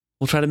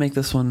We'll try to make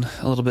this one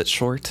a little bit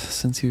short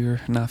since you're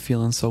not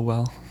feeling so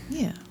well.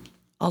 Yeah.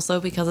 Also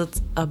because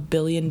it's 1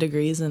 billion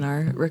degrees in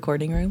our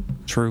recording room.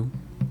 True.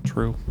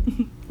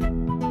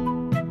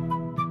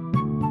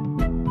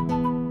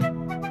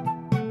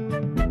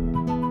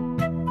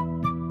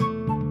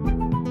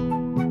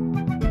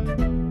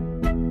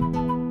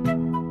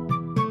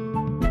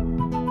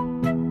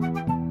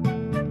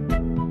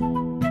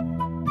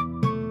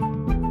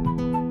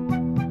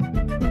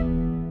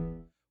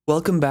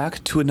 Welcome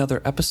back to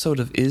another episode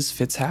of Is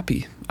Fitz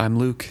Happy? I'm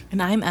Luke.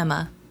 And I'm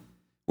Emma.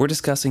 We're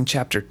discussing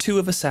Chapter 2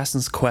 of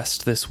Assassin's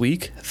Quest this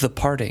week, The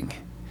Parting,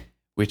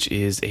 which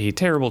is a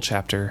terrible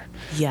chapter.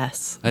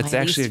 Yes, It's my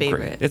actually least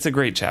favorite. It's a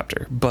great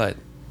chapter, but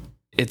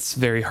it's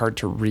very hard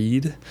to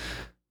read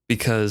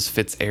because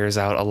Fitz airs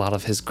out a lot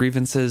of his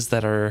grievances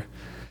that are,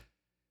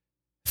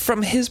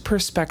 from his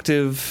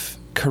perspective,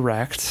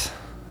 correct,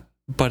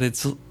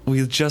 but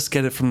we just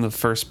get it from the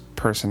first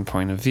person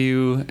point of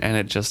view, and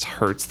it just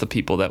hurts the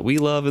people that we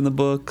love in the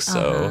book,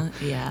 so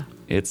yeah.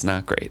 It's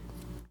not great.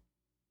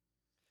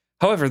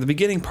 However, the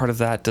beginning part of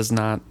that does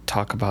not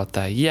talk about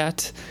that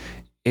yet.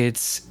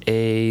 It's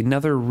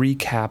another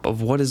recap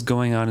of what is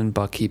going on in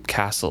Buckkeep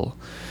Castle.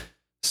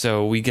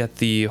 So we get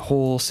the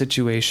whole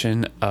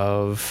situation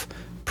of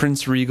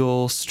Prince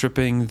Regal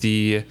stripping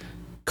the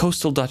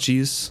coastal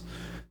duchies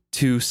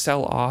to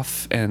sell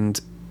off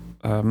and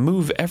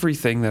move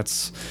everything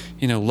that's,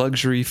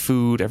 luxury,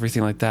 food,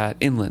 everything like that,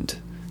 inland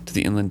to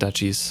the inland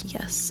duchies.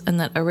 Yes, and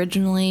that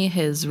originally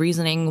his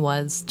reasoning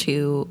was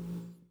to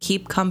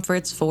keep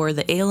comforts for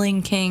the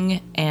ailing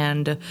king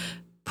and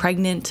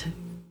pregnant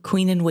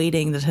queen in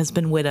waiting that has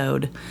been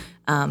widowed.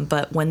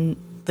 But when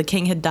the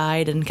king had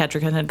died and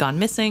Kettricken had gone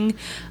missing,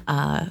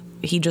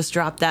 he just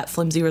dropped that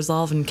flimsy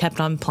resolve and kept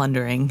on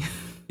plundering.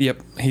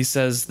 Yep, he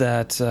says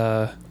that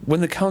when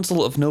the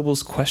Council of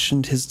Nobles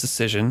questioned his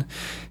decision,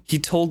 he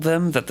told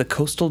them that the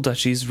coastal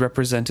duchies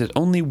represented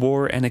only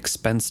war and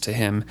expense to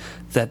him,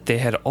 that they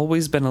had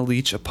always been a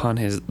leech upon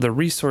the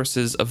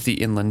resources of the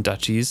inland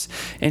duchies,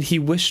 and he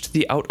wished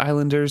the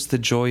out-islanders the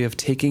joy of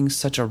taking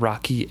such a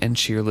rocky and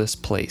cheerless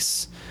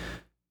place.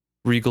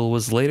 Regal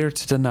was later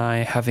to deny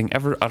having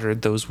ever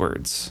uttered those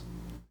words.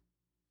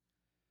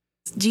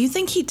 Do you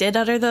think he did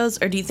utter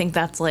those, or do you think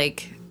that's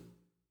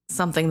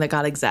something that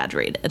got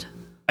exaggerated?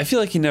 I feel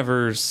like he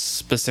never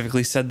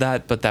specifically said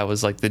that, but that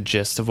was the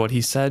gist of what he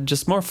said.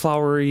 Just more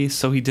flowery,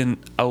 so he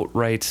didn't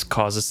outright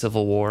cause a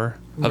civil war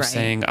of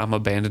saying, I'm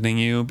abandoning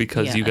you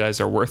because you guys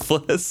are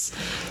worthless.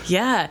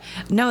 Yeah.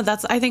 No,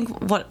 that's, I think,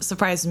 what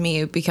surprised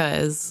me,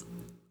 because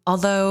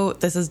although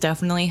this is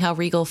definitely how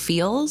Regal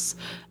feels,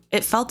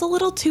 it felt a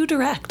little too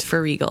direct for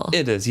Regal.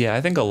 It is, yeah.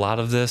 I think a lot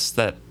of this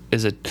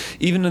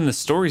even in the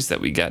stories that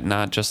we get,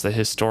 not just the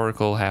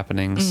historical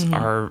happenings,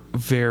 are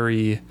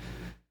very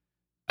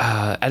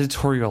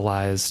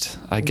editorialized,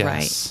 I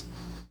guess.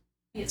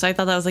 Right. So I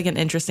thought that was an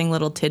interesting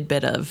little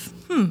tidbit of,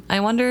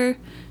 I wonder.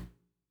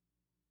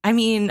 I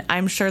mean,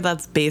 I'm sure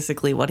that's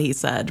basically what he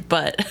said,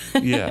 but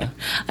yeah,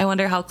 I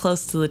wonder how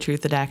close to the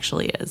truth it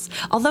actually is.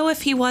 Although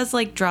if he was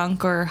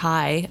drunk or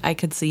high, I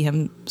could see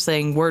him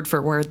saying word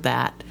for word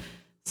that.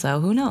 So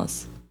who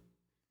knows?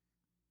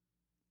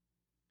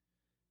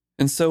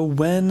 And so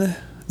when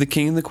the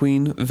king and the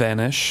queen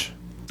vanish,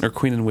 or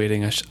queen in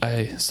waiting,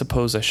 I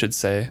suppose I should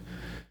say,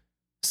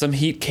 some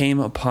heat came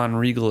upon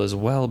Regal as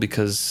well,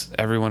 because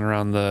everyone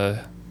around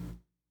the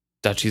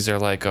duchies are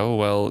like, oh,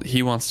 well,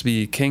 he wants to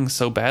be king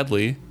so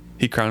badly.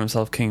 He crowned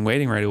himself king in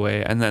waiting right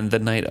away. And then the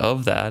night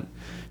of that,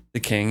 the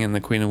king and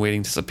the queen in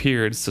waiting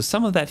disappeared. So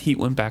some of that heat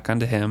went back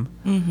onto him.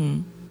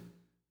 Mm-hmm.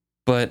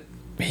 But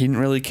he didn't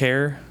really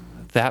care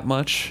that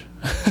much,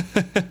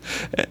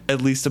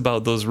 at least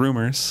about those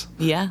rumors.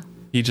 Yeah.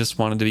 He just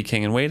wanted to be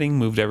king in waiting,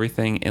 moved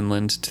everything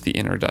inland to the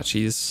inner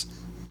duchies,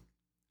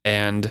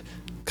 and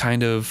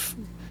kind of,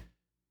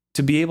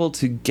 to be able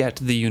to get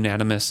the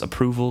unanimous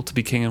approval to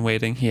be king in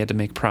waiting, he had to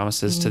make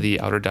promises to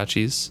the outer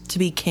duchies. To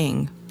be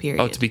king,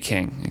 period. Oh, to be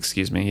king,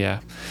 excuse me,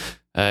 yeah.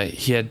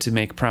 He had to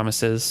make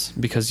promises,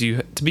 because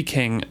to be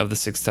king of the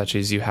 6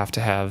 duchies, you have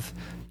to have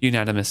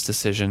unanimous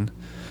decision.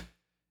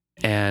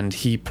 And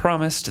he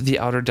promised the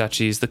outer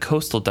duchies, the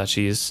coastal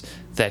duchies,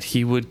 that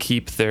he would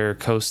keep their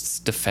coasts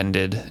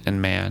defended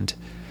and manned.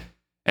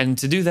 And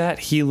to do that,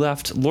 he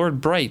left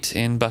Lord Bright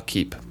in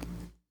Buckkeep.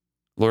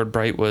 Lord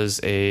Bright was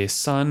a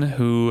son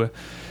who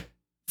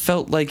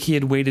felt like he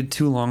had waited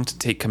too long to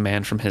take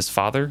command from his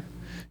father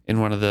in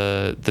one of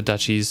the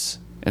duchies,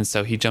 and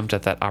so he jumped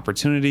at that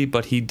opportunity,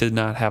 but he did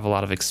not have a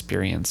lot of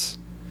experience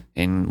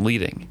in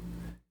leading.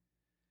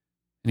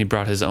 And he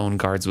brought his own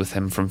guards with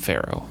him from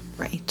Pharaoh.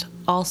 Right.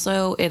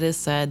 Also, it is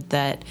said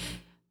that,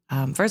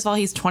 first of all,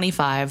 he's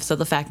 25, so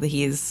the fact that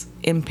he's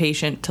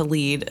impatient to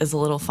lead is a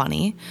little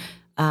funny.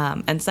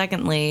 And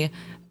secondly,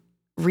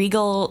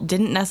 Regal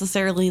didn't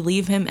necessarily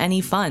leave him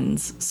any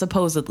funds,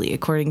 supposedly,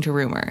 according to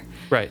rumor.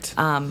 Right.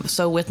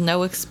 So with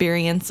no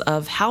experience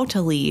of how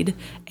to lead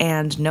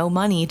and no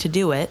money to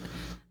do it,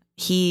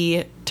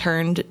 he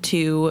turned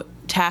to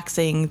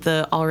taxing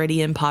the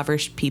already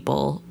impoverished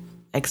people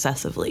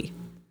excessively.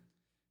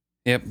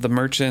 Yep, the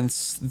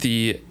merchants,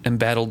 the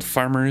embattled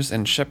farmers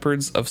and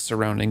shepherds of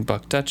surrounding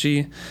Buck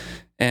Duchy.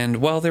 And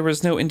while there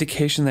was no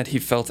indication that he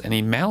felt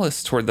any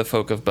malice toward the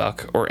folk of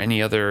Buck or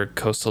any other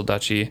coastal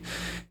duchy,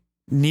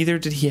 neither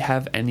did he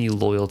have any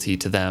loyalty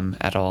to them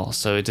at all.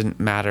 So it didn't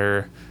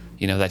matter,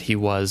 that he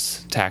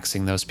was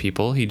taxing those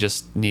people. He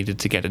just needed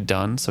to get it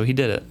done, so he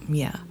did it.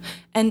 Yeah.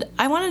 And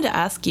I wanted to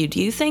ask you,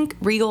 do you think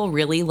Regal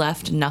really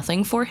left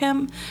nothing for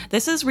him?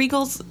 This is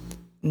Regal's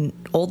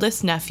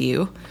oldest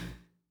nephew.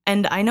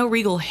 And I know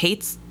Regal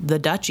hates the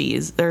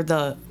duchies, or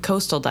the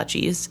coastal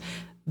duchies,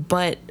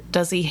 but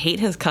does he hate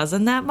his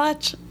cousin that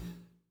much?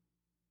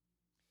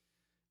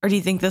 Or do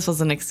you think this was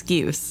an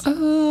excuse?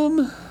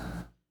 I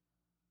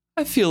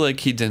feel like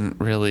he didn't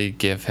really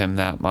give him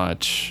that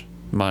much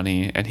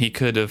money, and he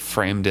could have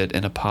framed it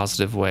in a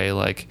positive way,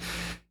 like,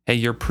 hey,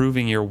 you're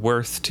proving your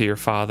worth to your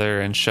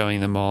father and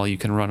showing them all you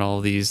can run all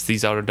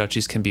these outer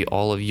duchies can be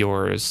all of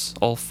yours.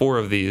 All 4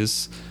 of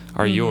these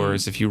are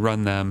yours if you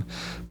run them,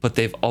 but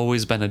they've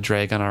always been a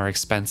drag on our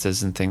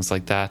expenses and things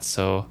like that,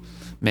 so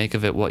make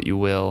of it what you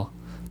will,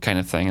 kind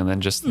of thing, and then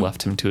just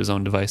left him to his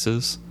own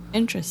devices.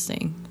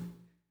 Interesting.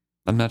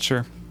 I'm not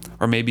sure.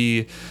 Or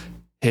maybe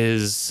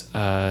his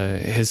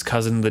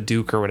cousin, the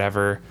Duke or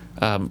whatever,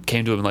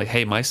 came to him like,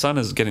 hey, my son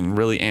is getting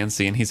really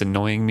antsy and he's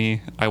annoying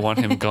me. I want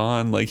him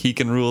gone. Like, he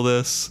can rule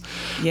this.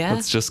 Yeah.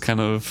 Let's just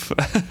kind of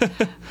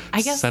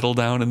I guess settle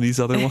down in these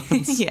other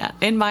ones. Yeah.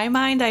 In my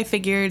mind, I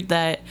figured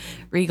that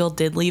Regal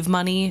did leave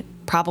money,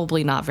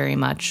 probably not very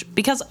much.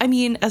 Because, I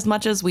mean, as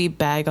much as we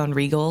bag on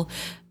Regal,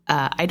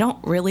 I don't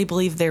really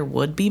believe there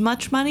would be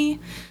much money.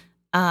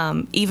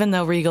 Even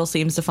though Regal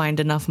seems to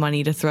find enough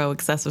money to throw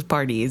excessive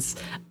parties,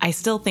 I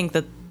still think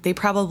that they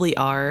probably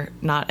are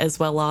not as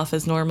well off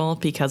as normal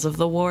because of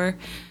the war.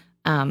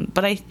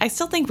 But I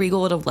still think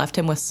Regal would have left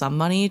him with some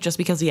money just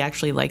because he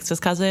actually likes his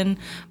cousin.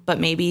 But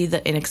maybe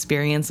the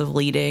inexperience of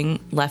leading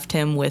left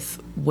him with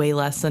way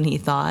less than he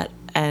thought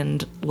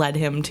and led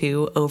him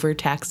to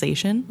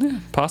overtaxation. Yeah,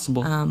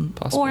 possible.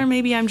 Or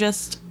maybe I'm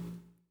just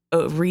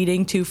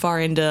reading too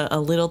far into a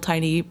little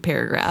tiny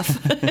paragraph.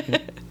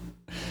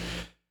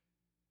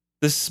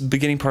 This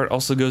beginning part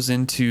also goes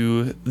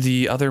into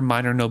the other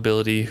minor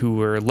nobility who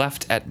were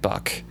left at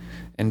Buck,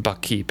 and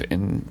Buck Keep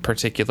in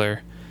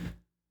particular.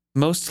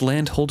 Most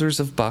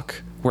landholders of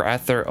Buck were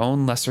at their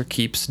own lesser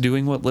keeps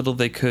doing what little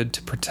they could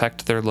to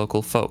protect their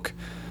local folk.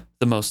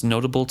 The most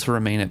notable to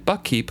remain at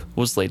Buck Keep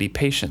was Lady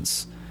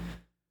Patience.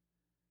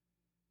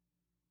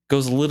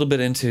 Goes a little bit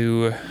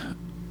into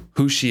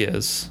who she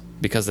is,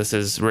 because this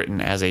is written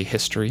as a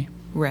history.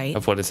 Right.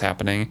 Of what is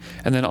happening,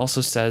 and then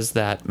also says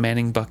that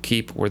manning Buck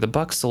Keep were the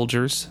Buck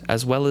soldiers,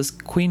 as well as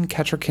Queen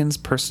Kettrikin's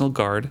personal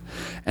guard,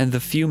 and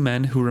the few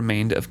men who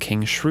remained of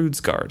King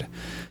Shrewd's guard.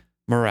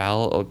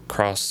 Morale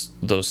across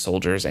those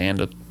soldiers,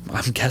 and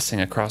I'm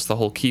guessing across the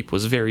whole keep,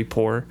 was very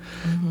poor.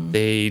 Mm-hmm.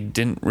 They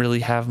didn't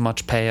really have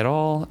much pay at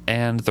all,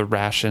 and the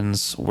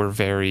rations were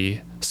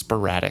very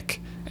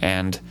sporadic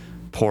and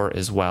poor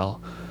as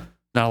well.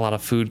 Not a lot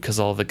of food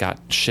because all of it got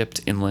shipped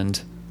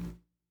inland.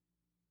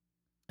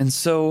 And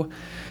so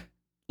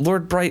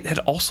Lord Bright had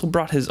also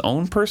brought his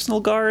own personal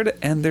guard,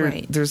 and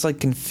there's like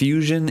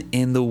confusion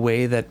in the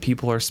way that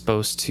people are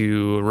supposed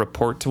to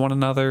report to one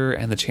another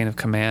and the chain of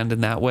command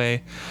in that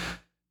way.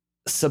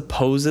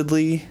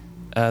 Supposedly,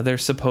 they're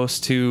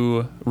supposed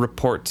to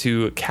report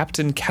to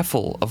Captain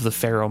Keffel of the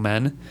Pharaoh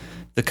Men,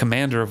 the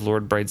commander of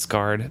Lord Bright's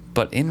guard,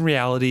 but in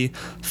reality,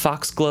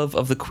 Foxglove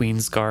of the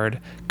Queen's guard,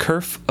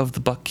 Kerf of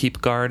the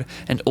Buckkeep guard,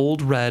 and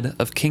Old Red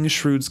of King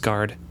Shrewd's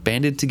guard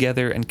banded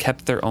together and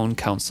kept their own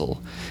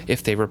counsel.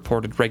 If they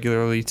reported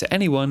regularly to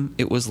anyone,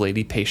 it was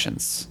Lady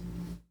Patience.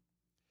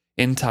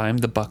 In time,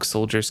 the Buck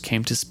soldiers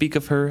came to speak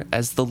of her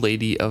as the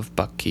Lady of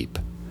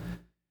Buckkeep.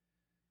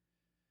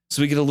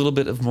 So we get a little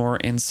bit of more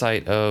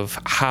insight of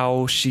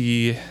how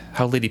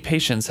Lady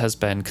Patience has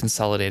been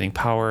consolidating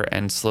power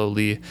and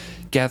slowly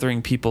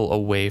gathering people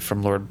away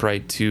from Lord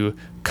Bright to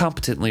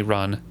competently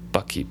run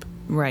Buckkeep.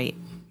 Right.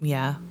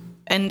 Yeah.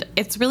 And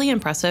it's really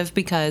impressive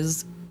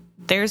because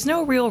there's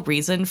no real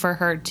reason for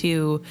her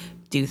to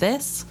do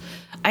this.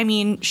 I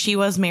mean, she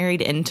was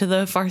married into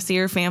the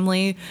Farseer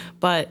family,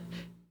 but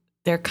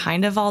they're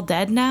kind of all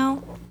dead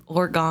now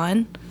or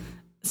gone.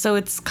 So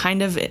it's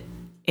kind of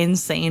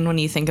insane when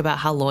you think about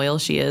how loyal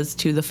she is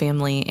to the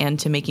family and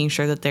to making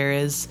sure that there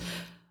is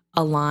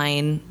a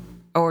line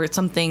or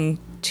something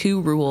to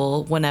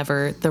rule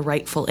whenever the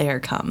rightful heir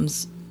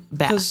comes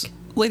back. Because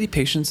Lady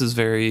Patience is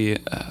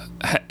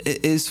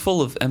is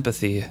full of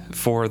empathy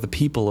for the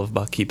people of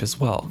Buckkeep as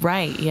well.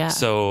 Right, yeah.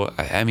 So,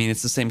 I mean,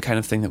 it's the same kind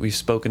of thing that we've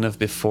spoken of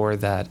before,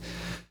 that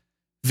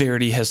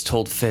Verity has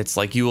told Fitz,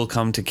 like, you will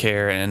come to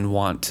care and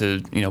want to,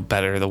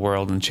 better the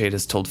world, and Chade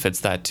has told Fitz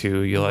that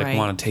too. You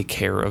want to take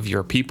care of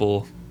your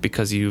people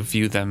because you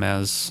view them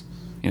as,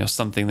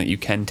 something that you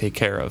can take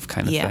care of,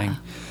 kind of thing.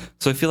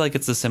 So I feel like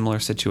it's a similar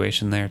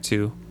situation there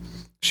too.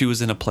 She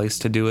was in a place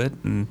to do it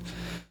and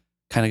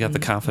kind of got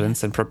the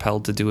confidence and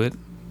propelled to do it.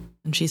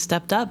 And she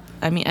stepped up.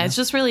 I mean, it's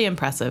just really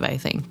impressive, I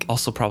think.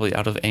 Also probably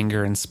out of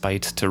anger and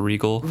spite to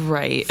Regal.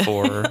 Right.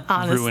 For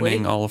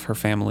ruining all of her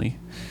family.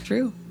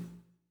 True.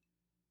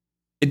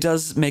 It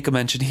does make a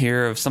mention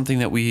here of something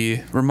that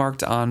we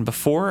remarked on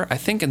before, I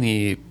think in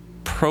the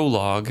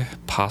prologue,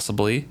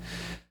 possibly,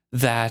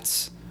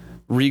 that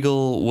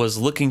Regal was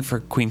looking for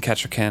Queen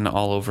Kettricken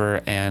all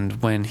over,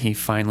 and when he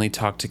finally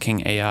talked to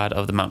King Aod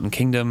of the Mountain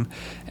Kingdom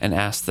and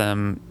asked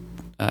him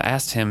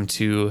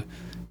to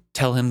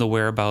tell him the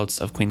whereabouts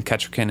of Queen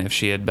Kettricken if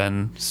she had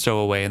been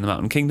stowaway in the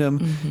Mountain Kingdom,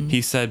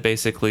 he said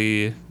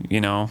basically,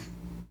 F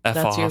That's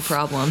off. your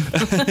problem.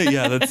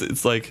 Yeah,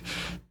 it's like,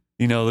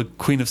 the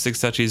Queen of Six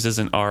Duchies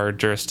isn't our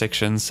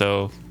jurisdiction,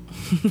 so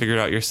figure it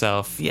out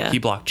yourself. Yeah. He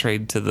blocked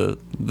trade to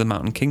the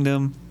Mountain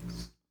Kingdom.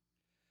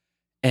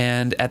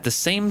 And at the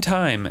same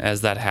time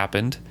as that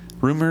happened,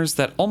 rumors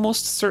that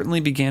almost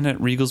certainly began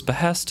at Regal's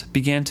behest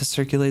began to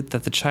circulate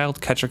that the child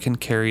Kettricken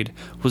carried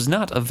was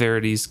not of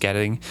Verity's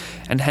getting,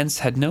 and hence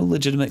had no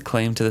legitimate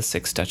claim to the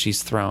Six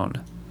Duchies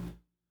throne.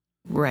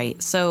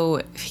 Right.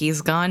 So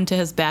he's gone to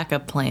his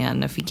backup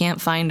plan. If he can't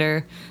find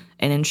her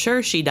and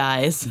ensure she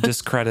dies.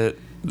 Discredit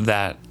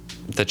that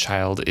the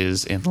child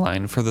is in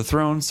line for the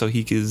throne so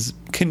he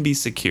can be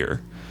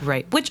secure.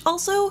 Right. Which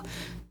also,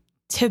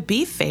 to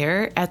be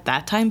fair, at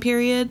that time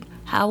period,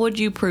 how would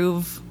you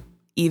prove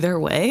either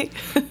way?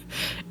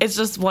 It's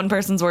just one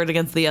person's word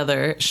against the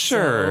other.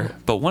 Sure, so.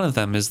 But one of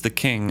them is the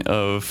king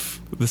of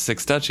the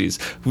Six Duchies.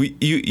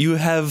 You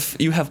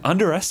have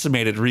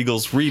underestimated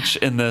Regal's reach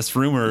in this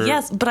rumor.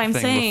 Yes, but I'm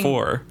saying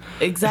before.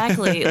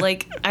 Exactly.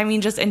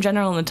 Just in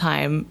general in the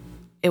time,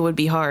 it would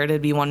be hard.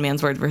 It'd be one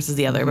man's word versus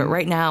the other. But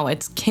right now,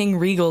 it's King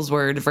Regal's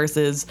word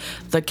versus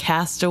the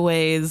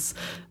castaways.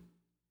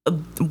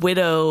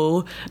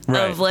 Widow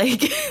of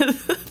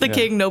the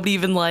king nobody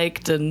even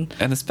liked, and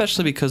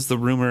especially because the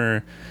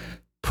rumor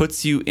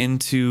puts you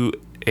into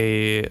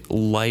a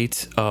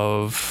light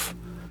of,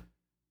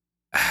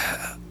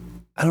 I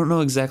don't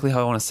know exactly how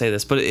I want to say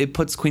this, but it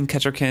puts Queen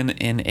Kettricken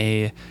in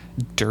a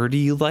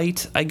dirty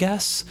light, I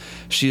guess.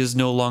 She is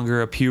no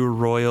longer a pure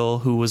royal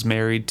who was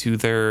married to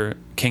their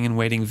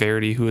king-in-waiting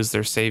Verity, who is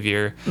their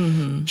savior.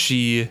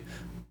 She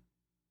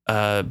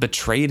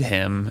betrayed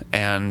him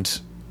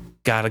and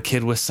got a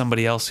kid with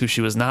somebody else who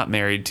she was not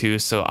married to,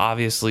 so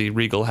obviously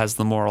Regal has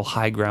the moral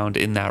high ground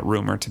in that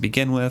rumor to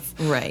begin with.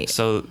 Right.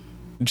 So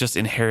just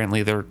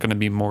inherently they're going to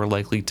be more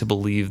likely to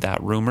believe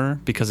that rumor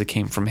because it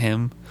came from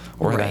him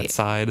or that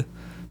side,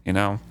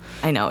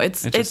 I know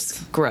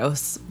it's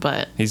gross,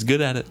 but he's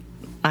good at it.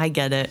 I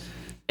get it.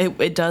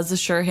 It does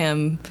assure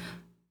him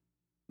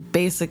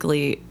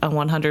basically a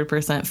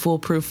 100%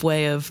 foolproof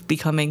way of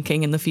becoming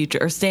king in the future,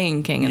 or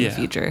staying king in the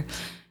future.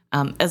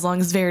 As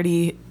long as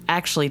Verity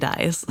actually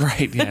dies.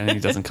 Right, yeah, and he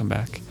doesn't come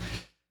back.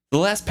 The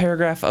last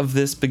paragraph of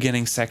this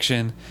beginning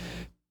section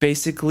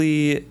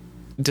basically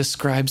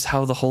describes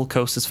how the whole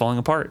coast is falling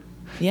apart.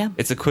 Yeah.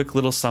 It's a quick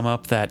little sum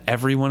up that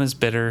everyone is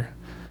bitter.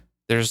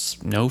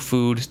 There's no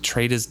food.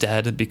 Trade is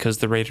dead because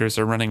the raiders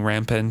are running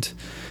rampant.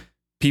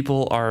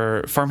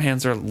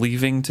 Farmhands are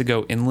leaving to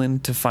go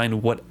inland to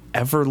find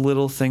whatever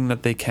little thing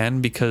that they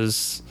can,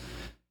 because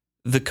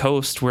the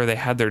coast where they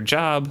had their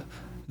job,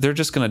 they're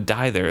just going to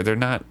die there.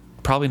 They're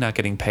probably not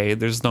getting paid.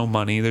 There's no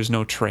money. There's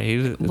no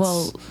trade.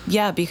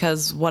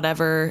 Because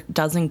whatever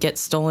doesn't get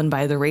stolen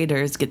by the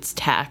raiders gets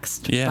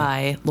taxed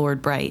by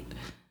Lord Bright.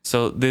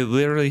 So they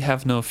literally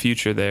have no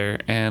future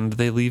there, and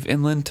they leave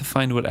inland to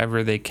find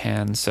whatever they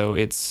can. So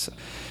it's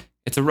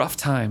a rough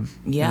time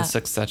in the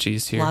Six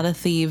Duchies here. A lot of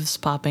thieves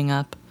popping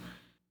up.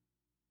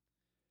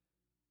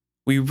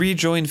 We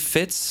rejoin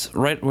Fitz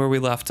right where we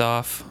left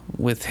off,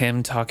 with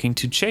him talking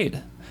to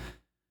Chade.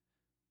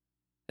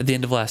 At the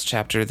end of last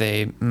chapter,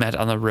 they met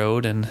on the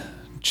road, and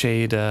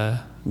Chade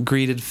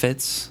greeted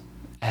Fitz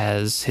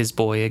as his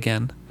boy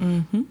again.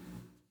 Mm-hmm.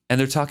 And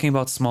they're talking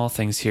about small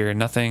things here,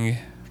 nothing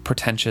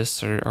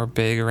pretentious or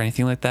big or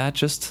anything like that,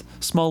 just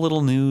small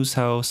little news,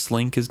 how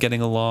Slink is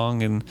getting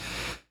along, and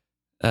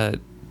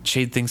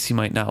Chade thinks he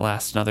might not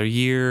last another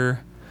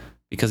year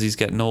because he's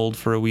getting old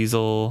for a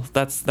weasel.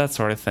 That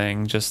sort of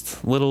thing,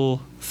 just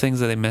little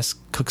things that they miss.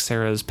 Cook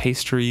Sarah's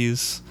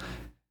pastries.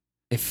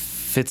 If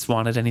Fitz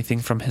wanted anything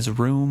from his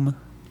room,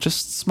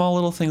 just small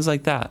little things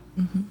like that.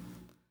 Mm-hmm.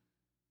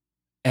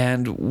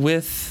 And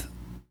with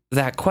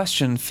that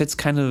question, Fitz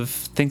kind of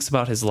thinks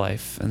about his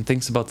life and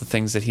thinks about the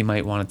things that he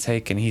might want to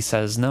take, and he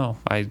says, no,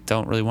 I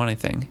don't really want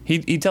anything.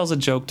 He tells a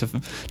joke to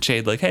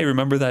Chade, like, hey,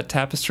 remember that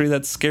tapestry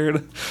that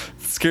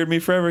scared me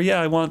forever? Yeah,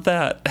 I want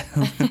that.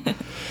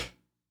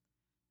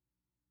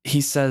 He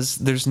says,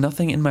 there's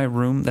nothing in my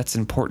room that's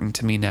important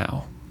to me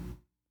now.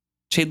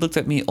 Chade looked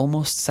at me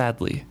almost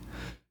sadly.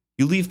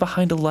 You leave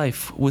behind a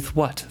life with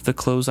what? The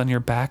clothes on your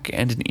back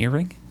and an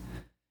earring?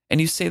 And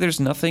you say there's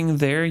nothing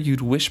there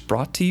you'd wish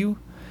brought to you?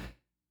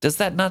 Does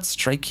that not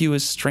strike you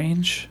as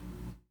strange?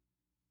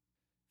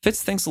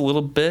 Fitz thinks a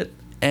little bit,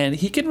 and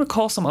he can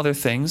recall some other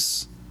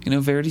things.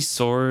 Verity's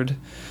sword,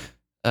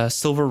 a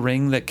silver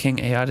ring that King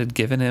Aod had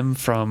given him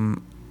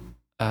from,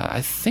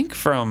 I think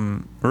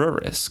from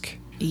Rurisk.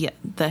 Yeah,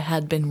 there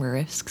had been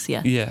risks,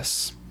 yeah.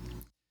 Yes.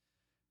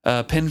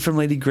 A pin from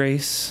Lady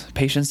Grace,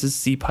 Patience's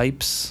sea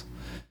pipes,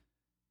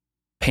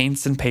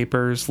 paints and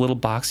papers, little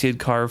box he had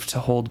carved to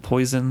hold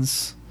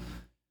poisons,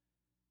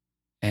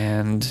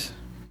 and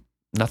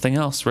nothing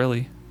else,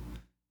 really.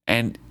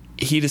 And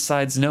he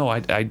decides, no, I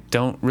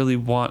don't really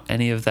want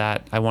any of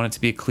that. I want it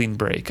to be a clean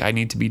break. I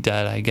need to be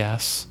dead, I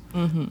guess.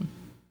 Mm-hmm.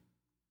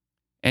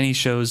 And he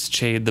shows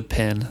Chade the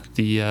pin,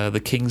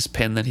 the king's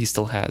pin that he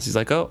still has. He's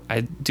like, oh,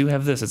 I do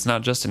have this. It's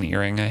not just an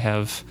earring. I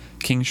have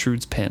King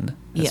Shrewd's pin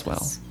as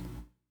well.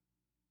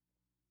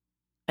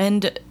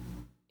 And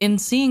in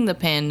seeing the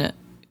pin,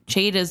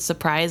 Chade is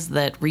surprised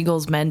that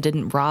Regal's men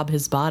didn't rob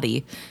his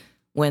body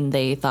when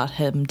they thought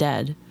him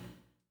dead.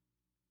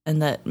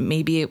 And that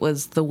maybe it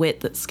was the wit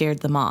that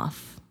scared them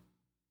off.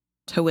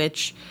 To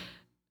which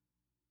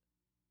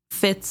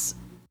Fitz,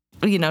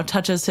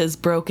 touches his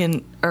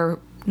broken, or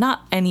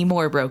not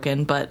anymore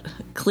broken, but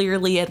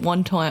clearly at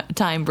one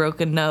time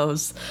broken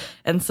nose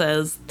and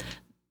says,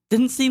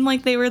 didn't seem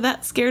like they were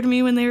that scared of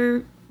me when they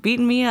were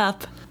beating me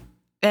up.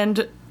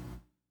 And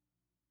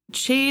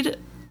Chade,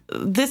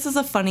 this is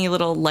a funny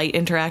little light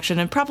interaction,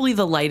 and probably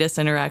the lightest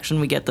interaction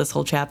we get this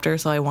whole chapter,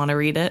 so I want to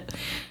read it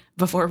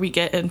before we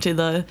get into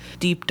the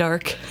deep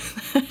dark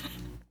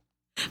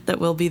that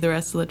will be the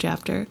rest of the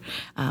chapter.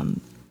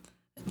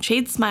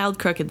 Chade smiled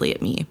crookedly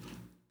at me.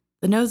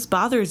 The nose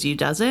bothers you,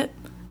 does it?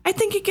 I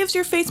think it gives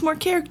your face more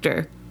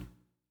character.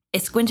 I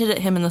squinted at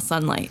him in the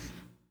sunlight.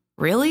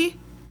 Really?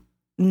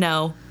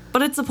 No,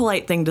 but it's a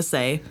polite thing to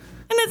say.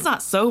 And it's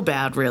not so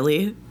bad,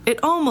 really. It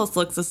almost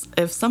looks as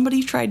if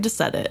somebody tried to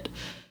set it.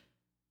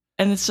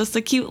 And it's just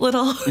a cute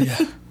little...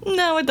 Yeah.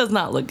 No, it does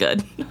not look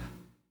good.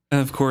 And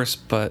of course,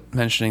 but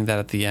mentioning that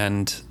at the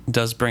end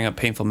does bring up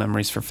painful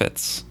memories for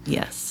Fitz.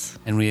 Yes.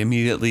 And we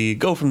immediately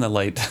go from the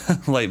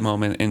light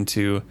moment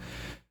into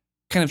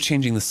kind of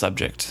changing the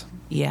subject.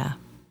 Yeah.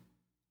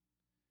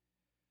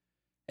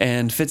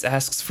 And Fitz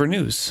asks for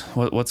news.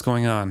 What's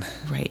going on?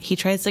 Right. He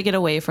tries to get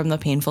away from the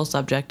painful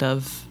subject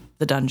of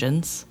the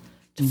dungeons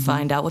to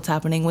find out what's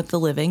happening with the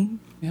living.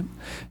 Yep.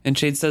 And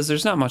Chade says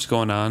there's not much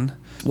going on.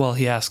 Well,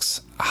 he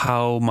asks,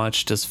 how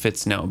much does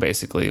Fitz know,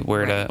 basically?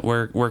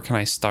 Where can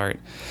I start?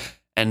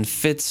 And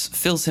Fitz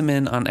fills him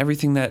in on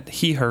everything that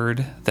he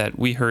heard, that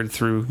we heard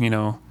through,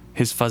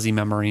 his fuzzy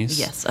memories.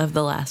 Yes, of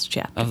the last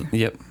chapter.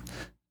 Yep.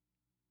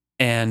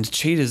 And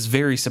Chade is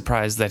very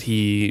surprised that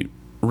he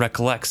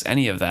recollects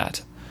any of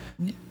that.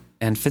 Yeah.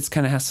 And Fitz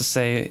kind of has to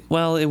say,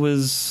 well, it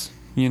was,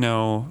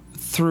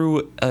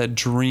 through a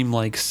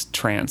dreamlike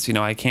trance.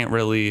 I can't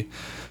really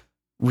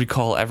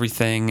recall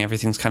everything.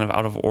 Everything's kind of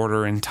out of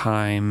order in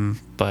time,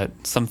 but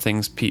some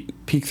things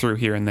peek through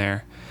here and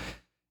there.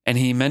 And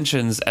he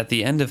mentions at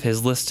the end of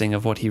his listing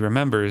of what he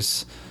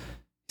remembers,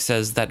 he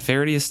says that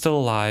Verity is still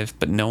alive,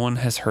 but no one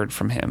has heard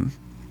from him.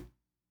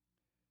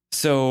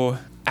 So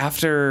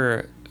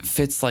after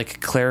Fitz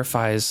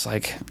clarifies,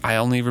 I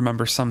only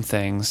remember some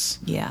things.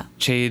 Yeah.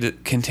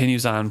 Chade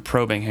continues on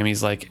probing him.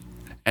 He's like,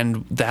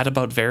 and that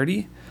about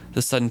Verity?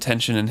 The sudden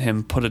tension in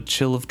him put a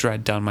chill of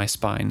dread down my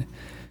spine.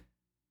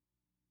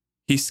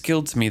 He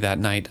skilled to me that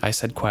night, I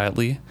said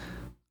quietly.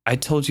 I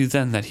told you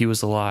then that he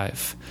was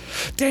alive.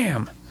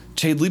 Damn!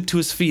 Chade leaped to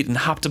his feet and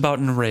hopped about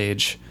in a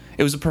rage.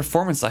 It was a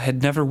performance I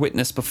had never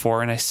witnessed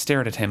before, and I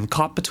stared at him,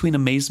 caught between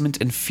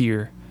amazement and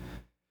fear.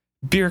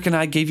 Byrrc and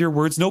I gave your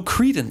words no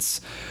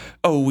credence.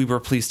 Oh, we were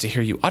pleased to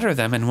hear you utter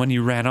them, and when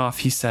you ran off,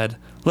 he said,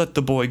 let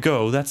the boy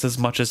go, that's as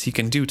much as he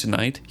can do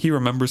tonight. He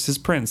remembers his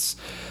prince.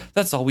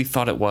 That's all we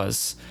thought it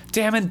was.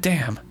 Damn and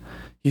damn.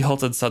 He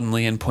halted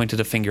suddenly and pointed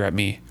a finger at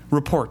me.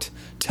 Report.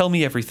 Tell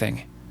me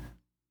everything.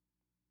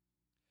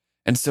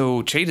 And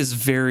so Chade is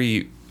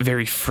very,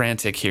 very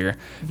frantic here,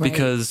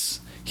 because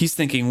he's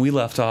thinking we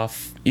left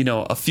off,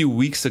 a few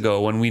weeks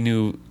ago when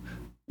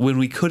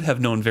we could have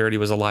known Verity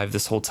was alive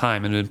this whole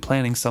time and been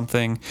planning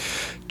something,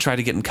 try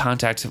to get in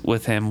contact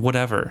with him,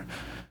 whatever.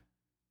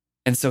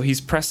 And so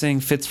he's pressing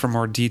Fitz for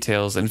more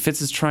details, and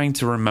Fitz is trying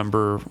to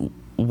remember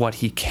what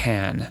he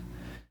can.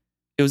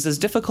 It was as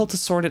difficult to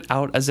sort it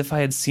out as if I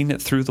had seen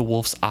it through the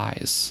wolf's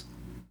eyes.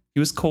 He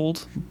was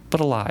cold,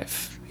 but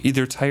alive,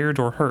 either tired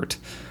or hurt,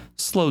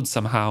 slowed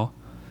somehow.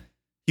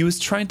 He was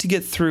trying to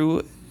get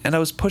through, and I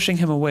was pushing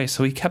him away,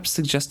 so he kept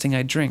suggesting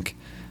I drink,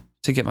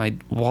 to get my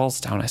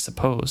walls down, I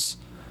suppose.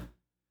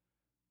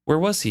 Where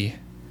was he?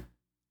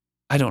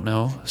 I don't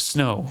know.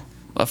 Snow.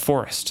 A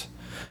forest.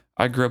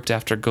 I groped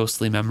after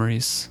ghostly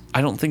memories.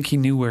 I don't think he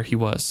knew where he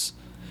was.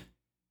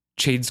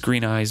 Chade's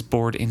green eyes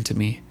bored into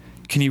me.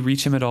 Can you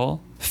reach him at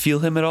all? Feel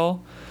him at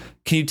all?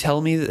 Can you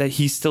tell me that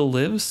he still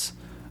lives?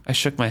 I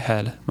shook my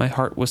head. My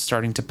heart was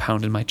starting to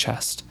pound in my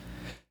chest.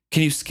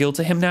 Can you skill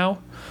to him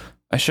now?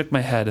 I shook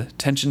my head.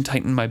 Tension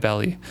tightened my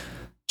belly.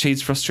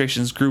 Chade's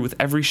frustrations grew with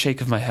every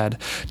shake of my head.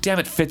 Damn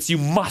it, Fitz, you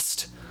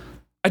must!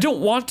 I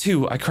don't want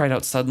to, I cried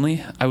out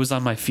suddenly. I was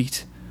on my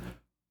feet.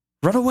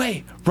 Run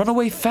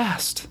away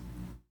fast,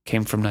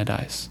 came from Night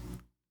Eyes.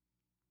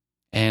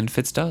 And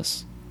Fitz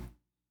does.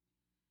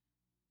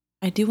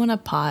 I do want to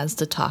pause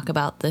to talk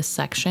about this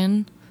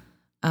section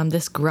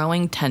this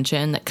growing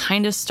tension that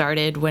kind of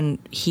started when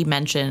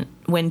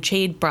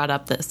Chade brought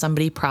up that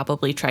somebody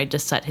probably tried to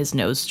set his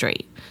nose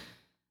straight.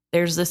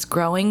 There's this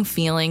growing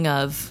feeling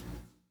of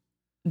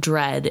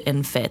dread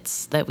in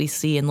Fitz that we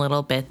see in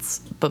little bits,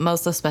 but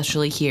most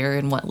especially here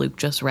in what Luke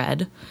just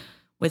read,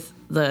 with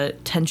the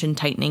tension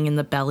tightening in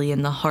the belly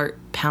and the heart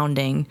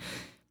pounding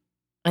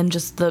and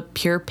just the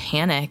pure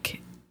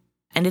panic.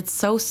 And it's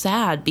so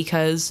sad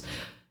because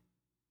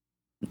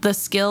the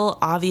skill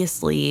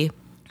obviously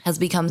has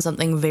become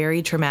something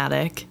very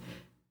traumatic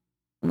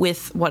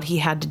with what he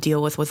had to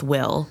deal with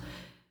Will.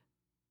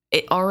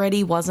 It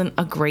already wasn't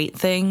a great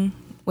thing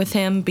with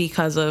him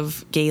because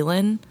of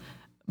Galen,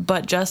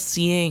 but just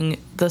seeing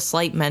the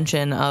slight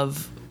mention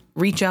of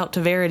reach out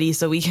to Verity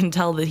so we can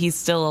tell that he's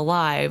still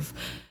alive,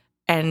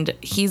 and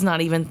he's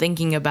not even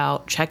thinking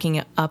about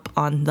checking up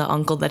on the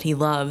uncle that he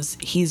loves.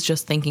 He's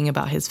just thinking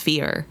about his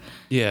fear.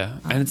 Yeah,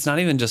 and it's not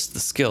even just the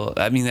skill.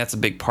 I mean, that's a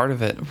big part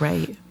of it.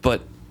 Right.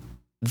 But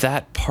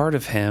that part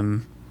of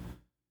him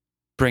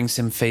brings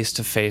him face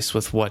to face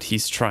with what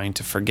he's trying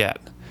to forget.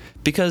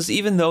 Because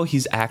even though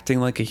he's acting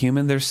like a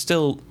human, there's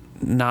still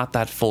not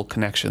that full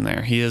connection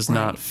there. He is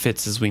not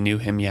Fitz as we knew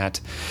him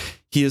yet.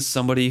 He is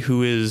somebody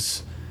who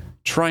is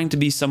trying to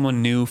be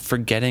someone new,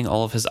 forgetting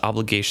all of his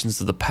obligations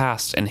of the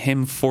past, and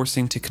him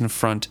forcing to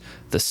confront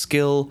the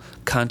skill,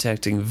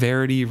 contacting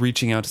Verity,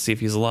 reaching out to see if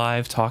he's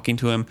alive, talking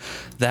to him.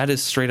 That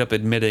is straight up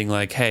admitting,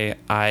 like, hey,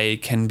 I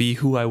can be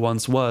who I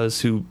once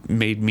was, who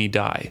made me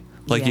die.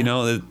 Like, you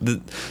know,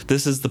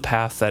 this is the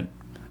path that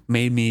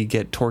made me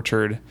get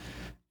tortured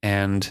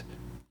and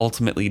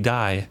ultimately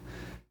die.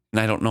 And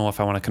I don't know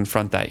if I want to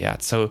confront that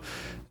yet. So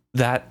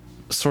that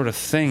sort of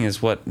thing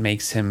is what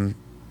makes him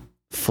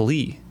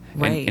flee.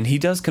 Right. And he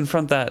does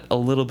confront that a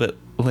little bit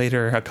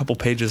later, a couple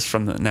pages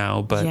from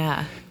now. But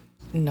yeah,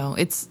 no,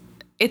 it's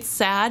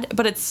sad,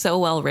 but it's so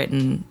well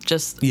written.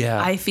 Just,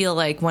 I feel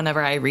like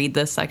whenever I read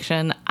this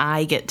section,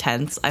 I get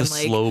tense. I'm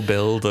like, slow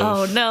build of,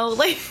 oh no,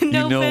 like,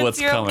 no, you know Fitz,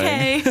 what's you're coming.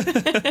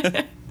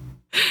 Okay.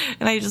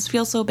 And I just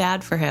feel so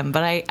bad for him.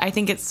 But I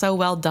think it's so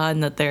well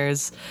done that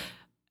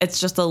it's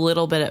just a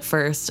little bit at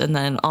first, and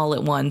then all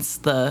at once,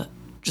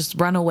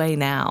 just run away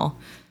now.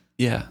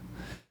 Yeah.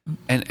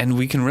 And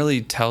we can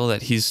really tell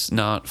that he's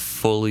not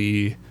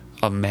fully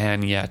a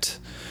man yet,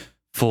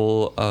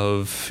 full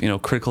of,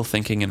 critical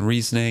thinking and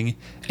reasoning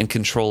and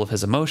control of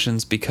his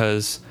emotions,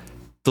 because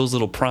those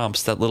little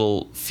prompts, that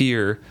little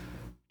fear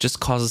just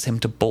causes him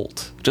to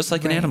bolt, just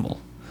like an animal.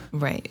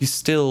 Right. He's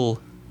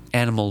still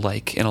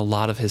animal-like in a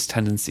lot of his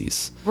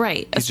tendencies.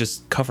 Right. He's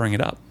just covering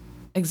it up.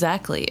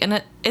 Exactly.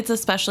 And it's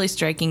especially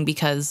striking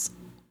because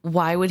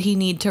why would he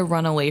need to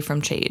run away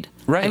from Chade?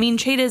 Right. I mean,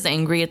 Chade is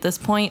angry at this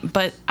point,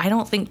 but I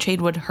don't think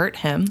Chade would hurt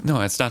him.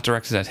 No, it's not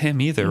directed at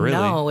him either, really.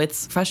 No,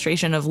 it's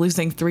frustration of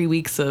losing 3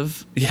 weeks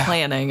of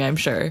planning, I'm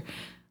sure.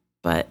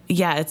 But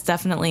yeah, it's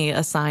definitely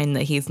a sign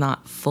that he's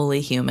not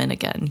fully human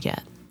again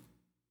yet.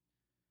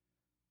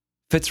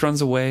 Fitz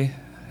runs away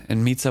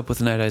and meets up with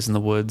Night Eyes in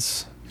the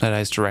woods. Night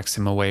Eyes directs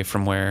him away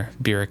from where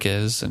Byrrc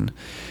is, and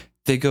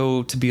they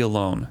go to be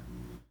alone.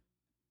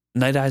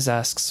 Night Eyes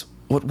asks,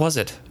 "What was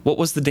it? What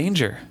was the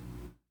danger?"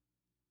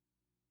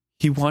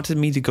 "He wanted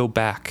me to go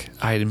back,"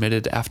 I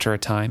admitted after a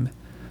time.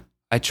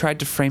 I tried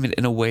to frame it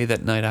in a way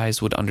that Night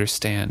Eyes would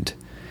understand.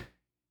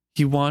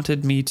 He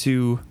wanted me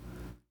to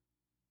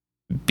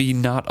be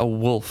not a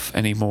wolf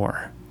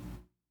anymore.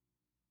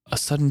 A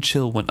sudden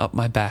chill went up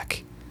my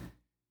back.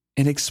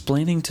 In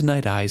explaining to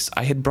Night Eyes,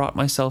 I had brought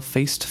myself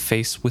face to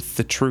face with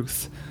the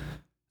truth.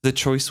 The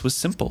choice was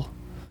simple.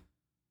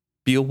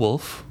 Be a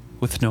wolf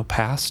with no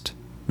past,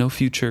 no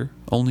future,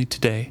 only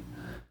today.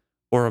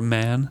 Or a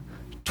man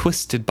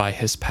twisted by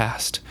his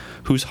past,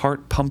 whose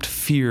heart pumped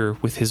fear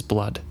with his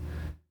blood.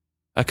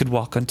 I could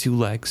walk on 2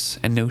 legs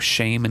and know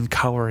shame and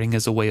cowering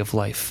as a way of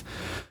life.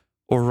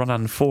 Or run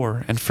on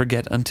 4 and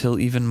forget until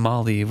even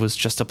Molly was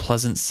just a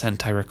pleasant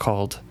scent I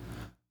recalled.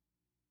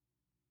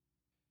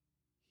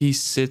 He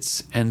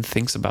sits and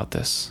thinks about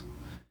this,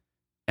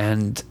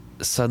 and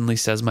suddenly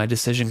says my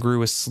decision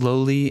grew as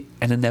slowly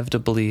and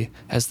inevitably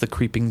as the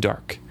creeping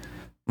dark.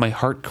 My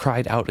heart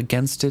cried out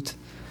against it,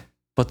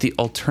 but the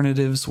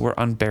alternatives were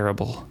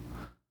unbearable.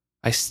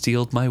 I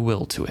steeled my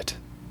will to it.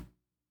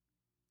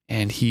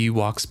 And he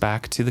walks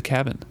back to the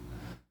cabin.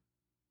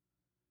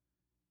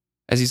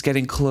 As he's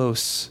getting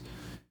close,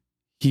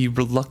 he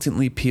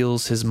reluctantly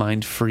peels his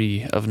mind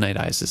free of Night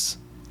Eyes'.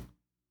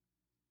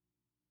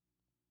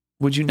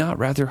 "Would you not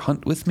rather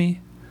hunt with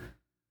me?"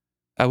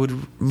 "I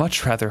would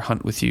much rather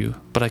hunt with you,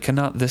 but I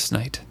cannot this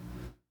night."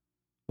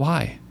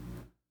 "Why?"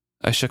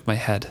 I shook my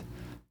head.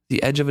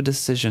 The edge of a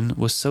decision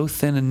was so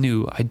thin and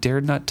new, I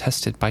dared not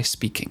test it by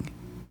speaking.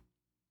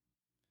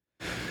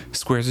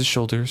 Squares his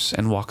shoulders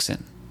and walks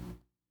in.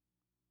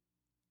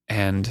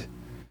 And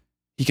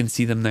he can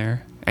see them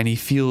there, and he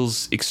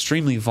feels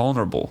extremely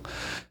vulnerable.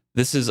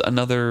 This is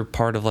another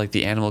part of like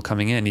the animal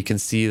coming in. You can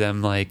see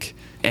them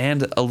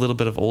and a little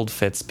bit of old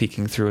Fitz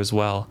peeking through as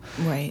well.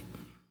 Right.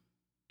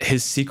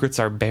 His secrets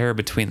are bare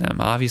between them.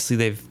 Obviously,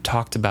 they've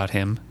talked about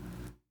him,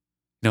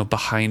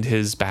 behind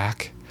his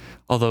back.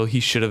 although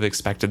he should have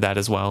expected that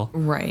as well.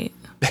 Right.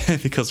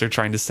 Because they're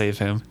trying to save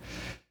him.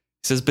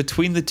 He says,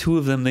 between the two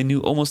of them, they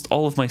knew almost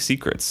all of my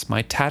secrets.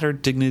 My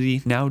tattered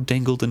dignity now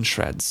dangled in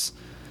shreds.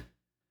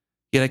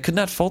 Yet I could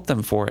not fault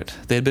them for it.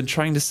 They had been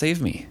trying to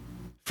save me.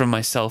 From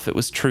myself it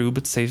was true,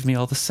 but saved me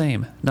all the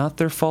same. Not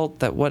their fault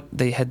that what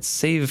they had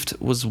saved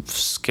was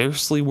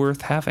scarcely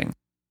worth having.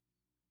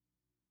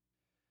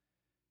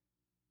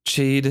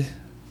 Chade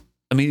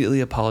immediately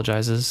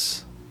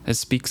apologizes and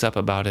speaks up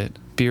about it.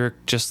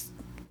 Beric just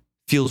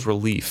feels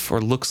relief, or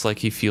looks like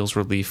he feels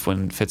relief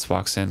when Fitz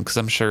walks in, because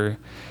I'm sure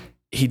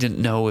he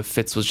didn't know if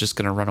Fitz was just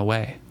going to run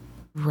away.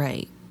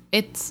 Right.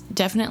 It's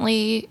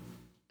definitely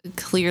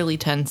clearly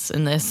tense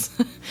in this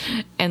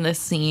in this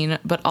scene,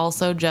 but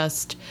also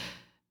just,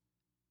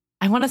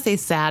 I want to say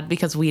sad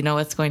because we know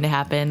what's going to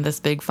happen, this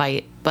big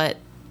fight, but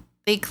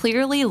they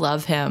clearly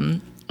love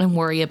him and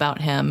worry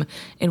about him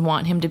and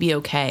want him to be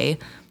okay.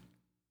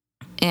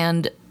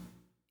 And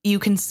you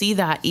can see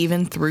that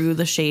even through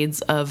the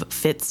shades of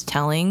Fitz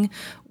telling,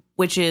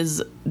 which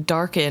is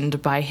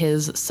darkened by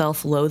his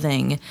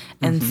self-loathing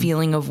and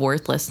feeling of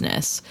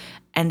worthlessness.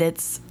 And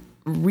it's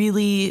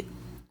really,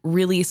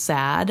 really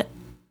sad.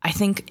 I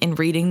think in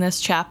reading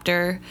this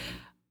chapter,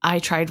 I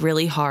tried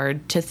really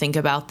hard to think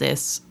about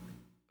this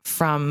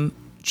from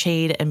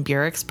Chade and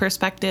Beric's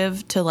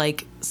perspective, to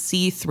like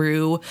see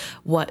through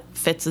what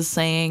Fitz is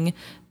saying,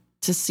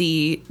 to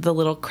see the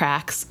little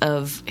cracks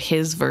of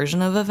his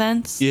version of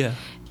events. Yeah.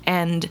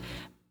 And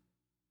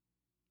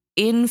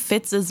in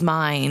Fitz's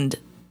mind,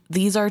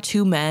 these are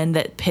two men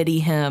that pity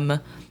him,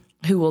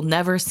 who will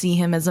never see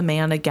him as a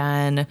man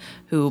again,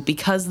 who,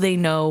 because they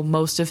know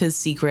most of his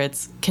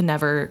secrets, can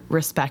never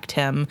respect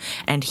him,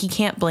 and he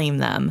can't blame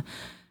them.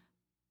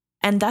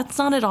 And that's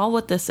not at all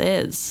what this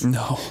is.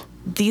 No.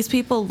 These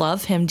people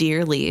love him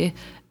dearly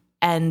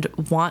and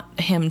want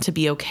him to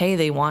be okay.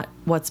 They want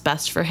what's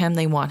best for him.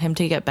 They want him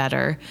to get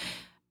better.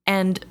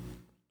 And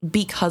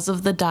because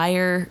of the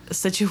dire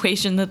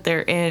situation that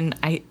they're in,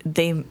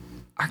 they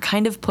are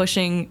kind of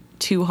pushing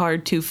too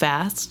hard, too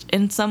fast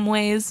in some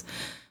ways.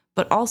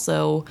 But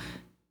also,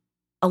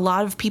 a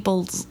lot of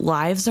people's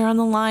lives are on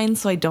the line,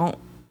 so I don't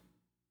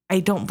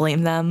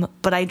blame them.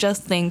 But I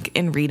just think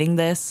in reading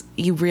this,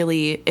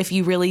 if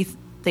you really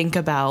think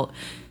about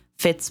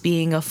Fitz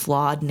being a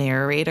flawed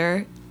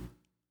narrator,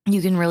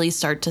 you can really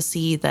start to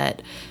see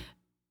that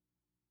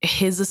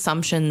his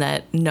assumption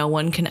that no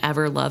one can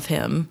ever love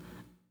him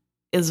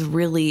is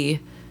really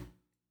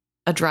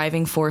a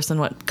driving force in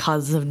what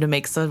causes him to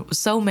make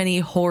so many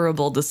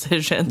horrible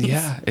decisions.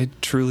 Yeah, it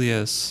truly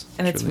is.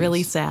 And it's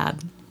really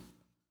sad.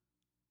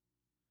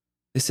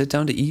 They sit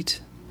down to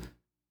eat,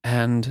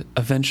 and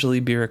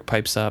eventually Beric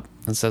pipes up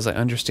and says, I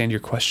understand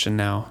your question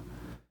now.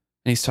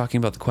 And he's talking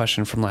about the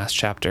question from last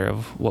chapter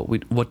of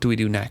what do we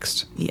do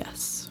next?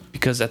 Yes.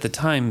 Because at the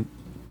time,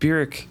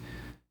 Beric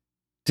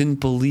didn't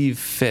believe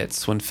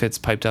Fitz when Fitz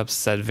piped up and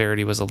said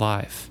Verity was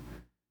alive.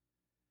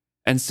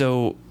 And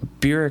so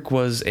Beric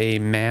was a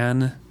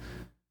man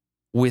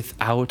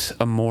without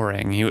a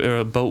mooring, or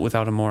a boat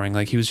without a mooring.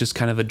 Like, he was just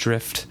kind of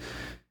adrift.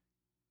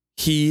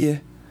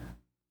 He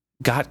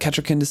got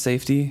Kettrikin to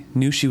safety,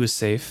 knew she was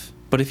safe,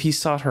 but if he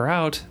sought her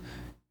out,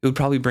 it would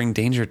probably bring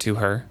danger to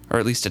her, or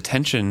at least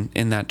attention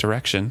in that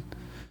direction.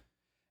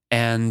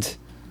 And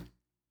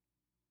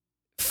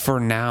for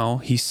now,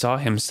 he saw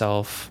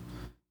himself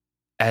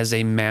as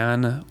a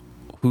man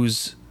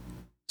whose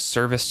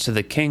service to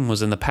the king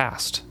was in the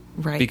past.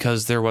 Right.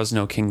 Because there was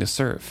no king to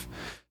serve.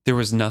 There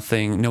was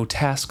nothing, no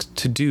task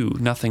to do,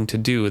 nothing to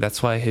do.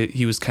 That's why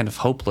he was kind of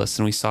hopeless,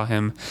 and we saw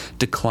him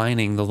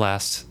declining the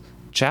last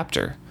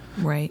chapter.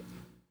 Right.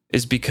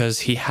 Is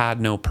because he had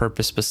no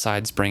purpose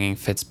besides bringing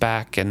Fitz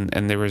back, and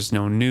there was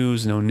no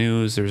news.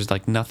 There's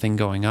like nothing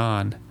going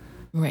on.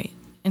 Right.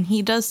 And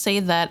he does say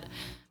that,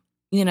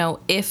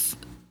 if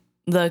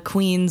the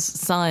queen's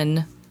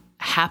son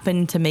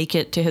happened to make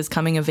it to his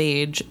coming of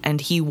age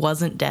and he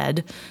wasn't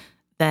dead,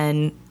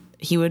 then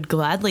he would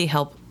gladly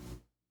help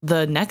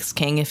the next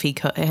king if he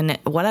could, in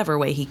whatever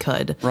way he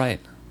could. Right.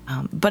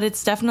 But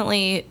it's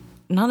definitely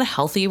not a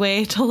healthy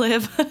way to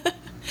live.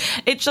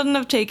 It shouldn't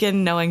have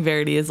taken knowing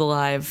Verity is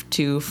alive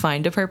to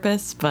find a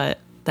purpose, but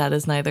that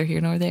is neither here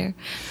nor there.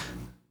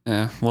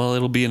 Yeah. Well,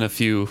 it'll be in a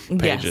few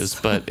pages,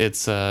 Yes. but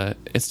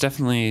it's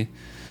definitely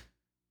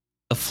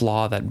a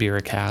flaw that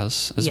Beric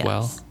has as Yes.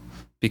 well,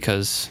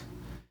 because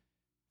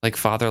like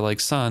father, like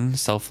son,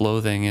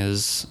 self-loathing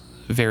is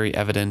very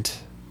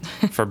evident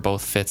for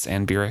both Fitz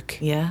and Beric.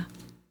 Yeah.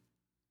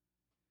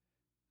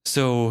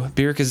 So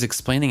Beric is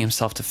explaining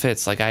himself to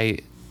Fitz,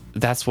 like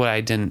that's what I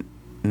didn't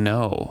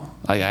know.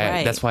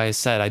 Right. That's why I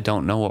said I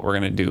don't know what we're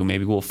gonna do.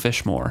 Maybe we'll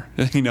fish more.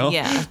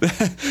 Yeah.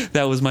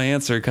 That was my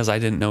answer, because I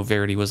didn't know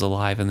Verity was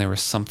alive and there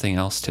was something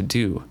else to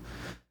do.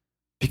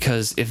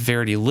 Because if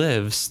Verity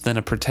lives, then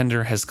a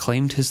pretender has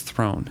claimed his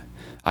throne.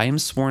 I am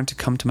sworn to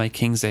come to my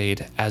king's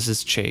aid, as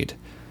is Chade,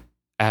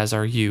 as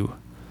are you.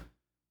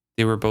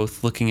 They were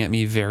both looking at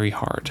me very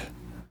hard.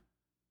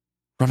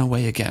 Run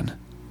away again.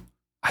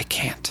 I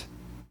can't.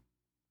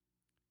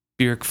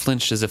 Beric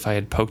flinched as if I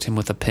had poked him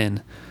with a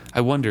pin.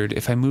 I wondered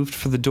if I moved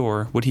for the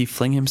door, would he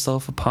fling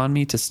himself upon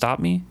me to stop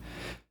me?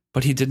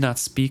 But he did not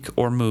speak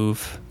or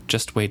move,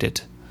 just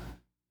waited.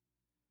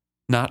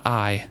 Not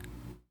I.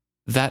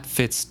 That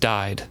Fitz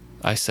died,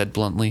 I said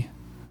bluntly.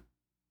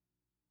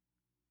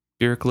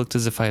 Byrrc looked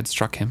as if I had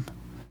struck him,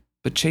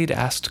 but Chade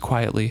asked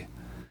quietly,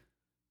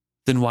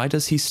 then why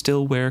does he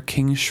still wear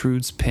King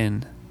Shrewd's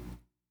pin?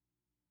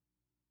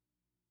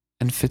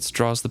 And Fitz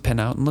draws the pin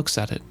out and looks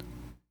at it.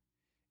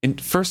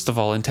 First of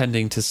all,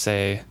 intending to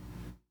say,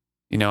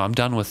 I'm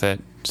done with it,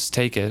 just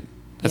take it.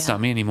 That's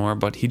not me anymore,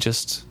 but he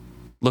just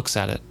looks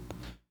at it.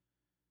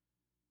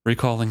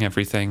 Recalling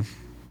everything.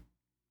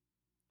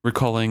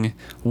 Recalling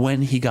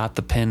when he got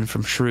the pin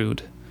from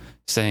Shrewd,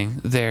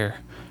 saying, there,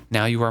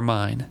 now you are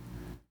mine.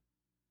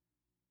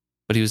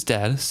 But he was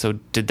dead, so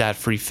did that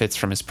free Fitz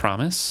from his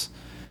promise?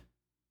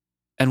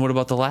 And what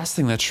about the last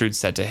thing that Shrewd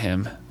said to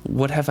him?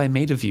 What have I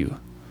made of you?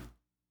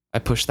 I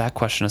pushed that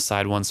question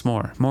aside once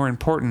more. More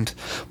important,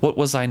 what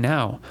was I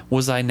now?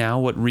 Was I now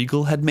what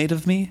Regal had made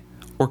of me?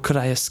 Or could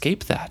I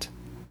escape that?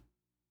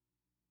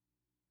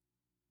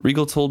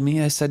 Regal told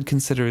me, I said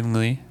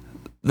consideringly,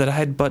 that I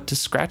had but to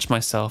scratch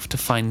myself to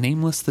find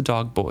Nameless the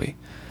dog boy.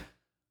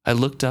 I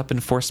looked up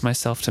and forced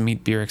myself to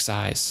meet Byrrc's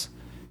eyes.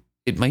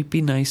 It might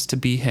be nice to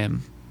be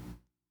him.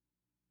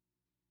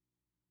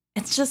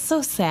 It's just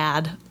so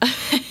sad.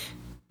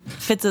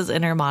 Fitz's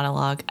inner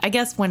monologue. I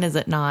guess when is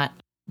it not?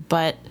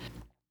 But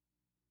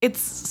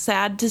it's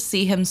sad to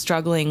see him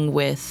struggling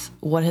with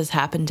what has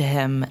happened to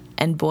him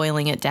and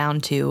boiling it down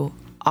to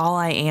all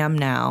I am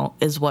now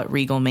is what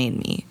Regal made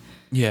me.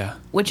 Yeah.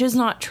 Which is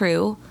not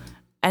true.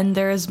 And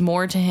there is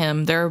more to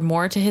him. There are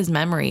more to his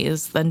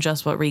memories than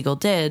just what Regal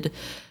did.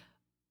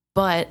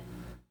 But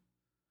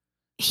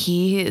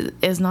he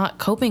is not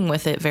coping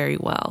with it very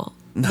well.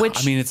 No,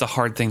 it's a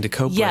hard thing to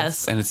cope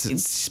with. And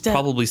it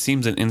probably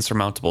seems an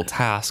insurmountable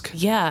task.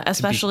 Yeah,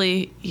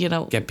 especially,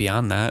 get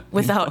beyond that.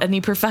 Without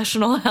any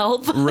professional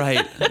help.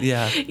 Right,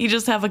 yeah. You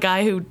just have a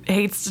guy who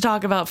hates to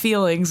talk about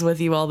feelings with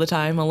you all the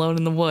time, alone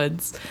in the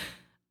woods.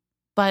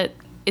 But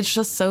it's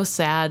just so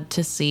sad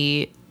to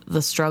see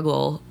the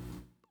struggle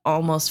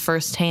almost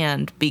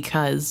firsthand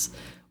because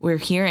we're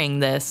hearing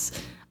this,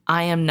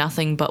 I am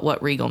nothing but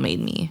what Regal made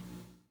me.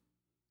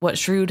 What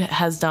Shrewd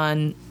has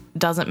done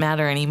doesn't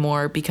matter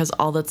anymore because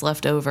all that's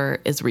left over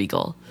is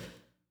Regal.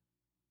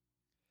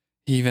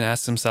 He even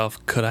asks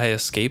himself, could I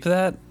escape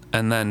that?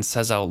 And then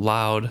says out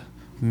loud,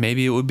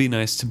 maybe it would be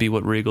nice to be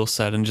what Regal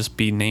said and just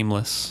be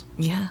nameless.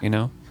 Yeah.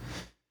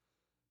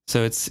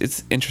 So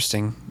it's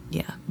interesting.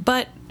 Yeah.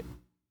 But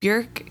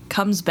Byrrc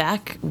comes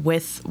back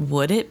with,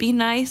 would it be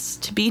nice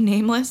to be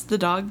Nameless, the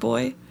dog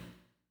boy?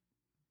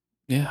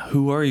 Yeah,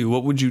 who are you?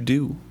 What would you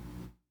do?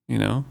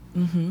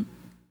 Mm-hmm.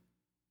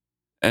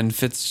 And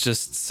Fitz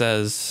just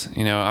says,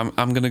 I'm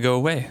going to go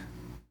away.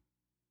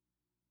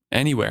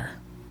 Anywhere.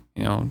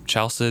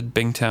 Chalced,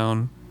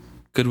 Bingtown,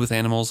 good with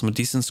animals, I'm a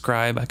decent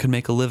scribe, I could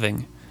make a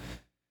living.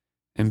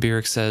 And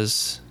Byrrc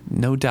says,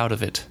 no doubt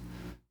of it,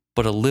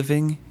 but a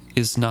living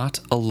is not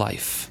a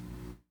life.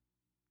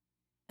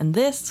 And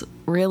this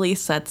really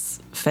sets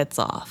Fitz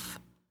off.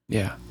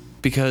 Yeah,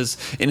 because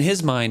in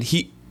his mind,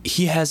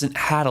 he hasn't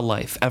had a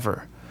life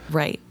ever.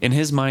 Right. In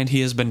his mind,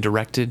 he has been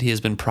directed, he has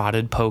been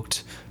prodded,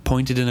 poked,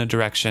 pointed in a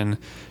direction,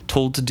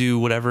 told to do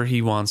whatever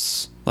he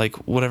wants, like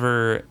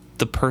whatever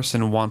the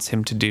person wants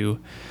him to do.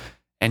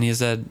 And he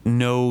has had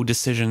no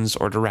decisions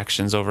or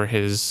directions over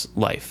his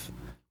life,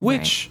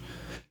 which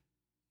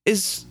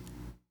is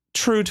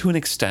true to an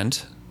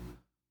extent.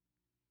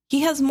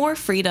 He has more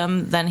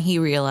freedom than he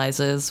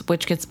realizes,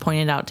 which gets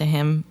pointed out to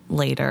him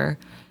later.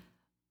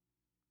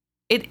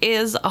 It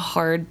is a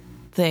hard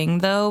thing,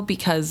 though,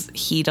 because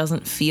he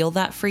doesn't feel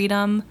that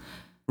freedom.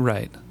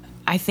 Right.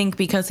 I think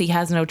because he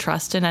has no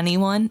trust in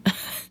anyone.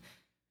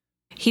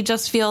 He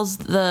just feels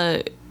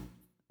the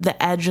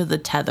edge of the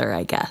tether,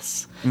 I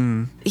guess.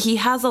 Mm. He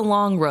has a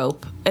long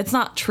rope. It's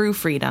not true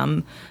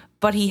freedom,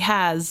 but he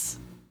has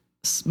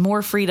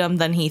more freedom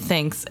than he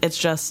thinks. It's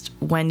just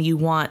when you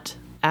want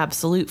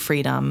absolute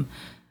freedom,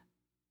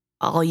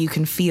 all you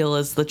can feel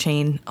is the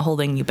chain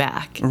holding you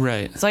back.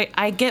 Right. So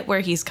I get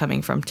where he's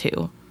coming from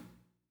too.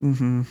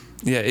 Mm-hmm.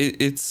 Yeah,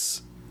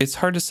 it's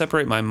hard to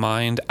separate my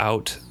mind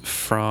out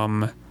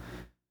from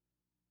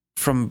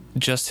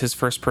just his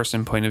first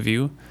person point of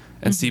view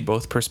and see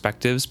both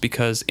perspectives,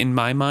 because in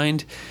my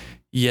mind,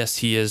 yes,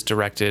 he is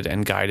directed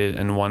and guided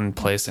in one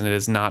place, and it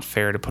is not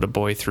fair to put a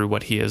boy through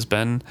what he has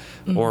been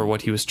or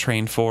what he was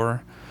trained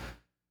for.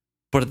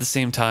 But at the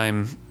same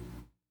time,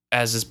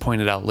 as is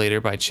pointed out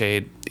later by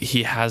Chade,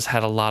 he has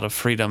had a lot of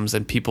freedoms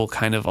and people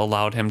kind of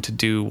allowed him to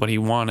do what he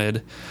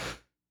wanted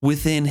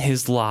within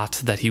his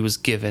lot that he was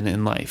given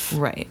in life.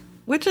 Right.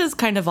 Which is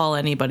kind of all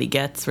anybody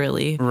gets,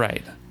 really.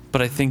 Right.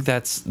 But I think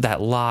that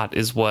lot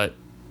is what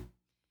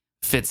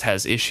Fitz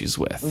has issues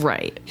with.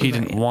 Right. He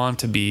didn't want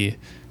to be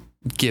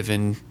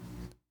given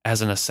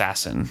as an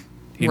assassin.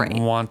 He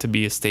didn't want to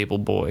be a stable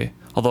boy.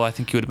 Although I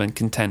think he would have been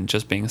content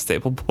just being a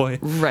stable boy.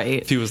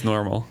 Right. If he was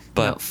normal.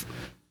 But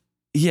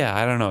yeah,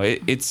 I don't know.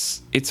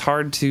 It's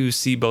hard to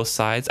see both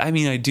sides. I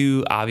mean, I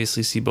do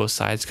obviously see both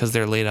sides because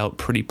they're laid out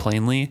pretty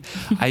plainly.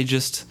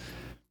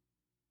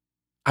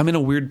 I'm in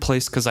a weird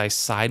place because I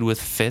side with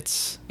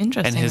Fitz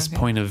and his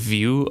point of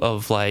view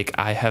of like,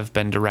 I have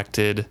been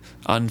directed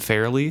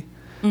unfairly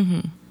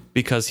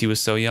because he was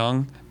so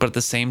young. But at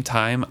the same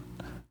time,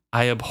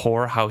 I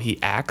abhor how he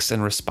acts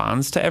and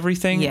responds to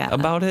everything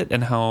about it,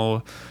 and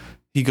how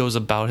he goes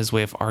about his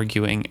way of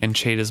arguing. And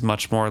Chade is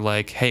much more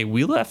like, hey,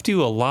 we left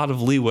you a lot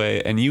of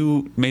leeway and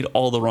you made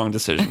all the wrong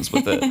decisions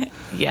with it.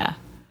 Yeah.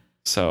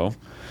 So,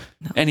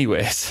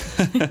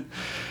 anyways,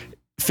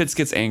 Fitz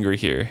gets angry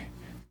here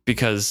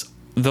because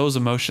those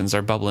emotions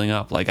are bubbling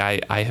up. Like,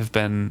 I have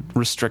been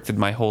restricted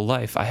my whole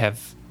life. I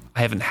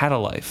haven't had a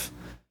life.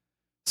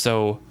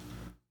 So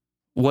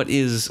what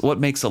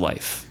makes a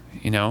life,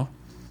 you know?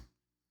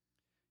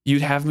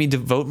 You'd have me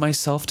devote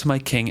myself to my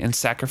king and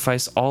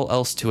sacrifice all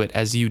else to it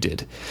as you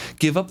did.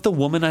 Give up the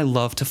woman I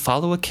love to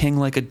follow a king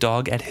like a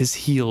dog at his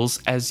heels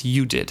as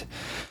you did.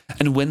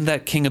 And when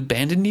that king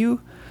abandoned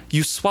you,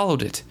 you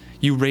swallowed it.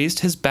 You raised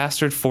his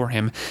bastard for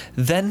him.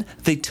 Then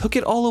they took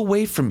it all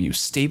away from you.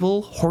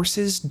 Stable,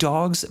 horses,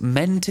 dogs,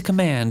 men to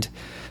command.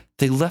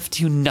 They left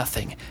you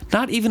nothing,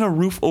 not even a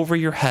roof over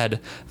your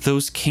head,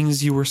 those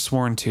kings you were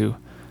sworn to.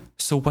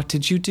 So what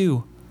did you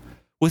do?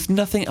 With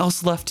nothing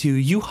else left to you,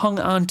 you hung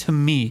on to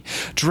me,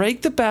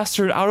 dragged the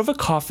bastard out of a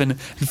coffin,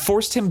 and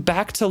forced him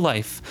back to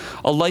life.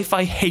 A life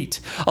I hate,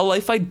 a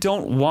life I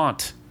don't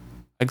want.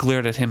 I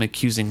glared at him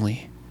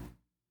accusingly.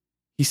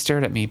 He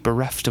stared at me,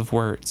 bereft of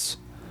words.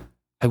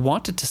 I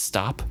wanted to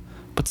stop,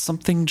 but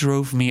something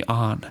drove me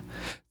on.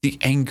 The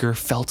anger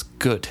felt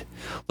good,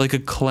 like a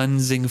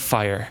cleansing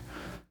fire.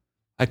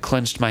 I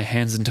clenched my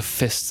hands into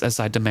fists as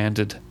I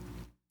demanded,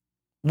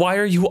 "Why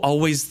are you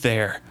always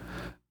there?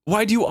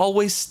 Why do you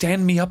always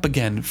stand me up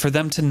again for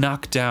them to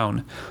knock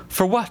down?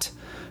 For what?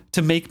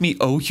 To make me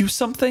owe you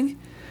something?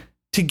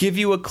 To give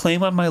you a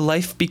claim on my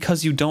life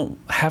because you don't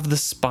have the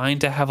spine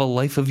to have a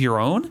life of your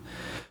own?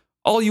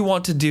 All you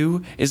want to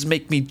do is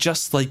make me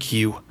just like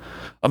you.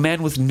 A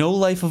man with no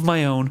life of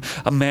my own,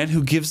 a man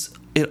who gives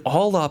it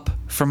all up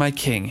for my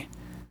king.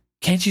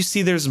 Can't you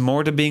see there's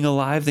more to being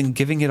alive than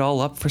giving it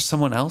all up for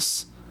someone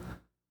else?"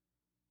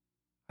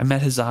 I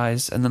met his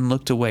eyes and then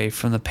looked away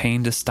from the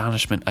pained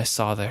astonishment I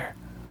saw there.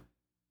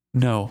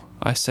 "No,"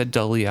 I said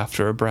dully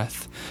after a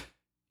breath.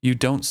 "You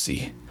don't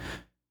see.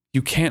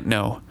 You can't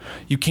know.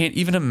 You can't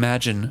even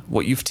imagine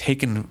what you've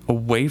taken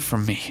away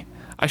from me.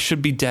 I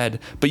should be dead,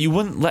 but you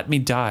wouldn't let me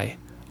die.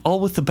 All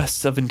with the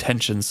best of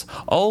intentions,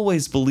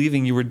 always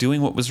believing you were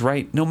doing what was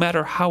right, no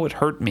matter how it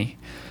hurt me.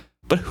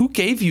 But who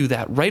gave you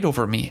that right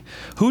over me?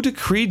 Who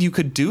decreed you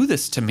could do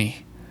this to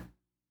me?"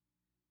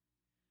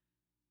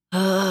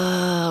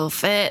 Oh,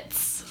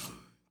 Fitz.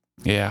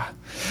 Yeah.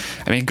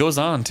 I mean, it goes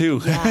on,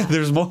 too. Yeah.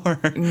 There's more.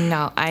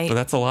 No, But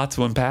that's a lot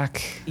to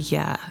unpack.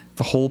 Yeah.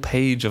 The whole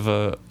page of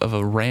a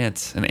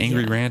rant, an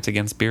angry rant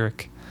against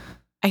Byrrc.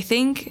 I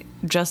think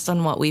just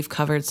on what we've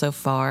covered so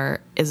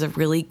far is a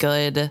really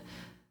good,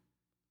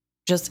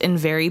 just in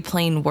very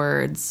plain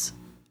words,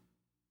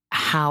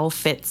 how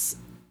Fitz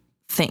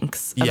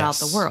thinks about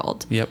the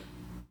world. Yep.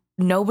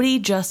 Nobody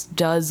just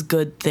does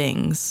good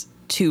things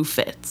to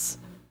Fitz.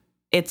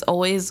 It's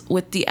always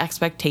with the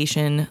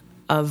expectation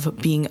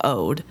of being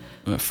owed.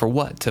 For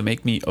what? To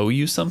make me owe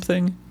you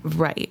something?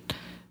 Right.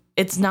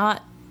 It's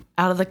not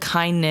out of the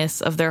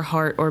kindness of their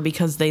heart or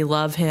because they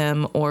love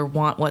him or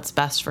want what's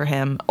best for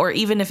him, or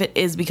even if it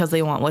is because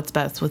they want what's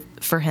best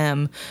for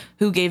him,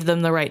 who gave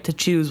them the right to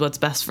choose what's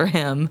best for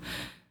him.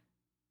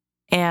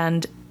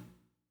 And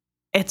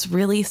it's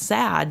really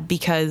sad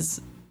because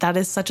that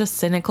is such a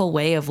cynical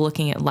way of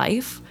looking at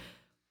life.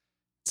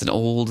 It's an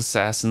old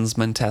assassin's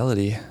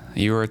mentality.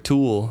 You're a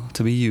tool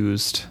to be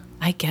used.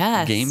 I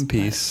guess. Game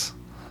piece.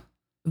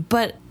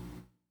 But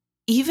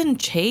even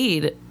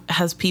Chade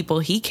has people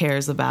he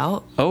cares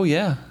about. Oh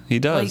yeah, he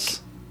does.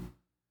 Like,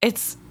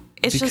 it's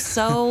just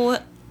so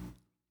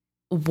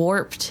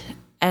warped,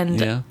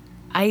 and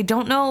I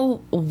don't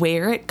know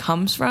where it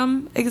comes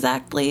from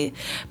exactly,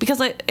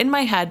 because in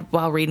my head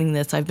while reading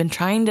this, I've been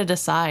trying to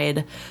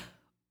decide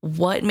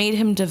what made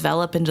him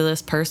develop into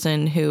this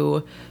person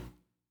who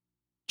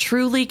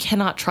truly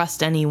cannot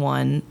trust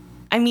anyone.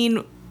 I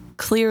mean,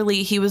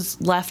 clearly he was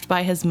left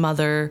by his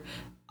mother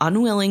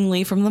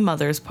unwillingly from the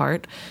mother's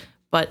part,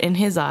 but in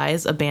his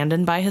eyes,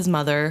 abandoned by his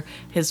mother.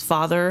 His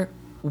father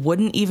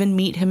wouldn't even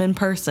meet him in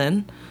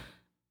person.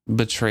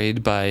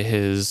 Betrayed by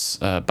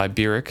by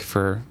Byrrc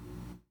for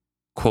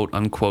quote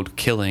unquote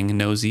killing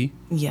Nosy.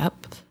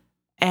 Yep.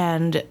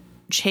 And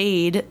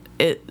Chade,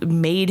 it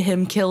made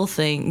him kill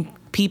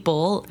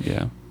people.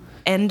 Yeah.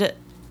 And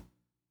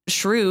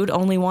Shrewd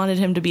only wanted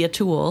him to be a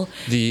tool.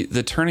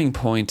 The turning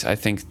point, I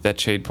think, that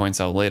Chade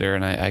points out later,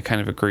 and I kind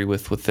of agree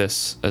with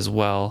this as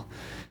well,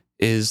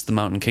 is the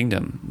Mountain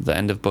Kingdom, the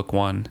end of book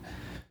 1.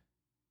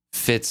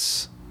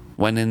 Fitz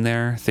went in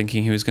there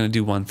thinking he was going to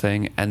do one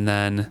thing, and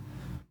then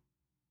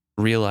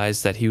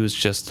realized that he was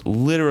just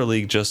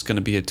literally just going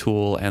to be a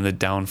tool and the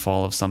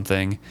downfall of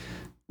something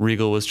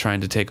Regal was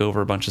trying to take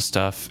over a bunch of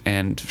stuff,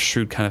 and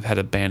Shrewd kind of had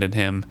abandoned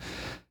him.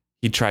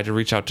 He tried to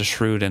reach out to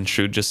Shrewd, and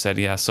Shrewd just said,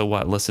 yeah, so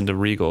what? Listen to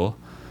Regal.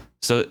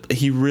 So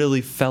he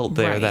really felt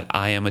there that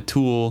I am a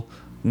tool.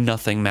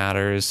 Nothing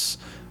matters.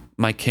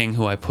 My king,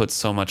 who I put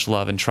so much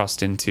love and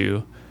trust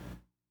into,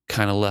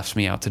 kind of left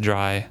me out to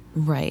dry.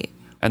 Right.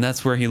 And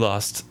that's where he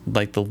lost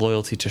like the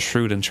loyalty to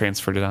Shrewd and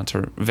transferred it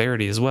onto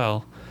Verity as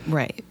well.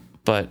 Right.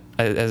 But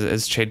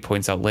as Chade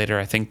points out later,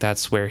 I think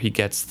that's where he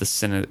gets the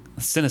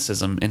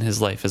cynicism in his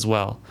life as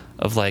well.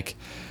 Of like,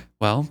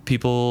 well,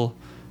 people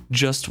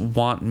just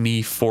want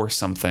me for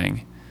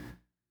something.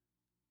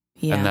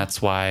 Yeah. And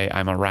that's why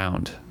I'm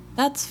around.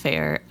 That's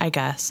fair, I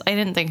guess. I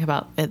didn't think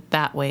about it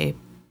that way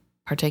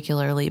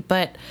particularly.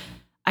 But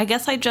I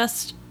guess I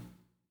don't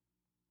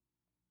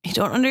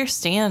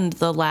understand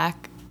the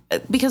lack.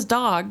 Because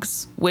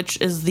dogs,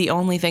 which is the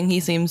only thing he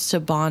seems to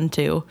bond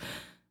to,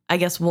 I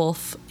guess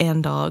wolf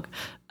and dog,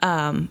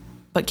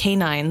 but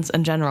canines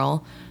in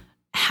general,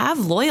 have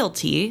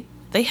loyalty.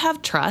 They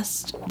have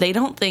trust. They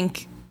don't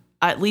think,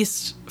 at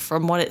least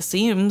from what it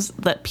seems,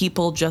 that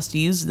people just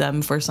use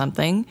them for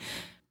something.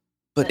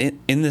 But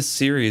in this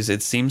series,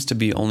 it seems to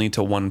be only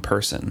to one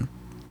person.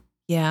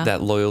 Yeah.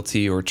 That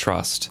loyalty or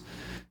trust.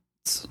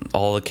 It's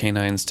all the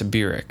canines to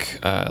Beric,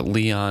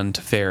 Leon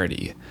to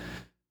Verity,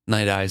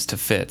 Night Eyes to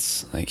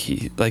Fitz.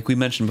 Like we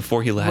mentioned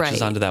before, he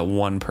latches onto that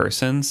one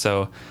person.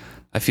 So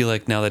I feel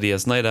like now that he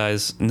has Night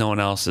Eyes, no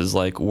one else is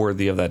like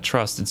worthy of that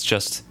trust. It's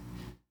just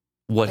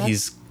what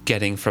he's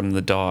getting from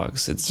the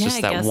dogs. It's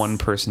just that one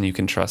person you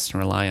can trust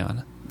and rely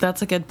on.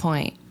 That's a good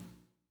point.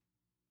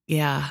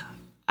 Yeah.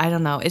 I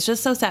don't know. It's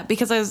just so sad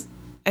because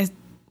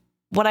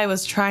what I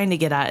was trying to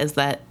get at is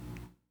that,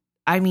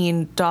 I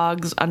mean,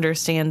 dogs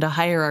understand a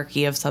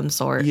hierarchy of some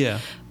sort. Yeah.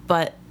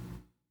 But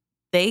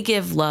they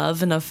give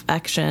love and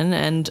affection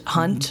and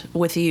hunt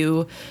with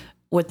you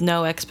with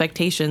no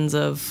expectations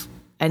of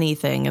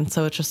anything. And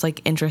so it's just like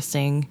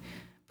interesting.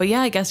 But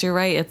yeah, I guess you're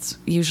right. It's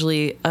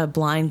usually a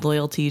blind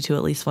loyalty to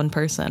at least one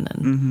person.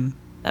 And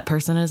that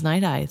person is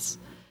Night Eyes.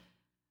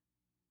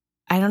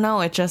 I don't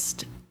know. It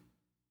just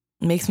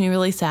makes me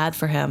really sad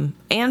for him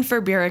and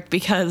for Beric,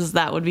 because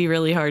that would be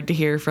really hard to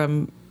hear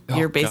from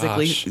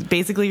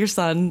basically your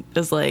son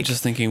is like,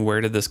 just thinking,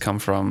 where did this come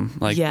from?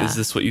 Like, is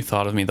this what you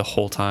thought of me the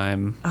whole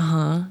time?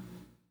 And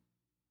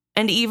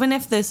even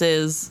if this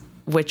is,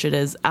 which it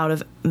is, out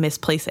of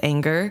misplaced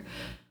anger,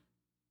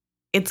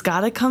 it's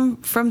got to come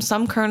from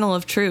some kernel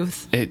of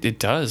truth. It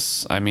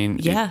does. I mean,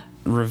 it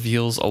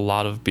reveals a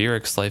lot of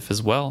Beric's life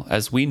as well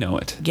as we know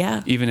it.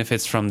 Yeah. Even if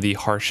it's from the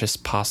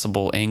harshest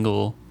possible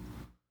angle.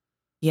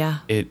 Yeah.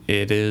 It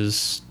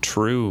is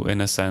true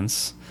in a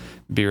sense.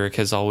 Beric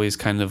has always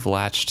kind of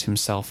latched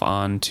himself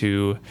on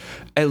to,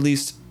 at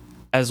least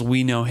as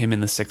we know him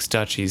in the Six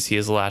Duchies, he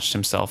has latched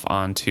himself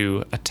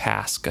onto a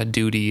task, a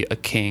duty, a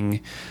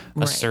king,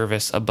 a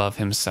service above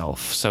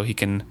himself, so he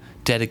can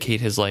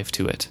dedicate his life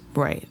to it.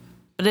 Right.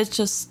 But it's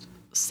just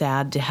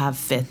sad to have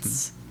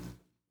Fitz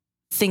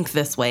think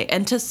this way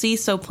and to see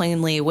so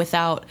plainly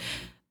without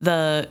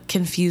the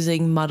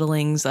confusing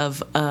muddlings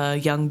of a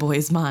young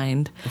boy's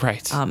mind.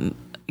 Right.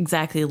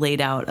 Exactly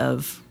laid out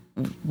of,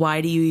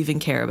 why do you even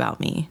care about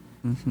me?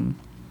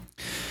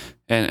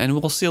 And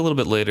we'll see a little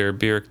bit later,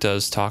 Beric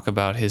does talk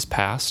about his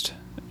past,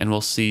 and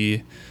we'll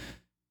see,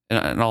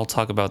 and I'll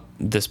talk about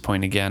this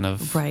point again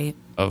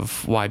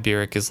of why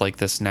Beric is like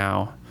this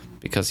now,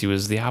 because he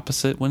was the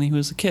opposite when he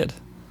was a kid.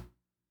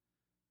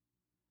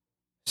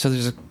 So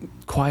there's a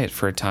quiet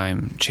for a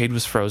time. Chade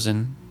was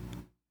frozen,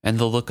 and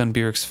the look on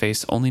Beric's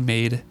face only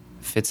made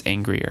Fitz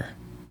angrier.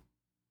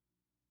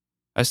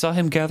 I saw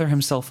him gather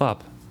himself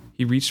up.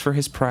 He reached for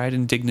his pride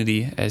and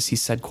dignity as he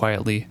said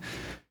quietly,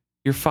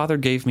 "Your father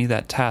gave me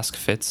that task,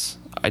 Fitz.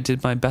 I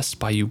did my best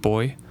by you,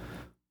 boy.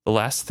 The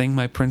last thing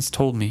my prince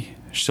told me,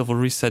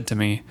 chivalry said to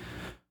me,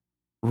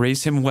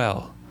 raise him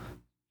well.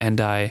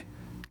 And I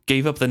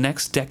gave up the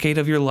next decade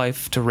of your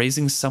life to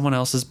raising someone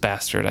else's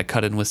bastard," I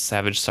cut in with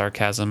savage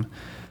sarcasm.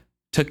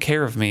 "Took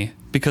care of me,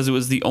 because it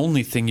was the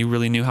only thing you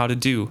really knew how to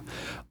do.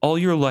 All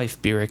your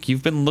life, Beric,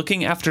 you've been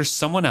looking after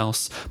someone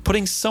else,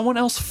 putting someone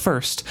else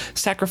first,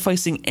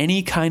 sacrificing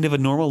any kind of a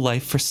normal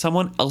life for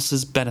someone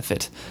else's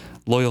benefit.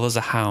 Loyal as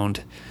a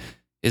hound.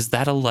 Is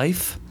that a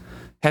life?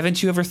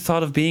 Haven't you ever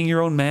thought of being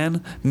your own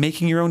man,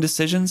 making your own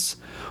decisions?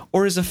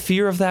 Or is a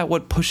fear of that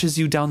what pushes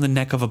you down the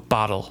neck of a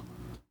bottle?"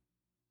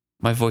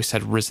 My voice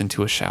had risen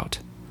to a shout.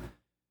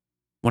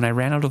 When I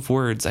ran out of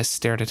words, I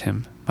stared at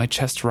him, my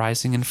chest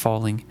rising and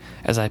falling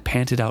as I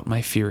panted out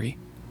my fury.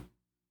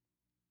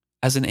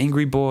 As an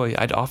angry boy,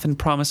 I'd often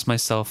promised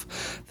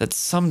myself that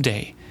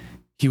someday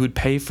he would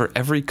pay for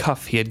every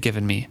cuff he had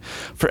given me,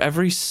 for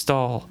every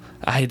stall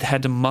I had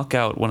had to muck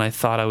out when I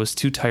thought I was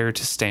too tired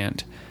to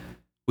stand.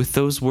 With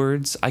those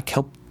words, I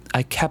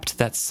kept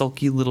that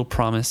sulky little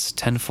promise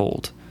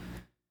tenfold.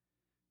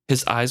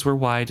 His eyes were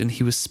wide and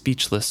he was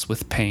speechless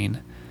with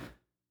pain.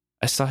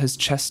 I saw his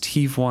chest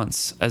heave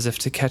once, as if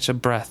to catch a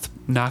breath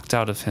knocked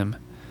out of him.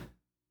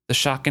 The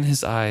shock in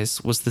his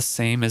eyes was the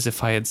same as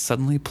if I had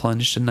suddenly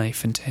plunged a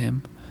knife into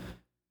him.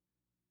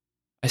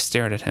 I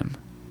stared at him,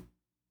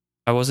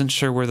 I wasn't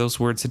sure where those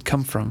words had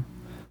come from,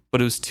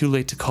 but it was too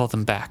late to call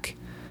them back.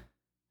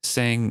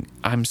 Saying,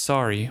 "I'm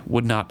sorry,"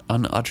 would not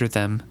unutter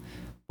them,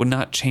 would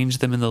not change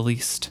them in the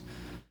least.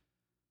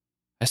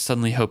 I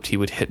suddenly hoped he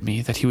would hit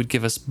me, that he would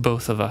give us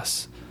both of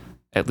us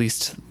at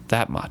least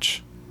that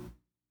much.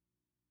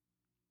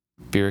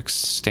 Byrrc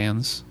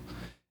stands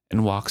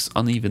and walks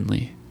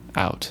unevenly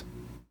out.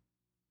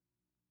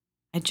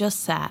 I just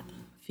sat,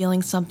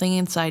 feeling something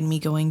inside me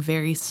going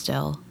very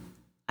still.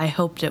 I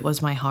hoped it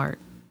was my heart.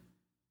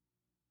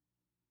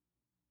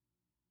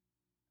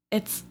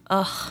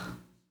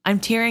 I'm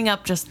tearing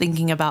up just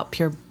thinking about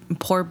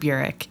poor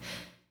Byrrc.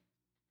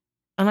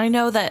 And I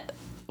know that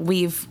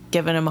we've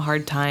given him a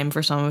hard time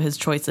for some of his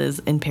choices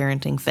in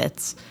parenting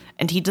Fitz,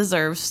 and he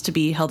deserves to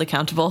be held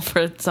accountable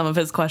for some of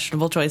his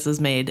questionable choices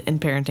made in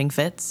parenting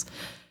Fitz.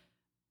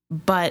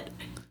 But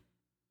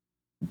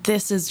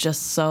this is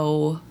just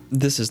so...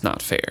 This is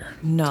not fair.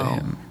 To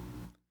him.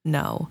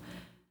 No.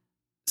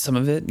 Some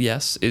of it,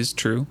 yes, is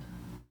true.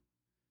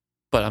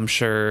 But I'm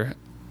sure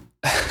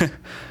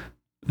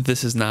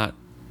this is not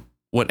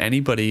what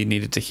anybody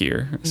needed to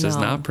hear. This is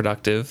not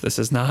productive. This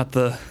is not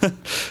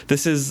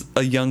this is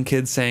a young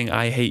kid saying,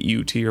 "I hate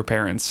you" to your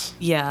parents.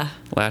 Yeah.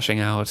 Lashing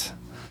out.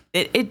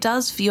 It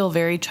does feel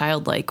very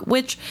childlike,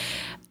 which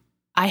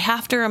I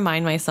have to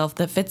remind myself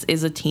that Fitz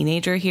is a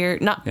teenager here.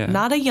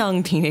 Not a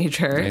young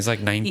teenager. Yeah, he's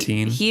like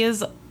 19. He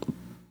is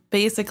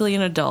basically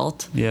an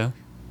adult. Yeah.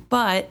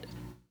 But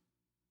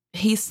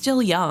he's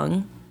still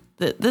young.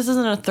 This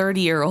isn't a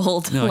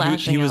 30-year-old. No,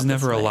 he was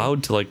never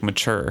allowed to like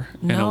mature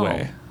in a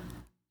way.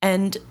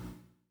 And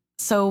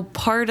so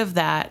part of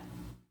that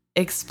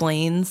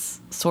explains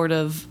sort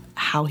of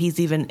how he's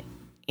even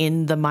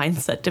in the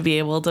mindset to be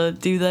able to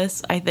do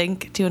this, I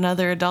think, to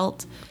another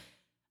adult.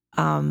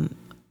 But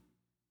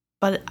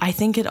I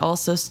think it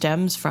also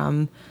stems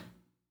from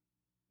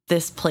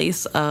this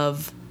place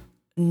of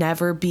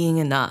never being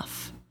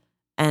enough.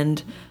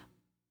 And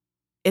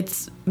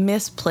it's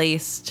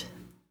misplaced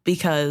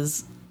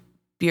because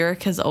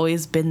Byrrc has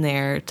always been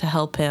there to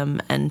help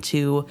him and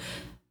to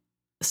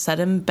set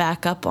him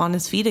back up on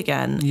his feet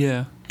again.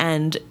 Yeah.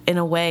 And in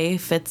a way,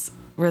 Fitz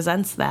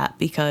resents that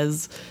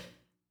because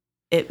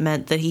it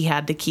meant that he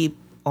had to keep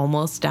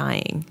almost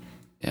dying.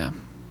 Yeah.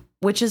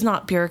 Which is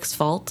not Byrrc's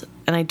fault,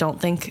 and I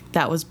don't think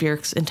that was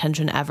Byrrc's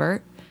intention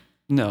ever.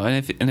 No,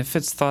 and if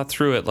Fitz thought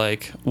through it,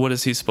 like, what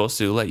is he supposed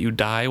to do? Let you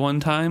die one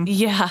time?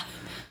 Yeah.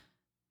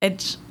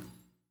 It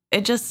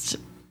just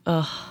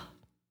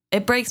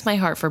it breaks my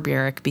heart for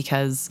Byrrc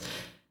because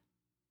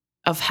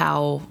of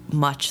how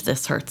much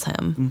this hurts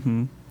him.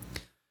 Mm-hmm.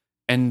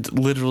 And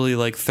literally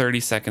like 30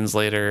 seconds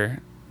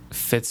later,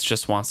 Fitz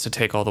just wants to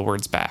take all the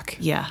words back.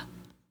 Yeah.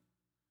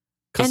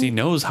 Because he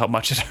knows how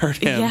much it hurt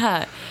him.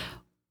 Yeah.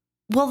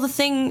 Well, the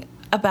thing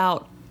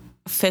about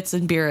Fitz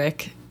and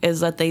Byrrc is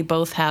that they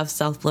both have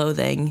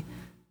self-loathing,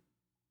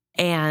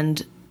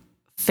 and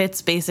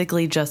Fitz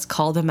basically just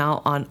called him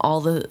out on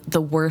all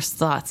the worst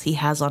thoughts he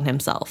has on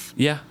himself.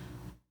 Yeah.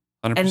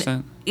 100%.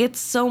 And it's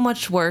so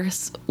much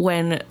worse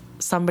when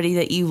somebody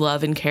that you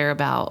love and care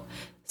about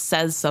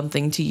says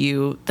something to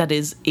you that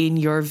is in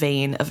your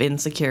vein of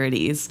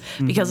insecurities,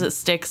 because it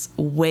sticks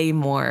way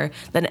more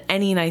than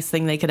any nice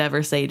thing they could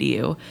ever say to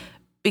you,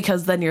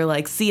 because then you're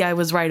like, see, I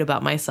was right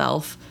about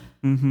myself.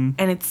 And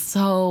it's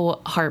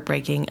so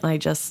heartbreaking, and I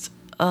just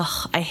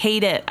I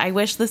hate it. I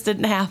wish this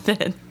didn't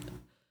happen.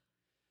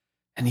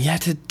 And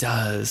yet it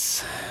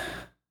does.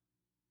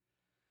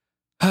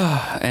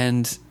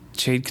 And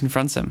Chade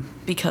confronts him.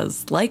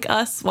 Because like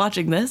us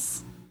watching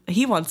this,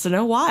 he wants to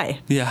know why.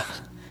 Yeah.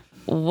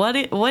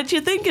 What you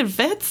thinking,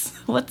 Fitz?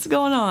 What's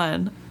going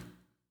on?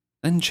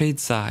 Then Chade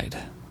sighed.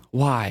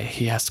 Why?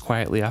 He asked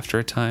quietly after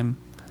a time.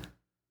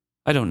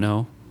 I don't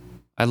know.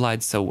 I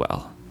lied so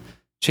well.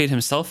 Chade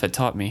himself had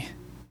taught me.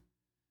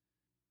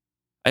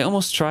 I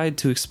almost tried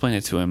to explain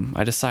it to him.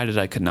 I decided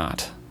I could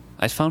not.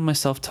 I found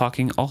myself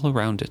talking all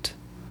around it.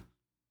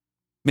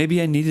 Maybe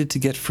I needed to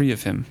get free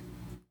of him,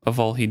 of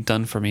all he'd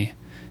done for me,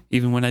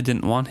 even when I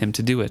didn't want him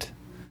to do it.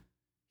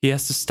 He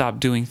has to stop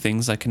doing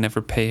things I can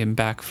never pay him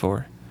back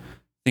for.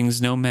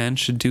 Things no man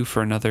should do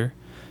for another.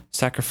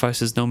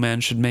 Sacrifices no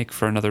man should make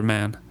for another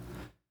man.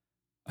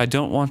 I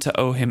don't want to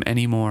owe him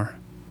any more.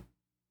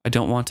 I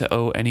don't want to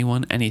owe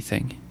anyone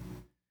anything.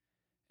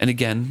 And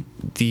again,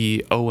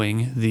 the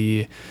owing,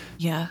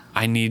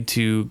 I need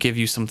to give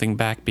you something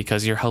back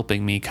because you're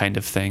helping me kind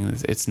of thing.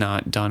 It's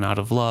not done out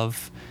of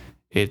love.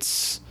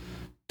 It's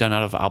done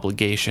out of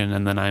obligation,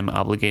 and then I'm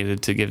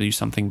obligated to give you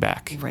something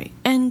back. Right.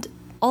 And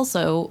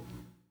also,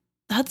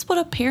 that's what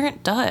a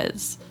parent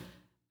does.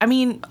 I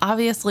mean,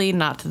 obviously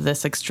not to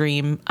this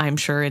extreme, I'm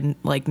sure, in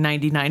like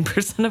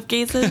 99% of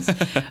cases,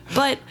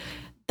 but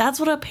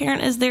that's what a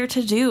parent is there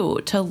to do,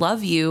 to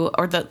love you,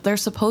 or that they're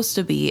supposed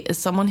to be, is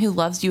someone who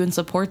loves you and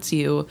supports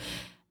you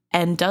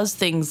and does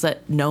things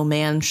that no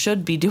man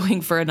should be doing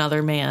for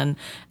another man,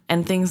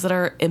 and things that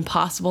are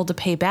impossible to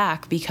pay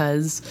back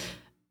because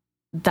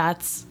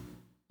that's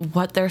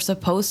what they're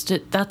supposed to,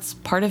 that's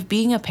part of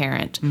being a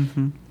parent.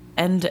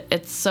 And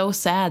it's so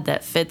sad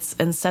that Fitz,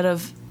 instead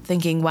of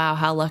thinking, wow,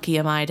 how lucky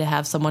am I to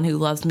have someone who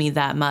loves me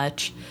that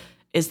much,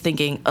 is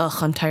thinking,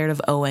 ugh, I'm tired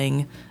of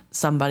owing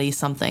somebody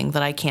something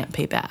that I can't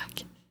pay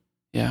back.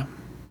 Yeah.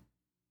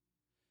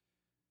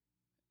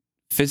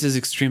 Fitz is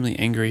extremely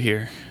angry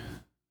here.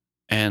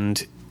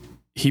 And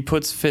he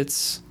puts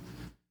Fitz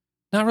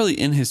not really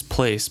in his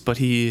place, but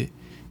he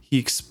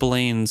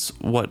explains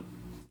what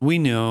we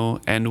know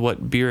and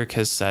what Byrrc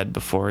has said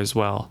before as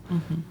well.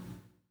 Mm-hmm.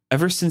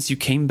 Ever since you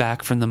came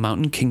back from the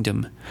Mountain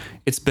Kingdom,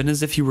 it's been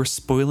as if you were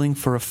spoiling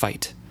for a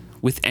fight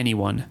with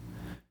anyone.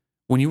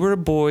 When you were a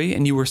boy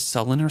and you were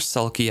sullen or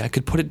sulky, I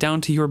could put it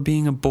down to your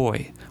being a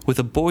boy, with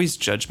a boy's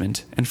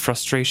judgment and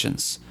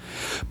frustrations.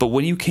 But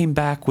when you came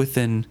back with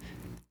an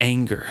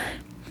anger,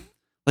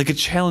 like a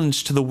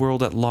challenge to the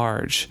world at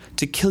large,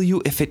 to kill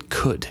you if it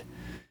could,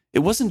 it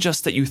wasn't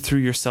just that you threw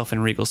yourself in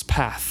Regal's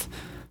path.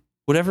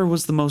 Whatever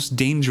was the most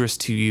dangerous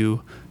to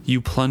you,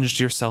 you plunged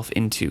yourself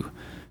into.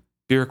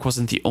 Byrrc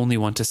wasn't the only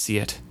one to see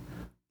it.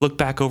 Look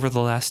back over the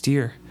last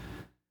year.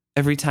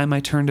 Every time I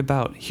turned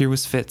about, here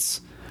was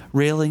Fitz,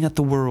 railing at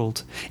the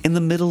world, in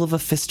the middle of a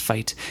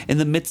fistfight, in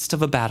the midst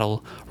of a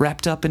battle,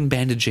 wrapped up in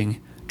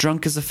bandaging,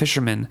 drunk as a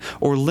fisherman,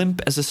 or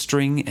limp as a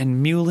string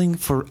and mewling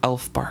for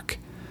elf bark.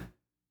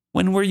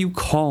 When were you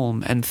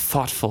calm and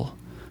thoughtful?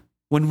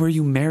 When were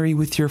you merry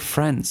with your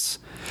friends?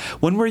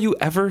 When were you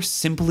ever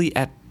simply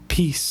at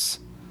peace?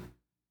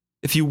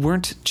 If you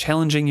weren't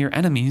challenging your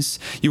enemies,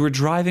 you were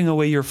driving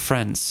away your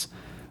friends.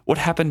 What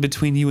happened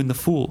between you and the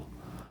fool?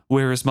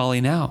 Where is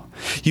Molly now?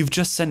 You've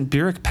just sent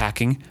Byrrc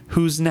packing.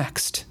 Who's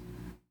next?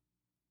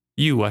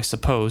 You, I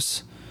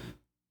suppose.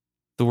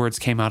 The words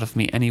came out of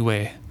me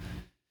anyway.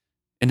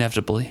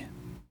 Inevitably.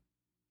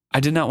 I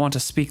did not want to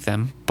speak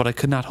them, but I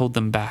could not hold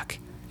them back.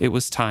 It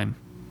was time.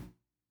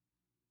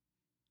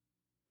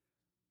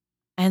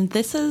 And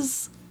this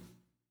is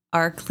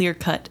our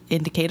clear-cut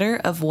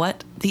indicator of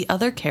what the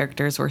other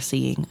characters were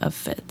seeing of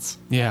Fitz.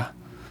 Yeah.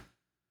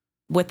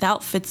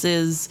 Without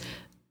Fitz's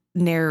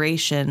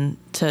narration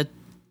to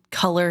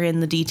color in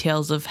the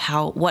details of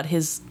what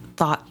his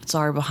thoughts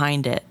are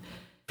behind it.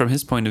 From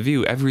his point of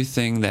view,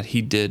 everything that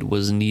he did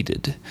was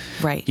needed.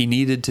 Right. He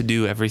needed to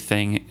do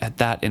everything at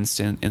that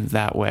instant in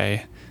that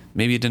way.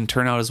 Maybe it didn't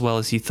turn out as well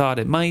as he thought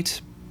it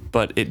might,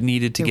 but it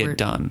needed to get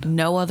done.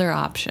 No other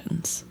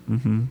options.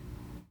 Mm-hmm.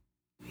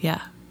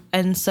 Yeah.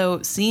 And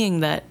so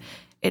seeing that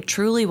it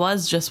truly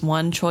was just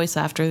one choice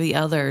after the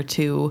other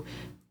to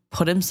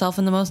put himself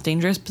in the most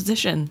dangerous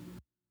position.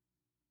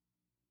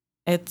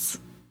 It's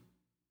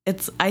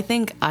I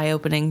think,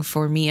 eye-opening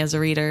for me as a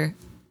reader.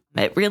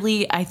 It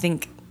really, I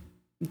think,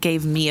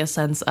 gave me a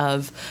sense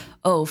of,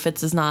 oh,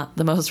 Fitz is not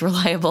the most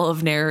reliable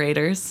of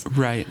narrators.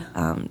 Right.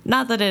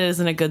 Not that it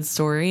isn't a good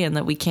story and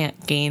that we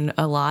can't gain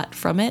a lot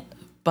from it,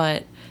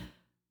 but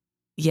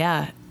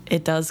yeah,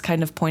 it does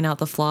kind of point out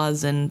the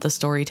flaws in the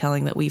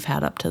storytelling that we've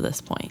had up to this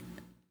point.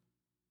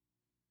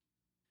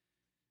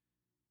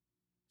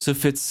 So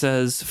Fitz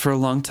says, for a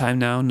long time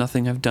now,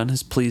 nothing I've done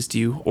has pleased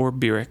you or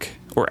Byrrc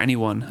or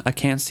anyone. I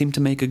can't seem to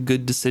make a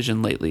good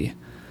decision lately.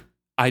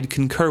 I'd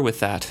concur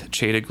with that,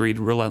 Chade agreed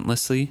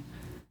relentlessly.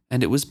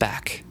 And it was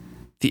back,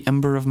 the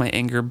ember of my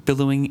anger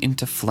billowing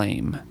into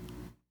flame.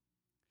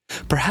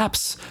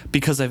 Perhaps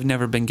because I've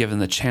never been given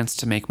the chance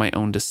to make my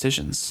own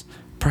decisions.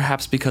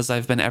 Perhaps because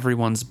I've been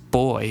everyone's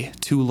boy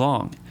too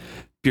long.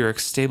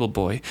 Byrrc's stable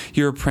boy,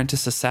 your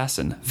apprentice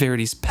assassin,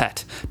 Verity's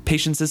pet,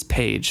 Patience's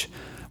page.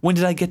 When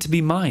did I get to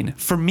be mine?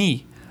 For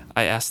me?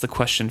 I asked the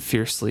question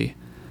fiercely.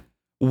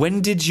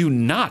 When did you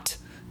not?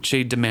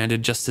 Chade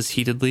demanded just as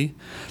heatedly.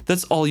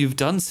 That's all you've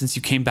done since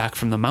you came back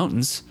from the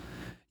mountains.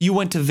 You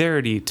went to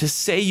Verity to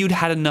say you'd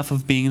had enough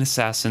of being an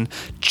assassin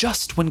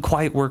just when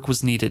quiet work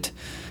was needed.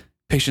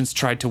 Patience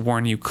tried to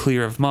warn you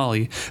clear of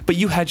Molly, but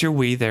you had your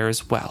way there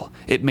as well.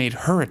 It made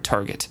her a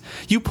target.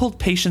 You pulled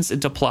Patience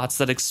into plots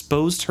that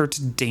exposed her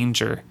to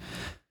danger.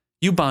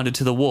 You bonded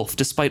to the wolf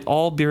despite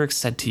all Byrrc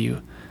said to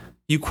you.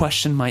 You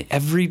questioned my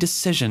every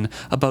decision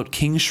about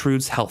King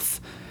Shrewd's health.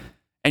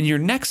 And your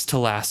next to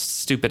last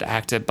stupid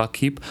act at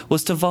Buckkeep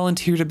was to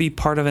volunteer to be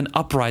part of an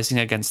uprising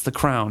against the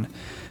crown.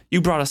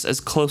 You brought us as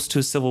close to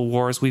a civil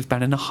war as we've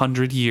been in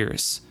 100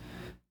 years.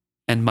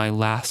 And my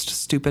last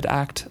stupid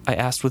act? I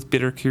asked with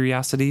bitter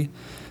curiosity.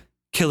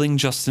 Killing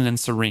Justin and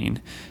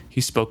Serene.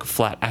 He spoke of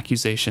flat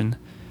accusation.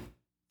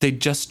 They'd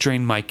just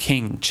drained my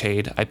king,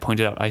 Chade, I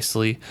pointed out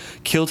icily.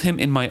 Killed him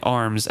in my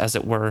arms, as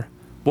it were.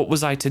 What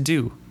was I to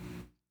do?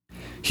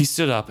 He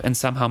stood up and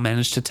somehow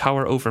managed to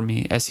tower over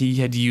me as he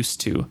had used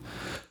to.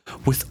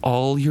 With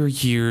all your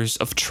years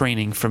of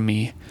training from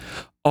me,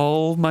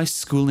 all my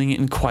schooling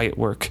in quiet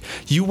work,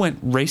 you went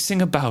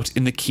racing about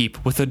in the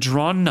keep with a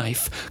drawn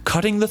knife,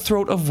 cutting the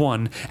throat of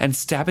one and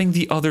stabbing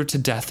the other to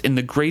death in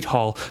the great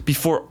hall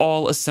before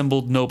all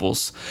assembled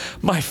nobles.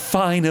 My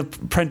fine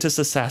apprentice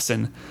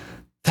assassin.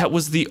 That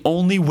was the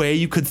only way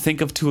you could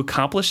think of to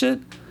accomplish it?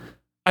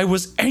 I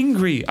was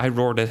angry, I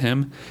roared at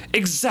him.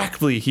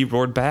 Exactly, he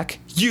roared back.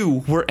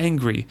 You were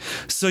angry.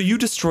 So you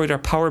destroyed our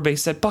power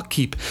base at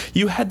Buckkeep.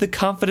 You had the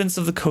confidence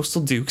of the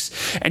coastal dukes,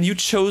 and you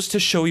chose to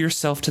show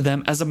yourself to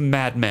them as a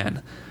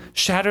madman.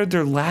 shattered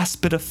their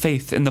last bit of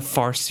faith in the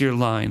Farseer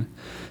line.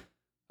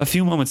 A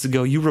few moments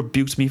ago, you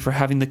rebuked me for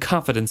having the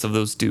confidence of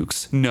those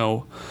dukes.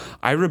 No,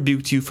 I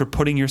rebuked you for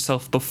putting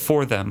yourself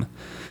before them.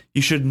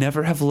 You should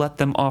never have let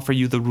them offer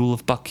you the rule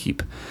of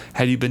buckkeep.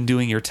 Had you been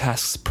doing your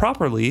tasks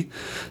properly,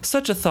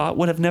 such a thought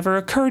would have never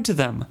occurred to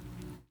them.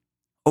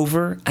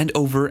 Over and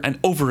over and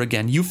over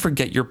again, you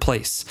forget your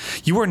place.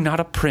 You are not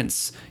a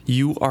prince.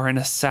 You are an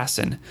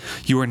assassin.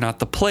 You are not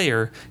the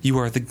player. You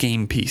are the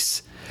game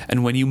piece.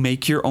 And when you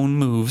make your own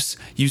moves,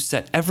 you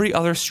set every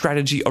other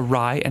strategy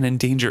awry and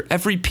endanger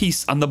every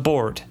piece on the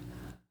board.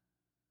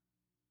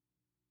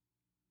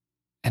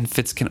 And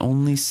Fitz can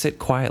only sit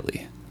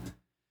quietly.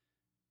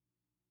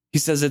 He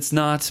says it's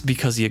not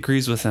because he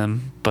agrees with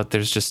him, but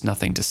there's just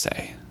nothing to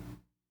say.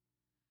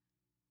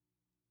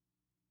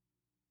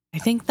 I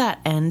think that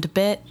end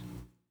bit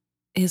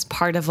is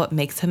part of what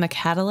makes him a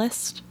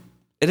catalyst.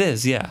 It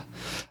is, yeah.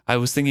 I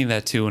was thinking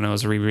that too when I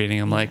was rereading.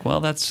 I'm like, well,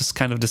 that's just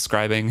kind of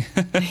describing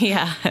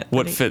yeah,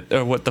 what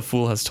the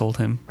fool has told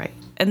him. Right.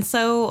 And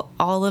so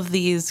all of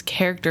these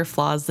character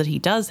flaws that he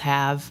does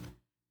have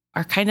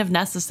are kind of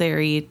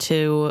necessary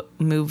to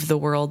move the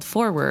world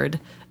forward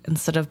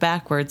instead of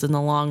backwards in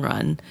the long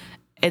run.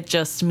 It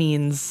just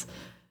means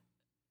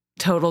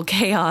total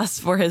chaos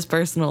for his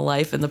personal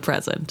life in the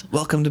present.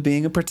 Welcome to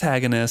being a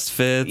protagonist,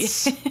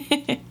 Fitz.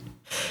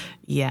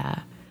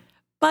 Yeah.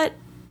 But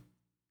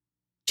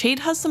Chade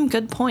has some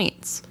good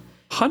points.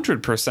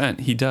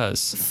 100% he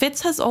does.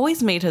 Fitz has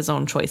always made his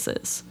own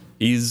choices.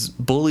 He's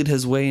bullied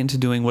his way into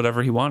doing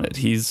whatever he wanted.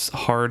 He's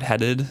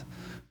hard-headed.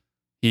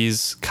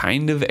 He's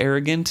kind of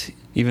arrogant,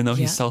 even though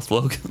he's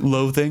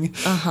self-loathing.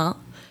 Uh-huh.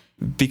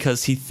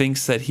 Because he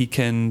thinks that he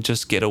can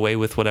just get away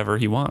with whatever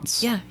he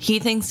wants. Yeah, he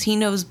thinks he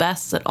knows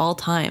best at all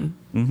time.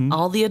 Mm-hmm.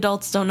 All the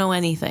adults don't know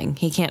anything.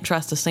 He can't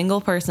trust a single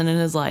person in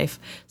his life,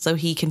 so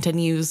he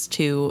continues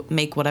to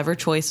make whatever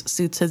choice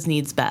suits his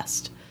needs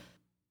best.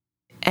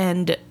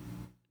 And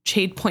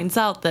Chade points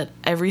out that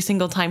every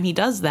single time he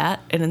does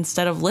that, and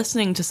instead of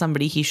listening to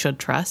somebody he should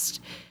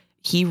trust,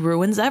 he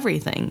ruins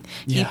everything.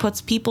 Yeah. He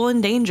puts people in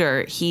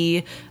danger.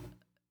 He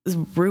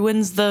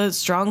ruins the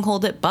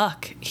stronghold at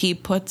Buck. He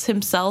puts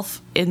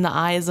himself in the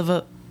eyes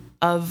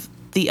of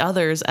the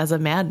others as a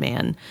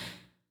madman.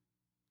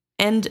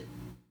 And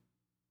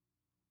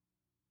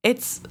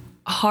it's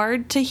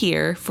hard to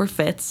hear for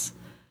Fitz.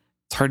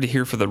 It's hard to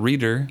hear for the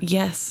reader.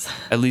 Yes.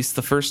 At least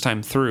the first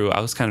time through. I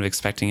was kind of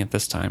expecting it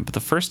this time. But the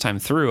first time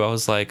through, I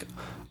was like,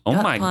 oh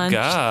my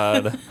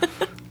God.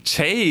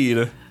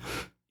 Chade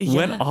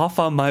went off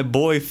on my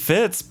boy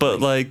Fitz, but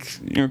like,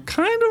 you're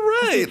kind of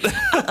right.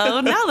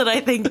 Oh, now that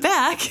I think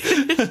back.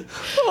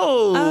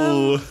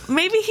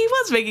 Maybe he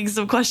was making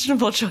some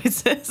questionable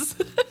choices.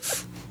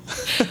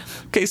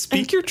 Okay,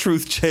 speak your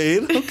truth,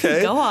 Chade.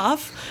 Okay. Go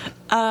off.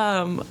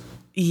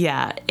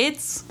 Yeah,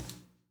 it's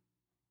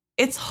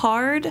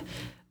hard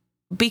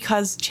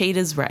because Chade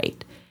is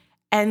right.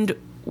 And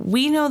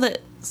we know that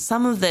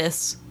some of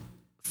this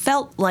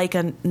felt like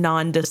a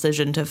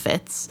non-decision to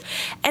Fitz.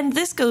 And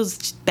this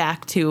goes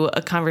back to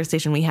a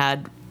conversation we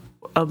had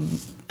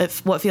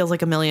what feels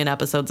like a million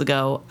episodes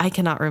ago. I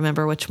cannot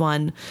remember which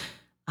one.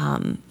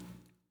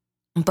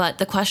 But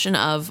the question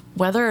of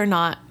whether or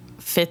not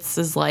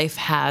Fitz's life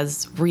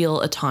has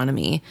real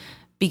autonomy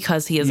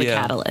because he is a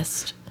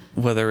catalyst.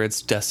 Whether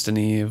it's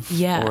destiny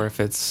or if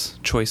it's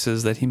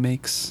choices that he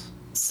makes.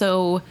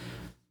 So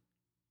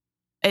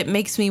it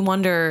makes me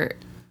wonder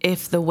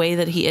if the way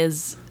that he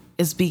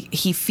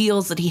he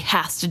feels that he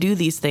has to do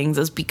these things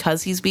is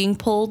because he's being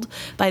pulled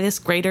by this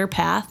greater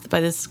path,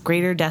 by this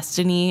greater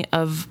destiny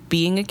of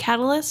being a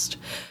catalyst,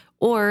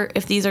 or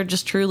if these are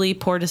just truly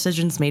poor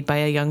decisions made by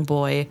a young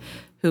boy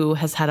who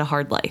has had a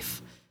hard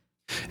life.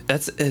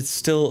 It's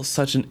still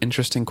such an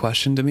interesting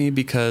question to me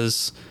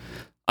because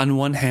on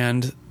one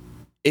hand,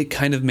 it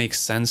kind of makes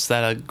sense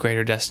that a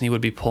greater destiny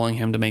would be pulling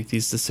him to make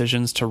these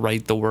decisions to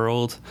right the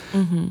world.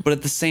 Mm-hmm. But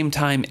at the same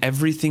time,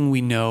 everything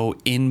we know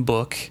in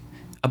book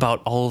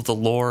about all of the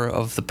lore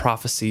of the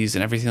prophecies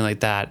and everything like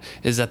that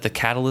is that the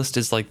catalyst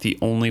is like the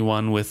only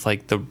one with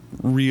like the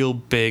real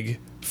big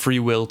free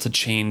will to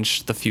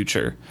change the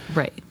future.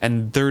 Right.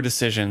 And their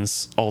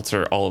decisions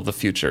alter all of the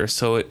future.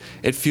 So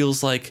it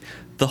feels like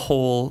the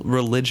whole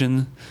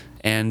religion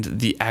and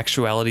the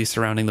actuality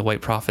surrounding the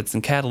white prophets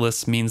and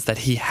catalysts means that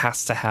he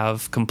has to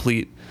have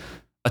complete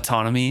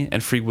autonomy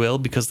and free will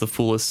because the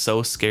fool is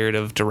so scared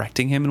of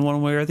directing him in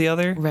one way or the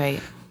other.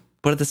 Right.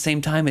 But at the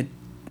same time,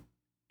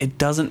 it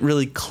doesn't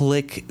really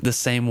click the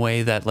same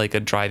way that like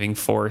a driving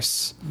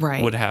force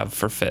would have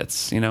for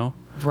Fitz, you know?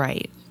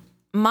 Right.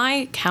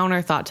 My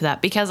counter thought to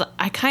that, because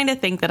I kind of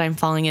think that I'm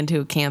falling into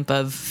a camp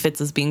of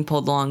Fitz is being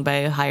pulled along by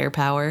a higher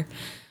power.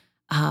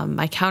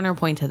 My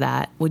counterpoint to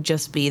that would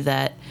just be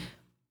that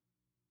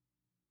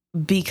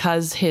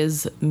because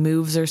his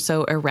moves are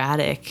so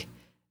erratic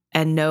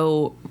and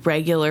no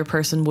regular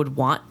person would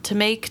want to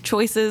make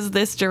choices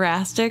this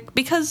drastic,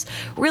 because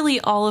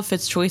really all of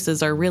Fitz's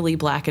choices are really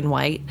black and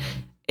white.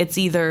 It's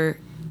either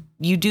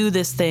you do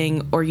this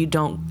thing or you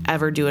don't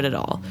ever do it at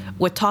all.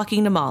 With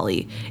talking to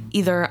Molly,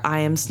 either I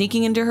am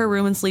sneaking into her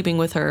room and sleeping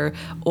with her,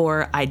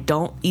 or I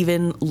don't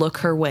even look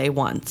her way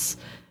once.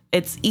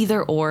 It's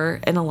either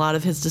or in a lot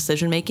of his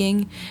decision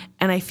making.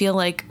 And I feel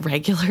like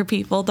regular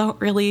people don't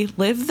really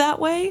live that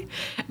way.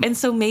 And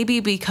so maybe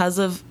because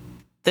of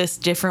this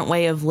different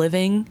way of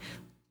living,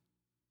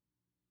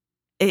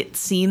 it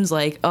seems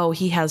like, oh,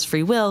 he has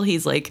free will.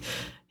 He's like,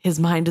 his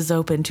mind is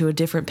open to a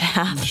different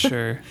path.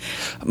 Sure.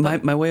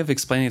 My way of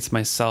explaining it to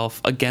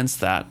myself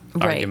against that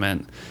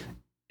argument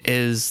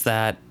is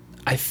that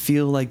I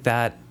feel like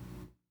that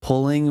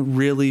pulling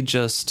really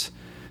just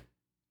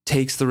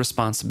takes the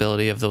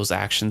responsibility of those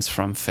actions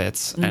from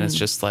Fitz, and it's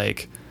just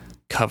like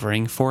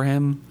covering for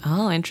him.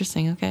 Oh,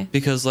 interesting. Okay.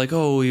 Because like,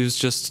 oh, he was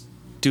just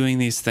doing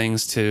these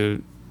things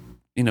to,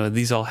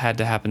 these all had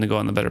to happen to go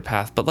on the better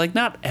path. But like,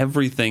 not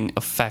everything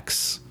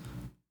affects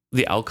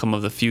the outcome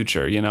of the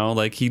future,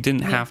 like he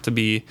didn't have to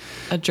be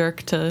a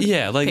jerk to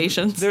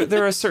patients.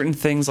 there are certain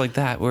things like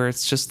that where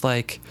it's just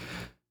like,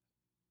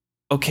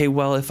 okay,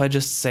 well, if I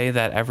just say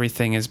that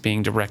everything is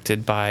being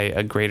directed by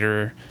a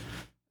greater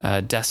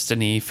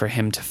destiny for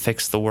him to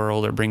fix the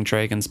world or bring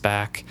dragons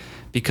back,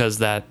 because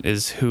that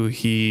is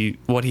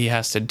what he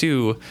has to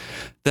do,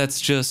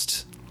 that's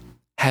just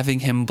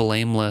having him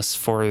blameless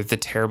for the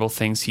terrible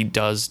things he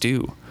does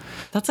do.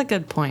 That's a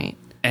good point.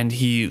 And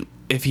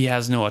if he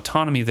has no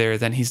autonomy there,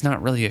 then he's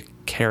not really a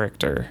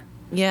character.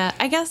 Yeah,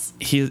 I guess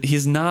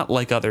he's not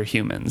like other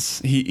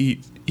humans. He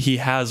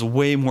has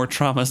way more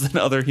traumas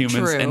than other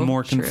humans and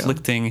more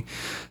conflicting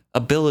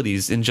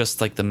abilities in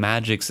just like the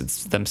magics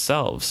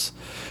themselves.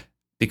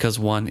 Because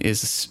one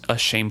is a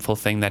shameful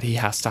thing that he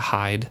has to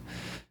hide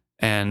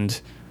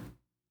and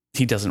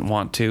he doesn't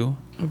want to.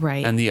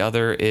 Right. And the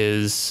other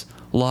is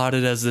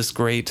lauded as this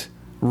great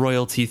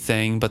royalty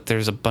thing, but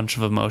there's a bunch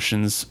of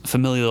emotions,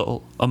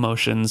 familial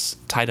emotions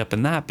tied up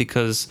in that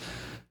because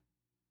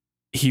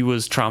he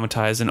was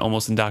traumatized and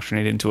almost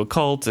indoctrinated into a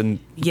cult and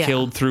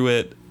killed through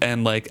it.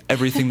 And like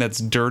everything that's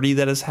dirty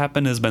that has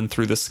happened has been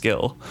through the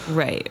skill.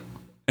 Right.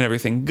 And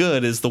everything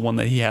good is the one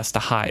that he has to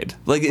hide.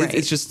 Like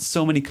it's just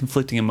so many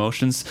conflicting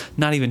emotions,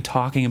 not even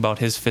talking about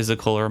his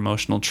physical or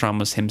emotional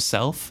traumas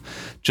himself,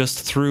 just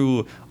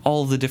through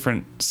all the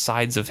different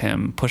sides of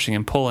him pushing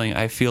and pulling.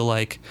 I feel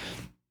like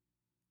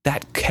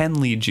that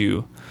can lead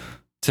you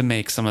to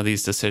make some of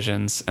these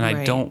decisions, and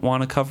I don't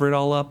want to cover it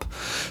all up.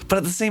 But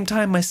at the same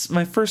time,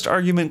 my first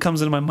argument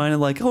comes into my mind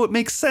and like, oh, it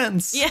makes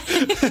sense. Yeah.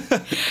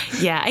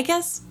 Yeah, I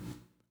guess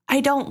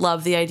I don't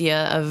love the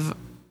idea of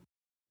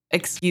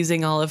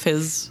excusing all of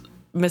his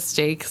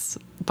mistakes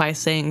by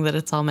saying that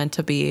it's all meant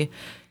to be.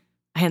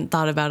 I hadn't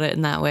thought about it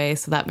in that way,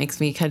 so that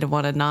makes me kind of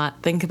want to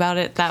not think about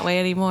it that way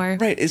anymore.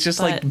 Right. It's just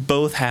like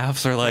both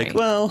halves are like,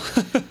 well.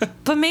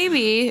 But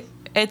maybe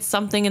it's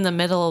something in the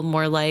middle,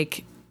 more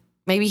like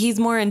maybe he's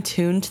more in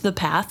tune to the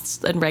paths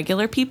than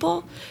regular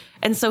people.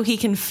 And so he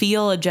can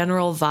feel a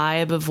general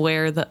vibe of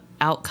where the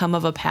outcome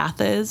of a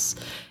path is.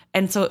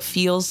 And so it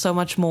feels so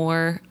much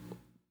more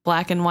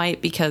black and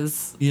white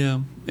because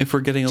if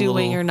we're getting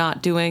doing or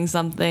not doing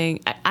something,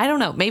 I don't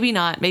know, maybe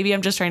not. Maybe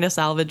I'm just trying to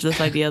salvage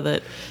this idea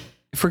that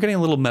if we're getting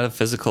a little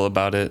metaphysical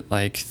about it,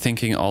 like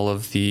thinking all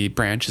of the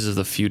branches of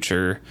the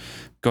future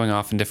going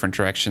off in different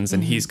directions,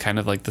 and he's kind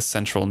of like the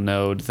central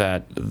node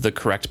that the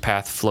correct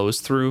path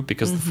flows through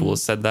because the Fool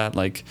has said that,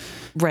 like,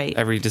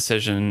 every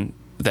decision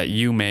that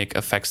you make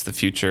affects the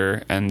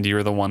future and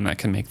you're the one that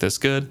can make this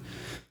good.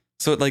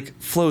 So it like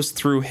flows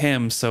through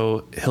him,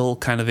 so he'll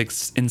kind of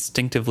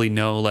instinctively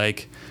know,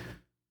 like,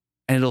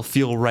 and it'll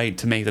feel right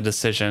to make the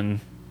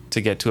decision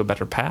to get to a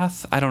better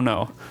path. I don't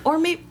know. Or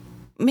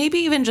maybe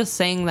even just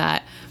saying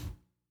that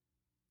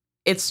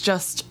it's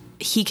just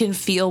he can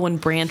feel when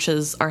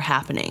branches are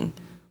happening,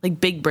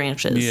 like big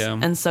branches. Yeah.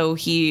 And so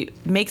he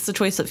makes the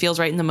choice that feels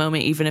right in the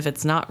moment, even if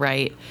it's not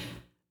right.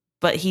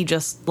 But he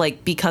just,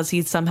 like, because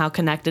he's somehow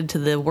connected to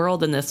the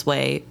world in this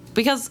way,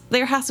 because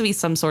there has to be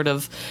some sort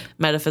of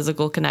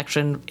metaphysical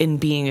connection in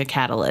being a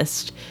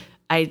catalyst.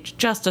 I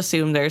just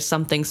assume there's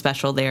something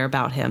special there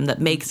about him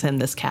that makes him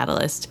this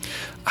catalyst.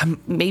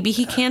 Maybe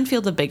he can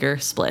feel the bigger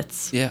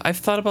splits. Yeah, I've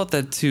thought about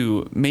that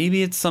too.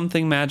 Maybe it's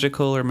something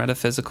magical or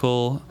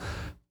metaphysical,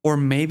 or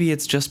maybe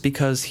it's just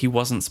because he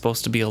wasn't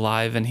supposed to be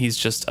alive and he's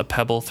just a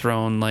pebble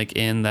thrown like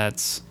in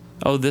that's,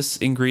 oh, this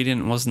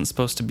ingredient wasn't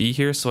supposed to be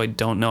here, so I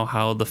don't know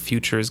how the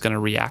future is going to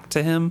react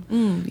to him.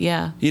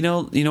 Yeah. You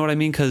know what I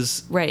mean?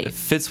 Because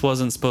Fitz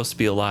wasn't supposed to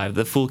be alive.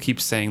 The Fool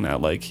keeps saying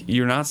that, like,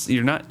 you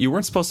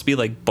weren't supposed to be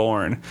like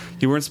born.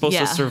 You weren't supposed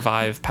to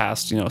survive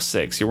past,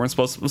 6. You weren't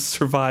supposed to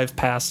survive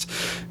past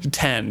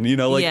 10.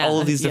 Like all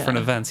of these different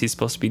events. He's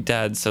supposed to be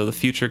dead. So the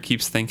future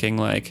keeps thinking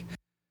like,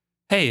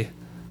 hey,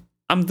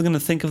 I'm going to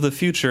think of the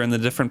future and the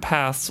different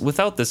paths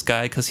without this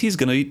guy because he's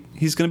going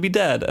to be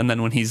dead. And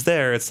then when he's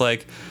there, it's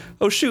like,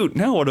 oh, shoot,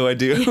 now what do I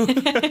do?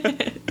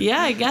 Yeah,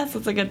 I guess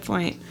that's a good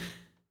point.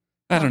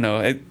 I don't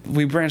know.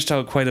 We branched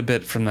out quite a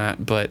bit from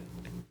that, but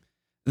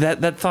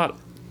that thought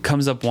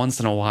comes up once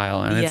in a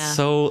while. And it's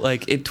so,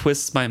 like, it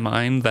twists my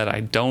mind that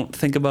I don't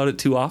think about it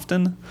too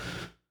often.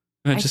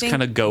 And just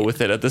kind of go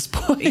with it at this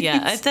point.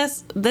 Yeah,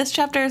 this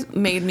chapter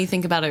made me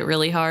think about it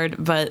really hard,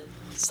 but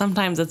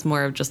sometimes it's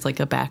more of just like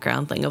a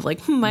background thing of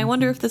like, I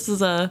wonder if this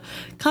is a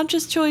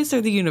conscious choice or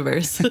the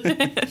universe.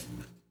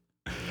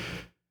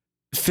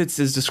 Fitz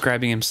is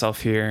describing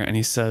himself here, and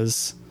he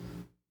says,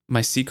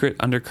 "My secret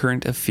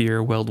undercurrent of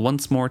fear welled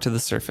once more to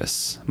the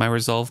surface. My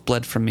resolve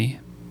bled from me.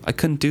 I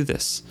couldn't do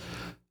this.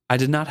 I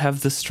did not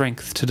have the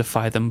strength to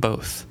defy them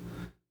both."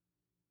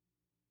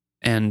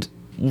 And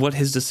what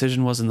his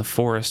decision was in the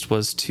forest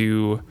was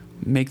to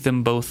make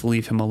them both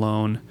leave him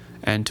alone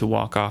and to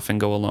walk off and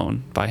go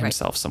alone by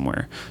himself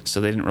somewhere.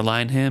 So they didn't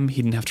rely on him.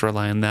 He didn't have to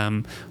rely on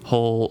them.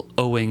 Whole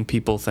owing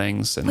people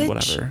things and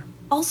whatever.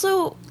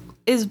 Also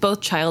is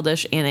both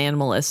childish and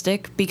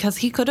animalistic, because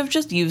he could have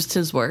just used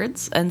his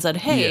words and said,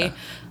 hey,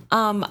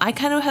 I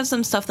kind of have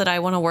some stuff that I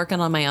want to work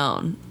on my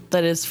own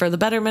that is for the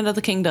betterment of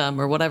the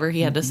kingdom, or whatever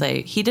he had to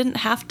say. He didn't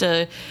have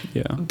to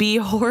be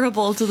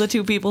horrible to the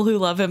two people who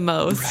love him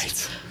most.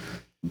 Right.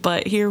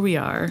 But here we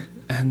are.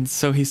 And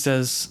so he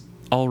says,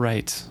 "All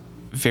right,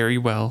 very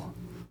well.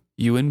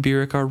 You and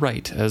Byrrc are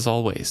right, as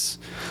always.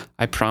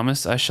 I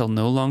promise I shall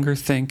no longer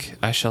think,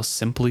 I shall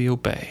simply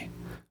obey.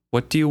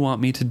 What do you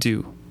want me to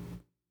do?"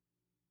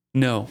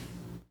 "No.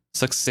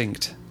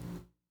 Succinct."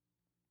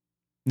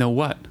 "No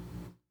what?"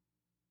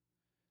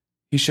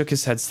 He shook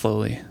his head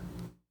slowly.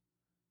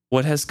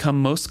 "What has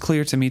come most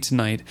clear to me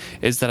tonight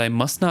is that I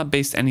must not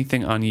base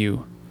anything on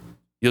you.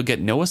 You'll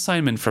get no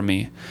assignment from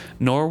me,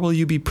 nor will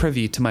you be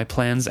privy to my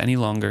plans any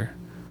longer.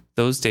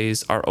 Those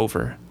days are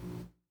over."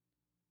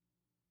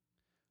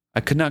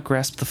 I could not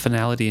grasp the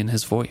finality in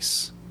his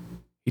voice.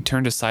 He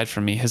turned aside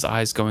from me, his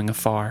eyes going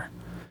afar.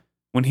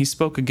 When he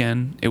spoke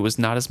again, it was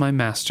not as my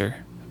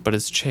master, but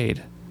as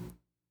Chade.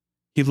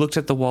 He looked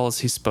at the wall as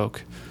he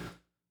spoke.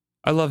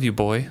 "I love you,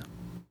 boy.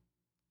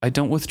 I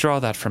don't withdraw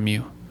that from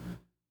you.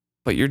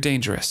 But you're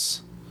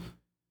dangerous.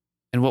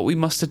 And what we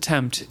must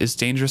attempt is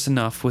dangerous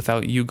enough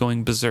without you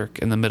going berserk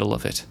in the middle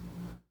of it."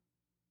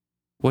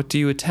 "What do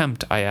you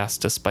attempt?" I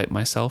asked, despite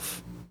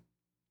myself.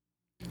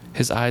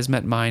 His eyes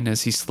met mine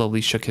as he slowly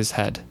shook his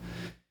head.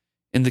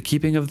 In the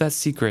keeping of that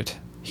secret,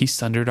 he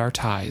sundered our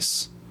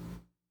ties.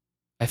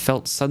 I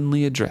felt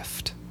suddenly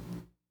adrift.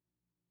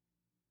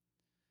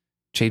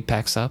 Chade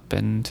packs up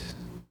and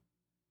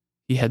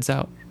he heads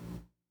out.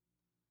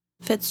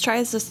 Fitz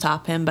tries to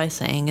stop him by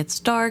saying it's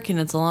dark and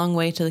it's a long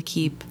way to the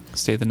keep.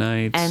 Stay the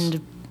night.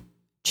 And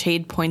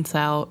Chade points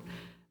out,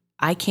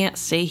 I can't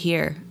stay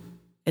here.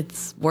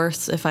 It's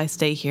worse if I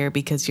stay here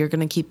because you're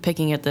going to keep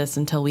picking at this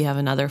until we have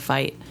another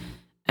fight.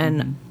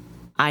 And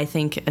I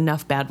think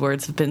enough bad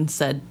words have been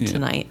said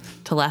tonight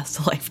to last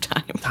a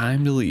lifetime.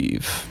 Time to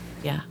leave.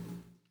 Yeah.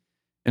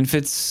 And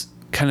Fitz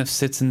kind of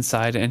sits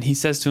inside and he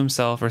says to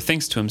himself, or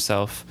thinks to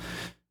himself,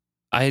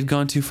 I had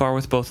gone too far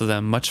with both of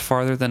them, much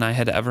farther than I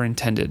had ever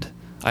intended.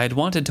 I had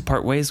wanted to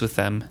part ways with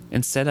them.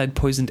 Instead, I'd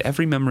poisoned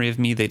every memory of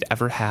me they'd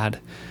ever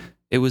had.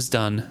 It was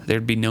done.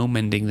 There'd be no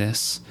mending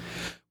this.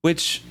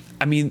 Which,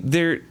 I mean,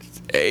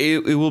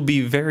 it will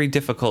be very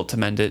difficult to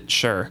mend it,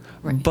 sure.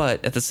 Right.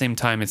 But at the same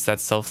time, it's that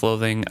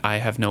self-loathing. I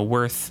have no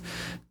worth.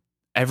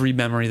 Every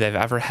memory they've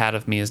ever had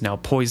of me is now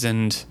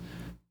poisoned.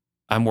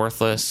 I'm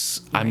worthless.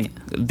 Right.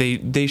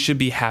 They should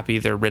be happy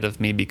they're rid of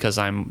me because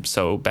I'm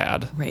so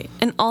bad. Right.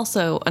 And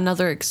also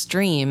another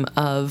extreme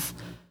of,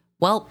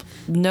 well,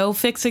 no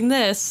fixing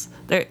this.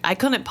 I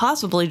couldn't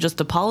possibly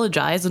just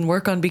apologize and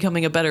work on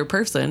becoming a better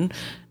person.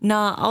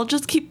 Nah, I'll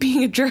just keep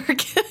being a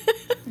jerk.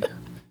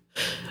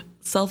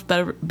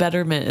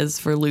 Self-betterment is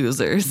for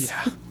losers.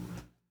 Yeah.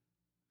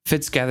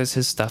 Fitz gathers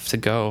his stuff to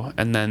go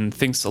and then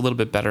thinks a little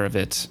bit better of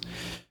it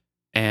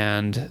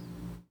and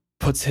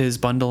puts his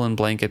bundle and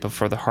blanket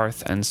before the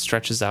hearth and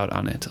stretches out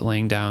on it,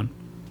 laying down.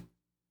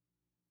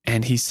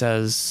 And he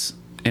says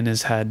in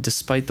his head,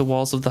 despite the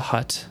walls of the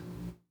hut,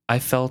 I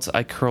felt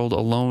I curled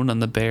alone on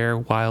the bare,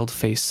 wild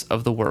face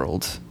of the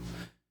world.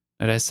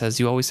 And I says,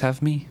 you always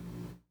have me.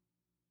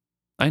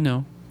 I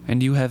know,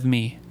 and you have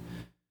me.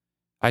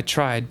 I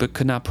tried, but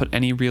could not put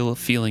any real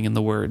feeling in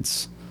the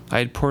words. I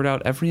had poured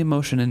out every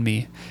emotion in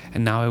me,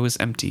 and now I was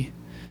empty,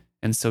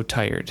 and so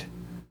tired,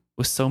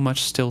 with so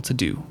much still to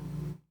do.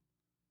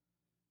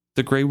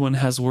 The Grey One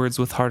has words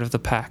with heart of the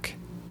pack.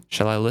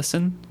 Shall I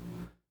listen?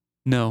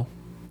 No,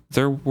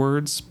 their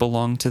words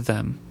belong to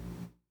them.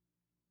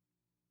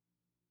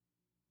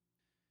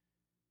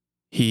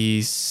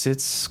 He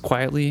sits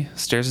quietly,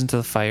 stares into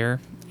the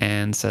fire,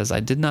 and says, I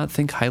did not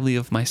think highly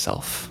of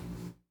myself.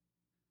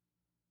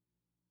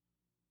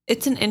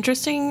 It's an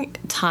interesting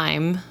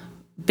time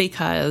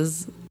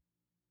because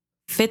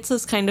Fitz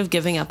is kind of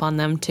giving up on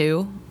them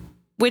too,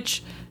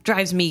 which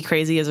drives me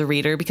crazy as a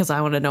reader because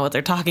I want to know what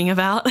they're talking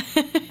about.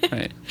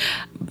 Right.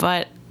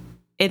 But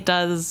it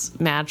does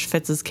match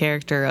Fitz's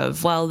character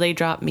of, well, they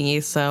dropped me,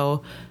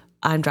 so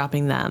I'm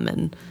dropping them.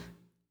 And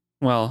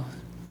well,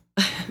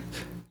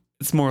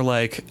 it's more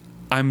like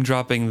I'm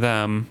dropping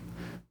them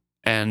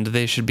and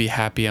they should be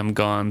happy I'm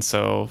gone,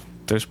 so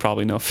there's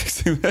probably no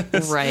fixing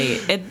this.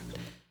 Right.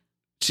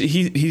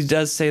 He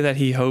does say that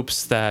he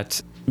hopes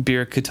that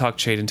Byrrc could talk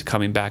Chade into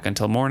coming back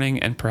until morning,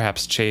 and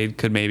perhaps Chade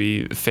could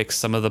maybe fix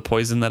some of the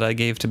poison that I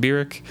gave to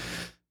Byrrc.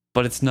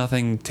 But it's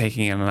nothing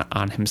taking it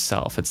on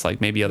himself. It's like,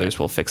 maybe others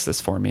will fix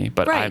this for me,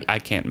 but Right. I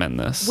can't mend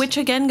this. Which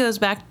again goes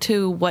back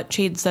to what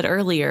Chade said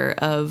earlier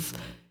of,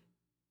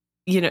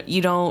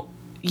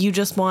 you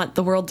just want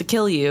the world to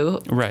kill you.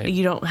 Right.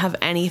 You don't have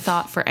any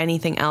thought for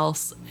anything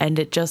else. And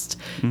it just,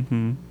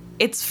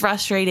 it's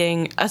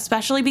frustrating,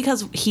 especially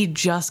because he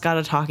just got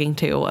a talking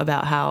to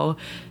about how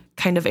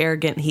kind of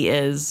arrogant he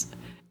is.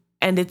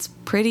 And it's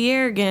pretty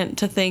arrogant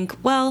to think,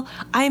 well,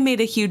 I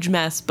made a huge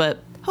mess,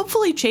 but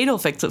hopefully Chade will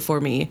fix it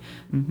for me.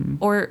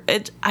 Or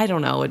I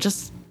don't know.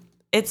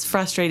 It's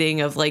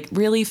frustrating of like,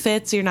 really,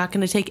 Fitz, you're not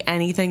going to take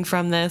anything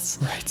from this.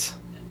 Right.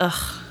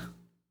 Ugh.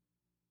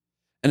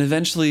 And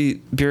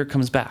eventually, Byrrc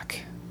comes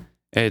back.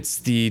 It's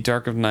the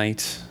dark of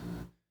night,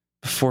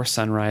 before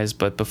sunrise,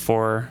 but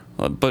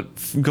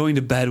going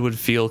to bed would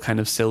feel kind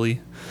of silly.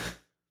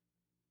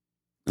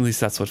 At least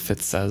that's what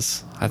Fitz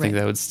says. I think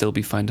that would still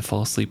be fine to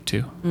fall asleep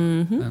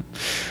to.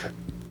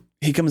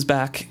 He comes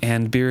back,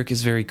 and Byrrc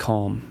is very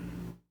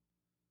calm.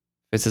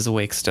 Fitz is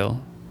awake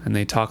still, and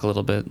they talk a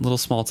little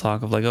small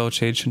talk of like, oh,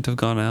 Chade shouldn't have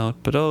gone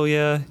out, but oh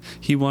yeah,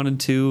 he wanted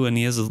to, and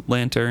he has a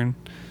lantern.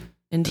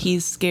 And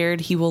he's scared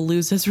he will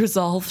lose his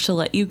resolve to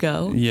let you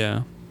go.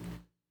 Yeah.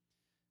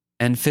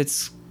 And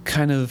Fitz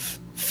kind of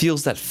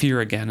feels that fear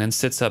again and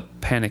sits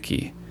up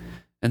panicky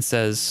and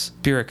says,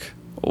 Byrrc,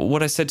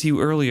 what I said to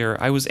you earlier,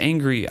 I was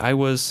angry. I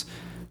was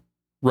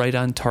right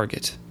on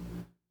target.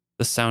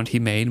 The sound he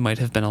made might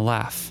have been a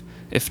laugh,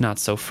 if not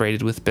so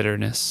freighted with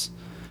bitterness.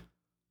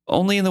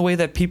 Only in the way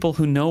that people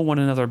who know one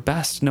another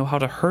best know how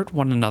to hurt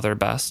one another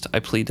best, I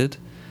pleaded.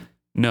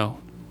 No,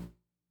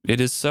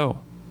 it is so.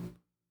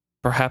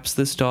 Perhaps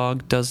this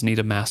dog does need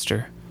a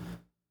master.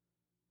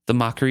 The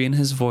mockery in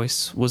his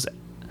voice was,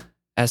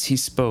 as he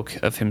spoke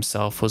of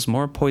himself, was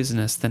more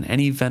poisonous than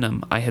any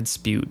venom I had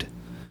spewed.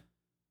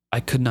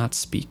 I could not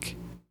speak.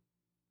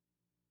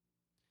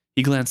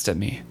 He glanced at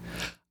me.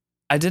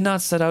 I did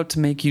not set out to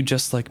make you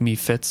just like me,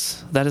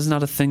 Fitz. That is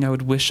not a thing I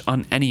would wish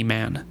on any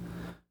man.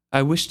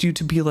 I wished you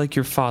to be like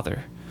your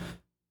father.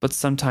 But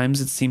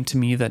sometimes it seemed to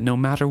me that no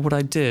matter what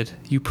I did,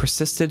 you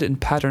persisted in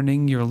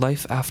patterning your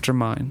life after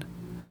mine.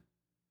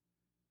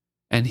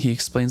 And he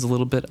explains a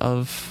little bit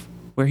of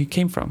where he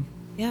came from.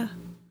 Yeah.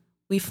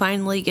 We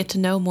finally get to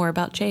know more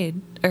about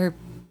Chade, or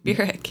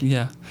Byrrc.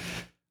 Yeah.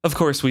 Of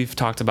course, we've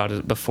talked about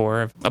it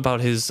before,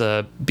 about his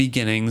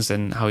beginnings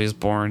and how he was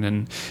born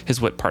and his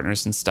wit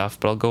partners and stuff,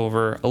 but I'll go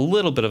over a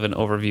little bit of an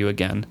overview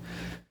again.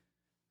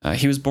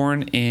 He was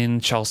born in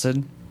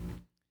Chalced.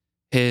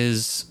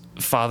 His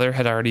father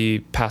had already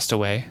passed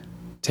away,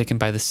 taken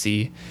by the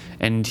sea,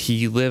 and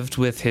he lived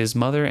with his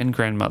mother and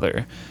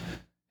grandmother.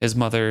 His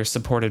mother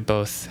supported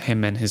both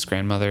him and his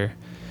grandmother,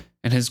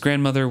 and his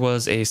grandmother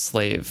was a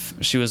slave.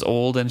 She was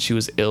old and she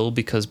was ill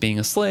because being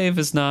a slave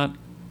is not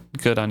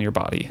good on your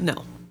body.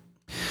 No.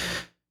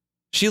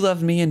 She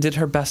loved me and did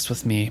her best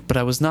with me, but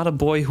I was not a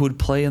boy who would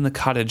play in the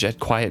cottage at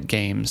quiet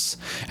games,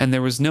 and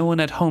there was no one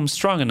at home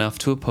strong enough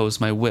to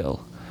oppose my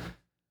will.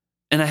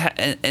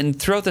 And and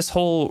throughout this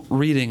whole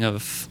reading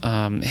of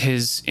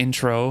his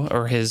intro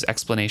or his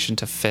explanation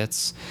to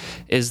Fitz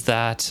is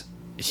that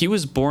he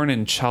was born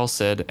in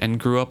Chalced and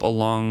grew up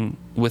along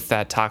with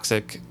that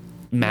toxic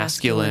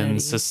masculine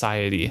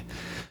society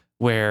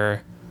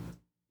where,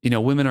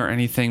 women are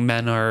anything,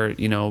 men are,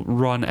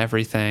 run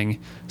everything.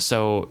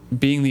 So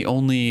being the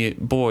only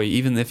boy,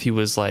 even if he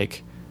was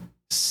like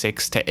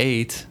 6 to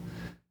 8,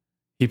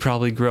 he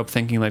probably grew up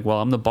thinking like,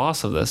 well, I'm the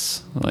boss of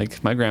this.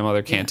 Like my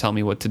grandmother can't tell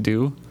me what to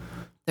do.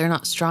 They're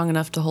not strong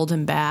enough to hold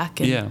him back.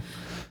 And yeah.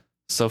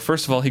 So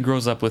first of all, he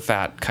grows up with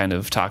that kind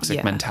of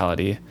toxic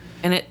mentality.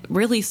 And it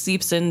really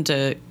seeps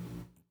into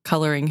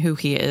coloring who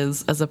he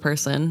is as a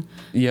person.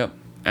 Yep.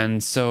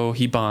 And so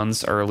he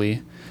bonds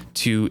early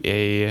to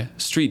a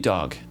street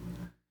dog.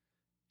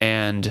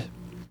 And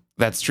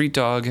that street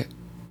dog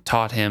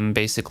taught him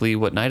basically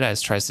what Night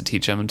Eyes tries to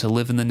teach him, to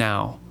live in the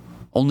now.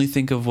 Only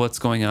think of what's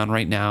going on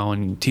right now,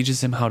 and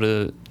teaches him how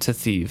to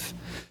thieve.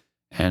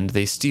 And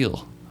they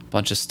steal a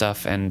bunch of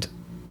stuff. And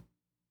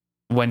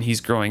when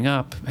he's growing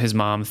up, his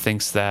mom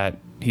thinks that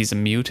he's a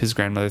mute. His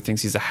grandmother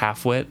thinks he's a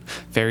half-wit.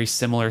 Very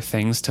similar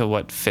things to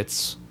what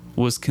Fitz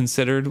was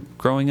considered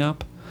growing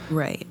up.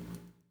 Right.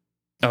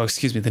 Oh,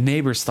 excuse me. The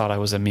neighbors thought I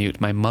was a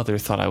mute. My mother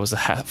thought I was a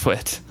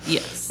half-wit.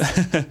 Yes.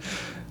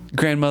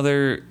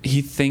 Grandmother,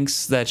 he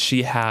thinks that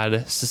she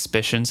had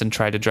suspicions and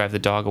tried to drive the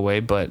dog away,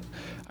 but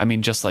I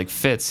mean, just like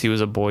Fitz, he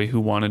was a boy who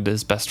wanted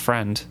his best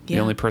friend, the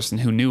only person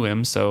who knew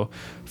him, so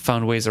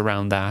found ways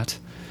around that.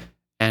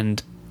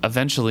 And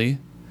eventually,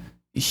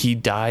 he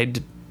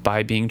died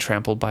by being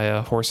trampled by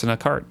a horse in a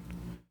cart.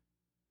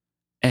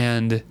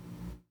 And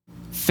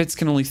Fitz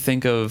can only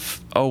think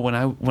of, when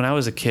I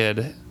was a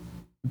kid,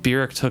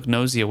 Byrrc took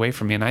Nosy away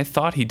from me, and I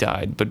thought he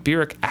died, but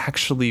Byrrc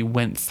actually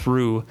went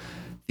through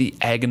the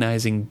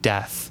agonizing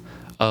death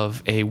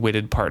of a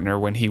witted partner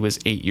when he was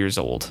 8 years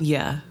old.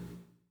 Yeah.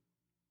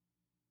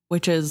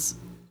 Which is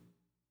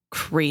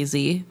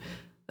crazy.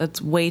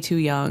 That's way too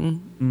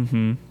young.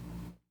 Mm-hmm.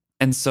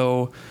 And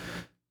so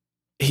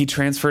he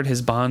transferred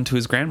his bond to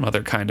his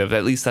grandmother, kind of.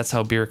 At least that's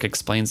how Byrrc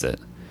explains it.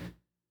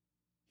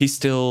 He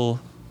still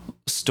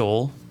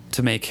stole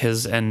to make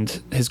his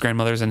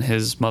grandmother's and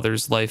his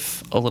mother's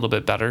life a little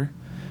bit better.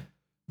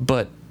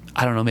 But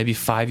I don't know, maybe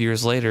 5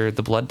 years later,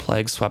 the blood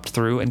plague swept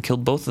through and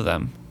killed both of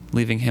them,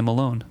 leaving him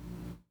alone.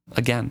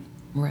 Again.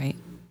 Right.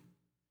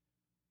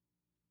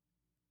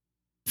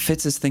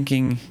 Fitz is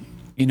thinking,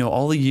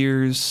 all the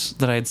years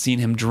that I had seen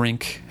him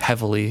drink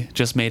heavily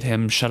just made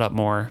him shut up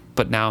more,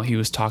 but now he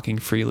was talking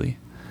freely.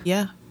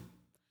 Yeah.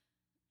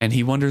 And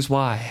he wonders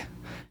why.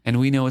 And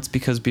we know it's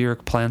because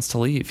Byrrc plans to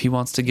leave. He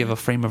wants to give a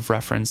frame of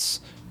reference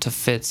to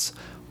Fitz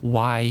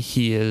why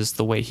he is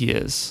the way he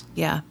is.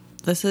 Yeah.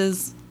 This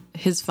is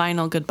his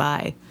final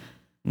goodbye.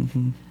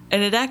 Mm-hmm.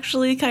 And it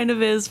actually kind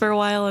of is for a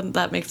while, and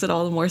that makes it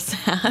all the more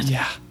sad.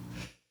 Yeah.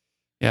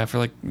 Yeah, for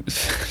like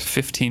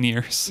 15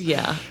 years.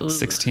 Yeah.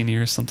 16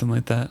 years, something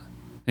like that.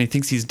 And he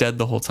thinks he's dead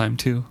the whole time,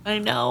 too. I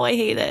know. I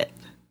hate it.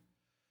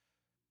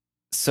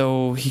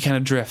 So he kind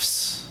of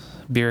drifts.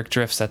 Byrrc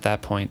drifts at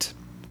that point,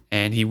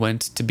 and he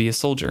went to be a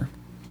soldier.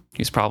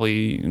 He's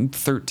probably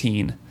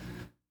 13,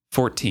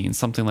 14,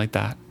 something like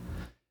that.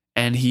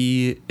 And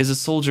he is a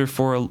soldier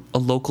for a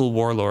local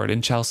warlord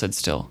in Chalced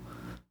still.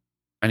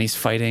 And he's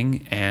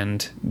fighting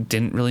and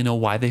didn't really know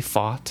why they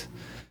fought.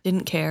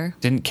 Didn't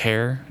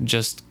care,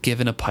 just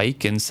given a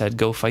pike and said,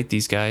 go fight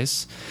these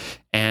guys.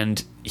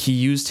 And he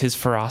used his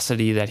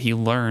ferocity that he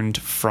learned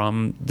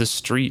from the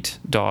street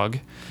dog,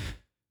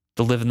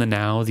 the live in the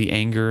now, the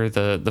anger,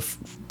 the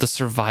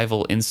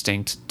survival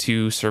instinct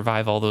to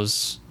survive all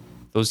those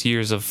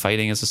years of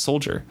fighting as a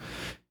soldier.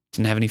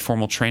 Didn't have any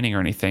formal training or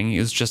anything. He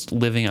was just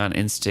living on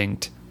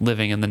instinct,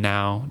 living in the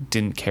now,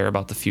 didn't care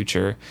about the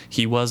future.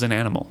 He was an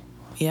animal.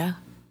 Yeah.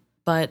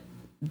 But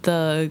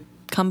the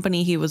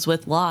company he was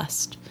with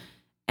lost,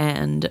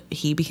 and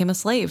he became a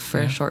slave for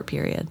a short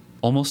period.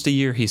 Almost a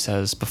year, he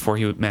says, before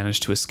he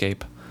managed to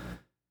escape.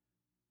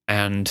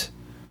 And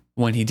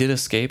when he did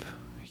escape,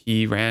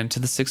 he ran to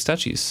the Six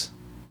Duchies,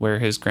 where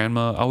his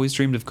grandma always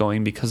dreamed of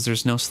going because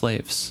there's no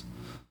slaves.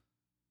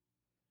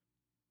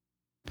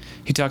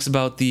 He talks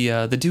about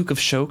the Duke of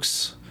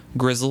Chokes,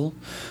 Grizzle,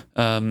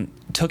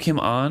 took him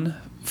on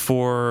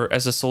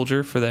as a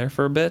soldier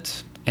for a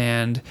bit,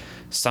 and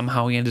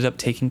somehow he ended up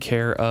taking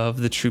care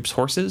of the troops'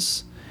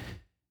 horses,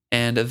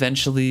 and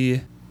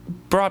eventually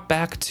brought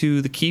back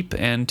to the keep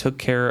and took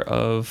care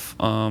of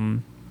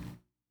all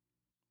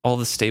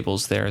the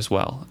stables there as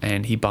well.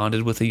 And he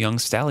bonded with a young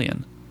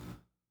stallion,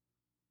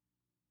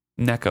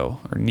 Nico.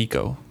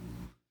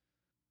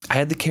 I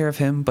had the care of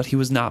him, but he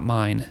was not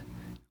mine.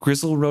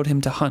 Grizzle rode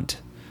him to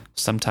hunt.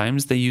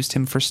 Sometimes they used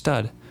him for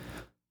stud.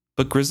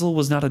 But Grizzle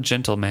was not a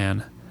gentle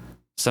man.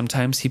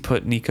 Sometimes he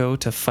put Nico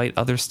to fight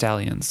other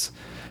stallions,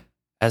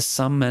 as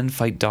some men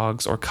fight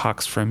dogs or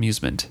cocks for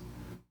amusement.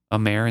 A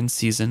mare in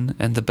season,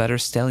 and the better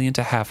stallion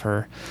to have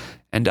her,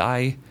 and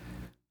I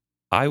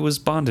was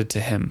bonded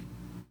to him.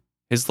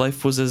 His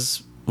life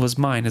was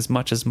mine as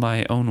much as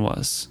my own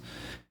was,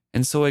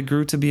 and so I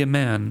grew to be a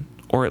man,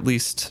 or at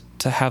least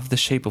to have the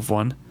shape of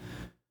one.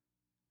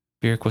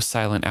 Byrrc was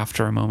silent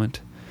after a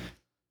moment.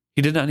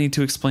 He did not need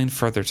to explain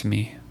further to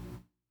me.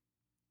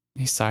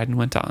 He sighed and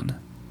went on.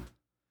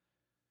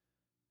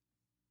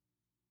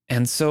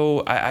 And so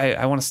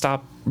I want to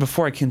stop,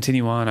 before I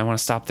continue on, I want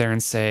to stop there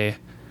and say,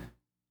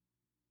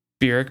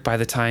 Byrrc, by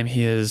the time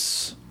he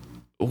is,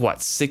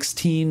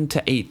 16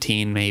 to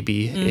 18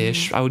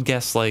 maybe-ish, I would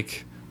guess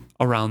like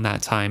around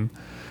that time.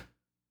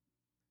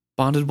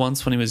 Bonded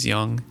once when he was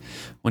young.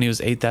 When he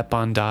was 8, that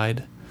bond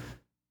died.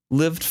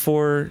 Lived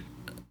for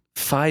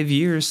 5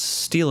 years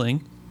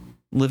stealing,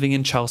 living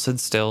in Chalced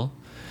still,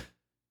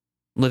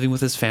 living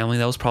with his family.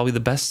 That was probably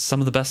some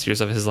of the best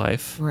years of his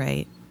life.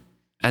 Right.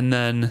 And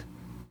then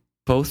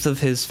both of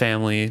his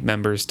family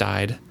members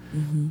died.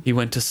 Mm-hmm. He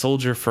went to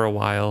soldier for a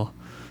while,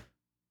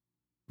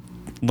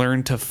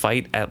 learned to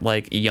fight at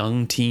like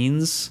young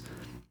teens,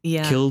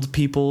 killed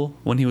people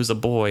when he was a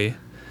boy,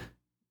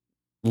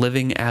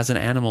 living as an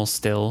animal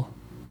still,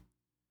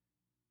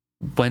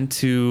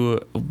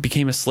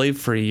 became a slave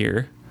for a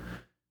year,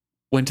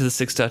 went to the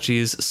Six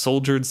Duchies,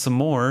 soldiered some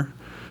more,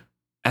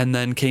 and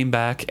then came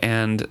back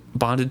and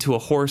bonded to a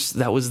horse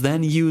that was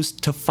then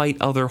used to fight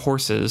other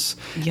horses,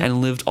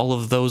 and lived all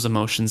of those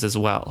emotions as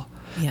well.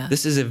 Yeah.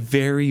 This is a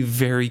very,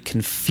 very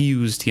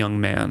confused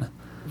young man.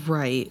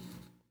 Right.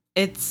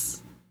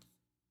 It's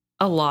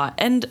a lot.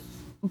 And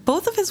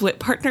both of his wit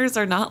partners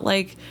are not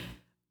like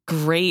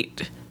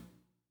great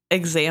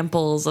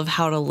examples of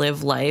how to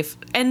live life.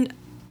 And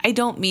I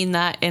don't mean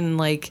that in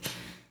like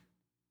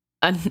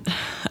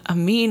a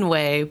mean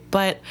way,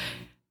 but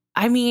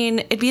I mean,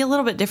 it'd be a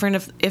little bit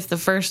different if the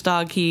first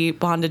dog he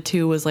bonded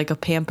to was like a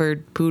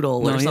pampered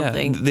poodle or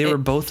something. They were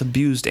both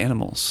abused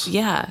animals.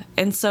 Yeah.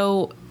 And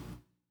so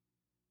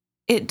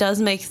it does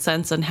make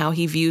sense on how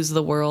he views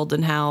the world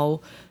and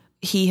how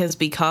he has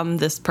become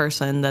this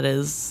person that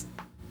is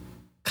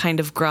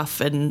kind of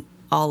gruff and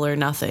all or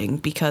nothing,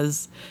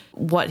 because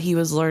what he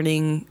was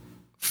learning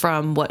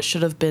from what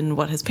should have been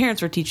what his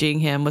parents were teaching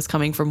him was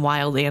coming from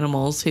wild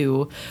animals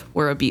who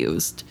were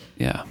abused.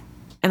 Yeah.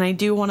 And I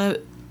do want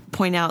to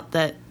point out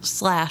that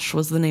Slash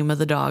was the name of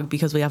the dog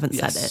because we haven't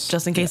said it.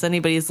 Just in case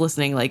anybody's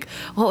listening, like,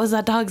 what was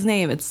that dog's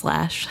name? It's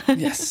Slash.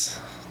 Yes.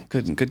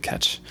 Good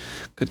catch.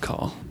 Good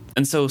call.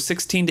 And so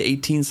 16 to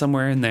 18,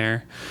 somewhere in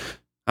there,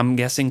 I'm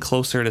guessing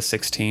closer to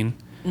 16,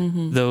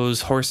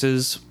 those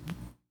horses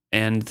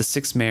and the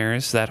 6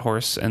 mares, that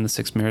horse and the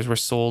 6 mares were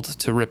sold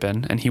to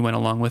Ripon, and he went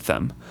along with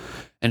them.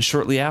 And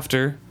shortly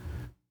after,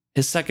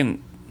 his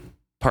second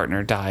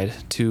partner died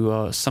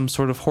to some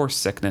sort of horse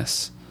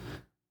sickness.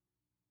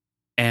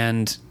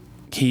 And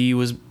he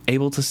was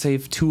able to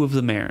save 2 of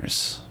the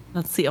mares.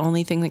 That's the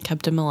only thing that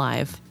kept him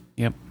alive.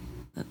 Yep.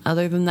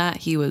 Other than that,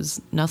 he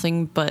was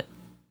nothing but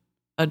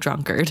a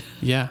drunkard.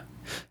 Yeah.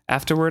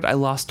 Afterward, I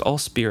lost all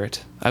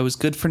spirit. I was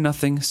good for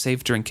nothing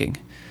save drinking.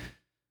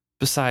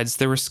 Besides,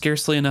 there were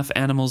scarcely enough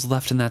animals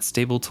left in that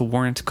stable to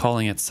warrant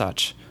calling it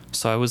such,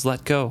 so I was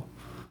let go.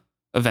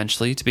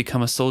 Eventually, to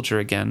become a soldier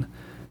again,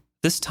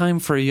 this time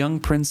for a young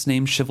prince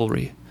named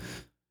Chivalry.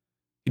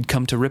 He'd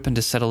come to Ripon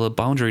to settle a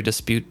boundary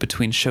dispute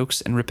between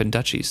Chokes and Ripon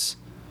duchies.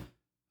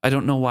 I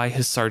don't know why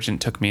his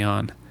sergeant took me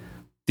on.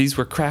 These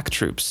were crack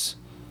troops,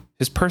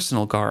 his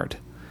personal guard.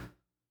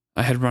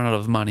 I had run out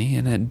of money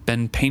and had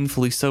been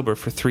painfully sober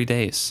for 3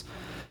 days.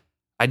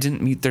 I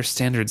didn't meet their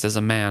standards as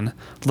a man,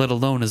 let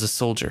alone as a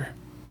soldier.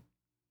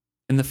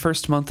 In the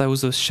first month I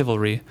was with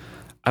Chivalry,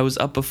 I was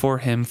up before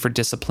him for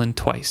discipline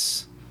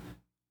twice.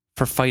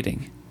 For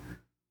fighting.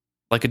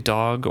 Like a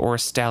dog or a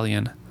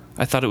stallion,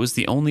 I thought it was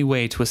the only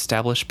way to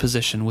establish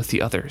position with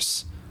the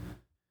others.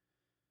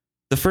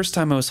 The first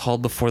time I was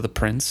hauled before the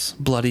prince,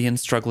 bloody and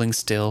struggling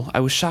still, I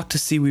was shocked to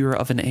see we were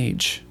of an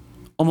age.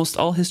 Almost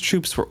all his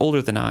troops were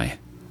older than I.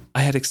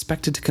 I had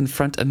expected to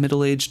confront a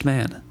middle-aged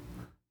man.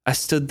 I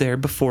stood there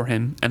before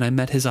him, and I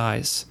met his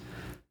eyes,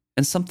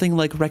 and something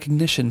like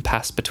recognition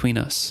passed between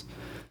us,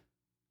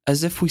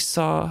 as if we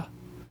saw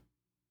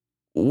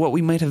what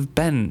we might have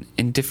been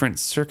in different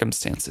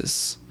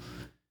circumstances.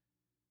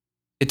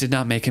 It did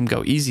not make him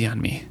go easy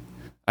on me.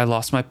 I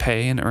lost my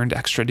pay and earned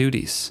extra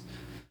duties.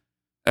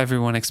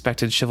 Everyone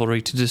expected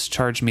Chivalry to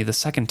discharge me the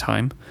second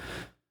time.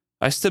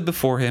 I stood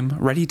before him,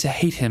 ready to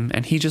hate him,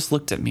 and he just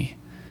looked at me.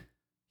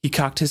 He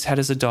cocked his head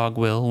as a dog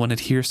will when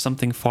it hears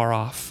something far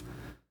off.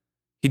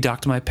 He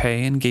docked my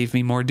pay and gave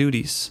me more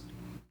duties.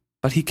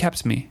 But he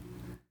kept me.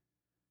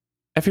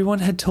 Everyone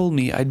had told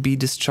me I'd be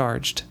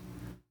discharged.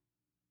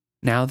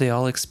 Now they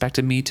all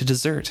expected me to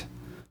desert.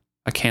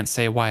 I can't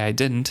say why I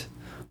didn't.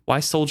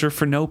 Why soldier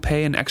for no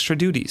pay and extra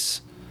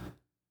duties?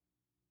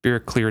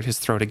 Byrrc cleared his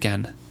throat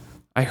again.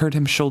 I heard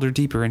him shoulder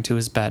deeper into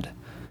his bed.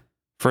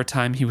 For a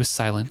time he was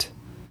silent.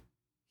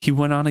 He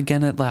went on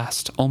again at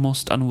last,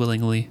 almost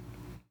unwillingly.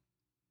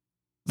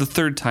 The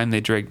third time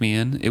they dragged me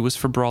in, it was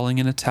for brawling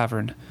in a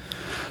tavern.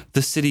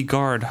 The city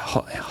guard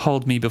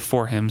hauled me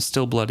before him,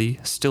 still bloody,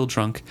 still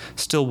drunk,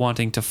 still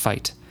wanting to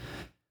fight.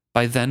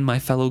 By then my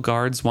fellow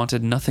guards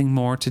wanted nothing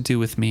more to do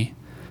with me.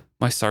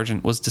 My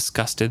sergeant was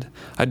disgusted.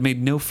 I'd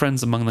made no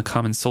friends among the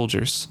common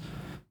soldiers.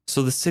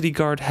 So the city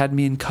guard had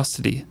me in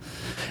custody,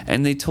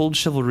 and they told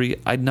Chivalry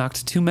I'd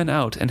knocked 2 men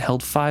out and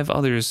held 5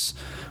 others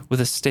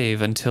with a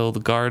stave until the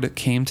guard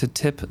came to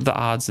tip the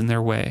odds in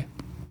their way.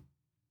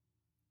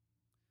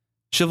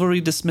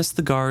 Chivalry dismissed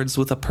the guards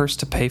with a purse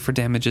to pay for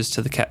damages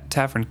to the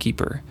tavern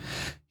keeper.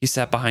 He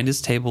sat behind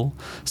his table,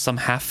 some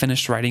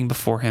half-finished writing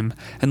before him,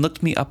 and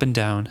looked me up and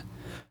down.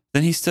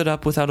 Then he stood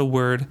up without a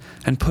word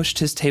and pushed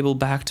his table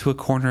back to a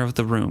corner of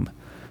the room.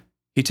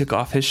 He took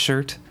off his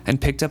shirt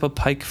and picked up a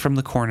pike from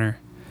the corner.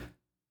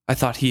 I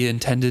thought he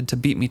intended to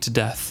beat me to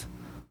death.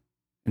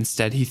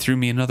 Instead, he threw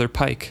me another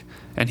pike,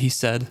 and he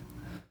said,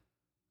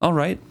 "All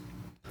right,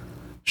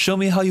 show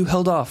me how you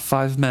held off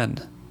 5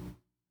 men,"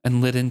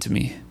 and lit into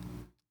me.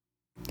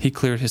 He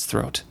cleared his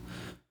throat.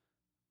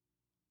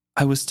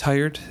 I was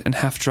tired and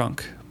half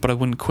drunk, but I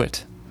wouldn't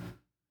quit.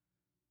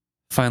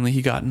 Finally,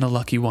 he got in a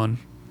lucky one,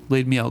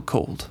 laid me out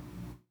cold.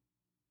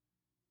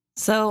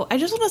 So I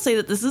just want to say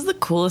that this is the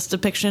coolest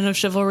depiction of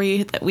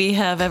Chivalry that we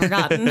have ever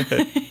gotten.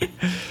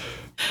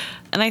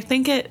 And I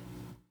think it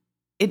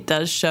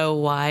does show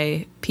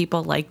why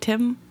people liked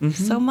him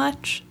so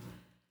much.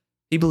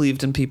 He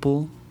believed in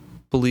people,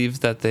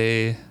 believed that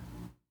they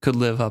could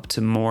live up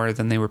to more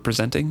than they were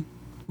presenting.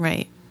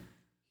 Right.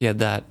 He had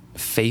that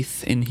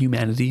faith in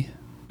humanity.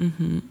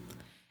 Mm-hmm.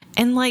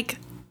 And like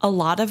a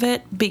lot of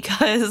it,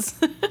 because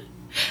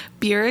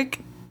Byrrc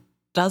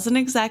doesn't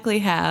exactly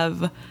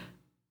have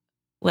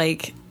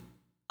like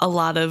a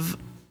lot of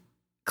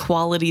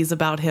qualities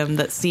about him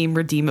that seem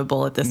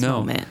redeemable at this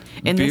moment.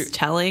 In this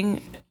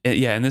telling,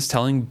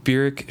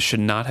 Byrrc should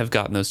not have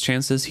gotten those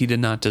chances. He did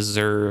not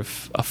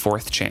deserve a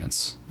 4th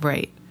chance.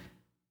 Right.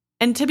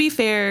 And to be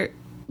fair,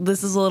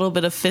 this is a little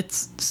bit of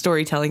Fitz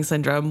storytelling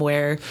syndrome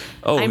where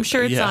I'm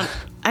sure it's not.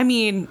 I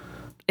mean,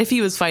 if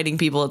he was fighting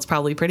people, it's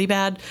probably pretty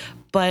bad,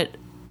 but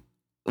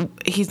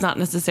he's not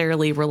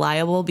necessarily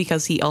reliable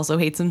because he also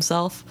hates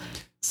himself.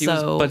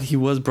 But he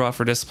was brought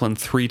for discipline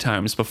 3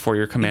 times before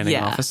your commanding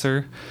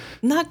officer.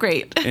 Not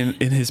great. In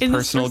his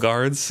personal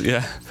guards.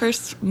 Yeah.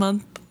 First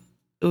month.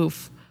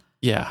 Oof.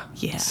 Yeah.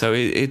 Yeah. So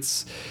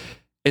it's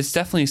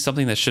definitely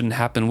something that shouldn't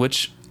happen,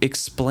 which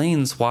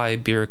explains why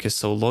Beric is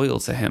so loyal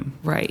to him.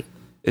 Right.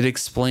 It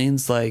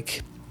explains,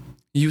 like,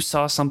 you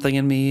saw something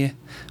in me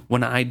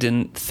when I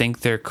didn't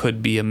think there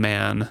could be a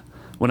man,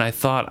 when I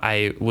thought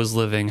I was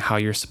living how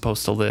you're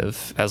supposed to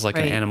live as like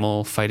an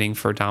animal fighting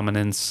for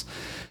dominance.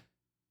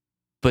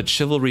 But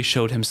chivalry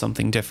showed him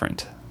something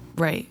different.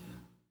 Right.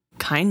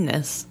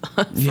 Kindness,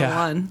 for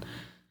one.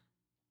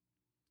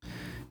 He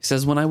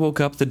says, when I woke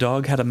up, the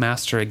dog had a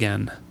master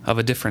again, of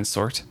a different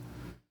sort.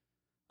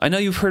 I know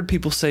you've heard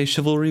people say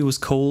chivalry was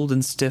cold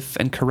and stiff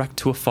and correct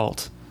to a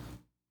fault.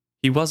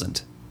 He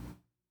wasn't.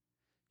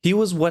 He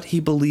was what he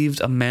believed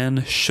a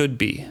man should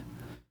be.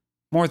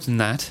 More than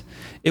that,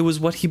 it was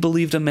what he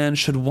believed a man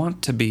should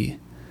want to be.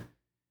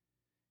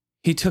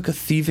 He took a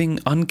thieving,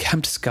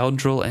 unkempt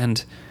scoundrel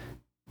and...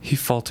 He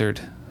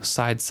faltered,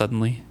 sighed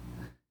suddenly.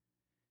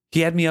 He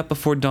had me up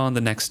before dawn the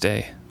next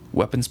day,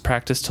 weapons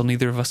practice till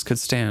neither of us could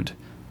stand.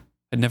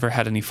 I'd never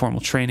had any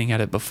formal training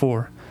at it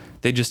before.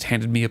 They just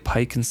handed me a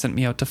pike and sent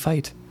me out to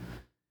fight.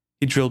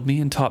 He drilled me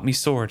and taught me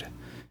sword.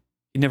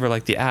 He never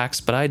liked the axe,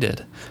 but I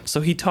did,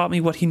 so he taught me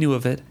what he knew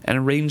of it and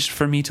arranged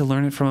for me to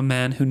learn it from a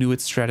man who knew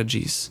its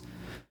strategies.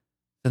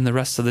 Then the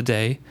rest of the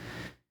day,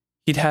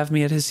 he'd have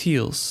me at his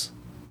heels,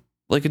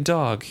 like a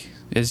dog,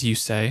 as you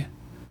say.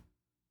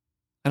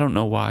 I don't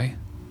know why.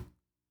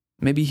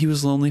 Maybe he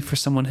was lonely for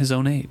someone his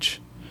own age.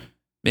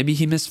 Maybe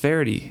he missed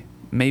Verity.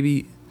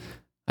 Maybe...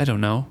 I don't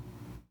know.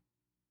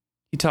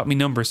 He taught me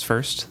numbers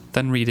first,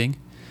 then reading.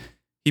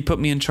 He put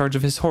me in charge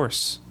of his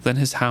horse, then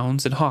his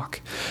hounds and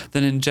hawk,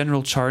 then in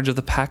general charge of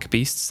the pack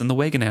beasts and the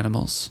wagon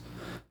animals.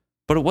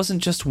 But it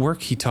wasn't just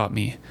work he taught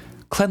me.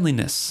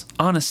 Cleanliness,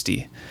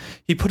 honesty.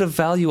 He put a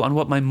value on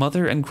what my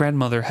mother and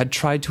grandmother had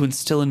tried to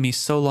instill in me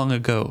so long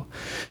ago.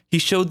 He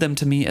showed them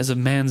to me as a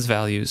man's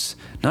values,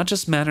 not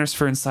just manners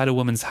for inside a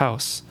woman's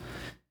house.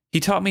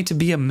 He taught me to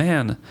be a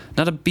man,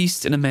 not a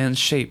beast in a man's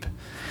shape.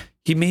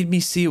 He made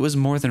me see it was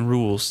more than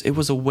rules. It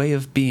was a way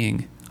of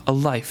being, a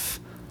life,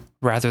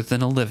 rather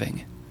than a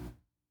living.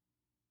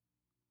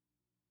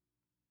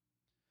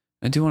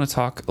 I do want to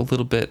talk a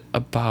little bit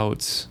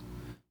about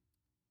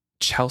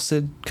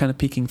Chalced kind of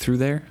peeking through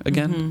there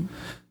again. Mm-hmm.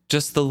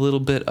 Just the little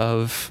bit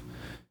of,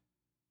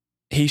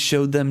 he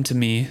showed them to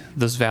me,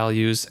 those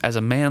values, as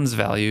a man's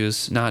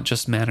values, not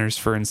just manners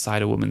for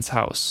inside a woman's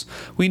house.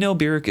 We know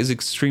Beric is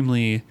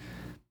extremely,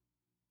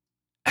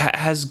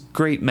 has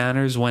great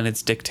manners when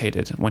it's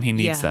dictated, when he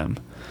needs them.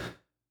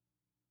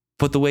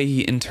 But the way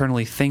he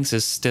internally thinks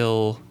is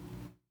still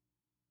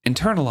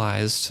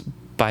internalized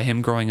by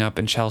him growing up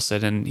in Chalced,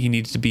 and he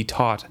needed to be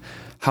taught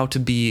how to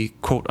be,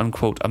 quote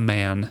unquote, a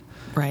man.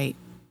 Right.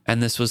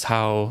 And this was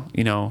how,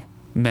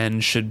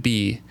 men should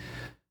be.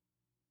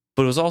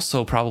 But it was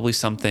also probably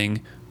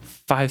something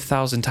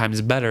 5,000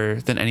 times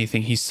better than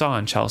anything he saw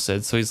in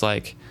Chalced. So he's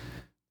like,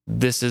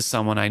 this is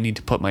someone I need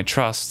to put my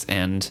trust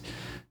and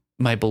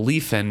my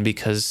belief in,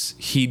 because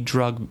he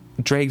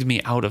dragged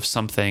me out of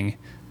something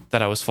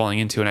that I was falling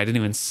into, and I didn't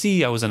even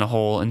see I was in a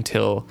hole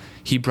until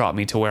he brought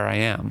me to where I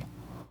am.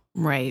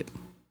 Right.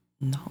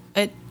 No,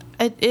 it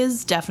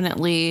is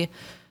definitely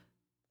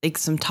like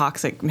some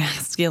toxic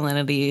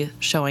masculinity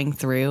showing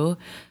through.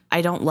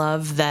 I don't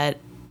love that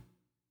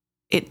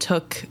it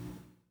took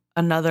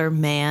another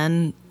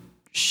man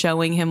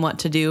showing him what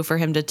to do for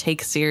him to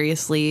take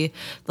seriously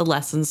the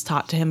lessons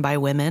taught to him by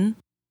women.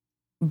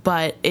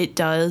 But it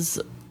does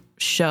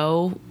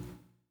show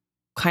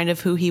kind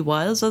of who he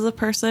was as a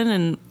person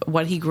and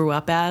what he grew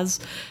up as.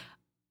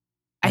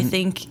 I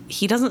think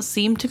he doesn't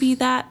seem to be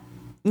that.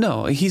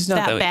 No, he's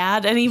not that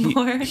bad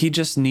anymore. He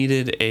just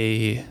needed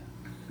a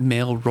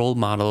male role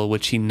model,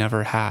 which he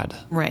never had.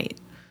 Right.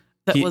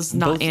 That was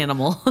not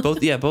animal.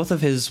 both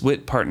of his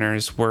wit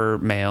partners were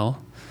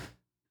male.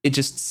 It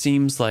just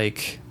seems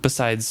like,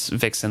 besides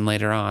Vixen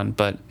later on,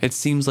 but it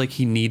seems like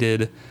he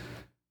needed,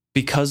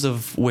 because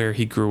of where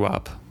he grew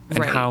up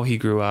and how he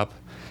grew up,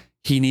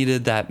 he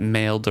needed that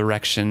male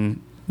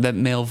direction, that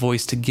male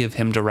voice to give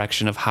him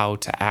direction of how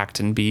to act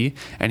and be.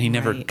 And he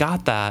never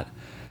got that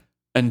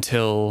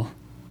until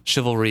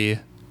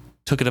Chivalry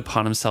took it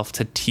upon himself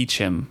to teach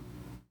him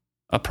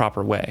a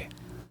proper way.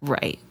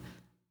 Right.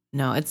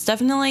 No, it's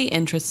definitely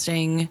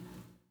interesting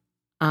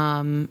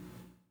to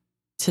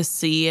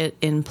see it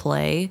in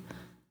play.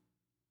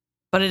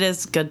 But it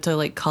is good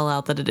to call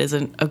out that it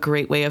isn't a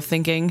great way of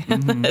thinking.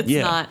 Mm-hmm.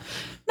 It's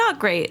not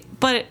great,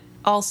 but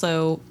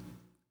also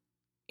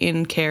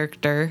in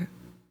character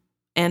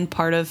and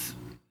part of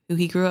who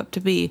he grew up to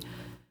be.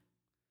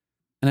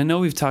 And I know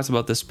we've talked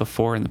about this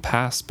before in the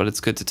past, but it's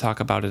good to talk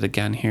about it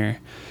again here.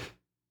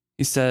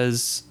 He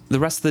says, the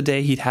rest of the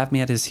day he'd have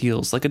me at his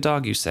heels, like a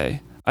dog, you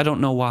say. I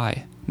don't know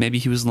why. Maybe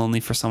he was lonely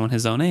for someone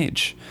his own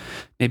age.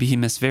 Maybe he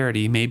missed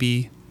Verity.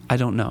 Maybe, I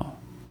don't know.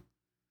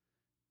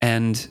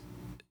 And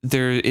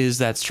there is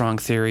that strong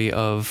theory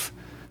of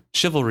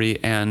Chivalry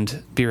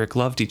and Beric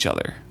loved each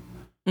other.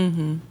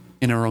 Mm-hmm.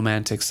 in a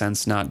romantic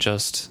sense, not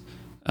just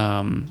As a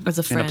in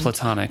a friend.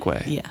 platonic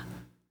way. Yeah.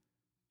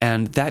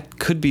 And that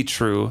could be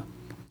true.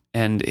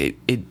 And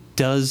it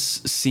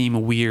does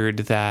seem weird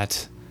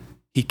that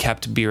he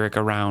kept Beric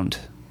around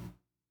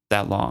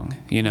that long,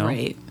 you know?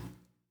 Right.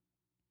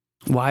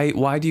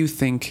 Why do you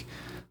think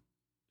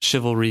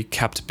Chivalry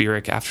kept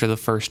Beric after the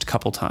first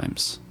couple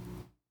times?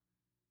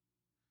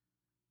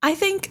 I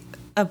think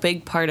a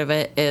big part of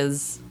it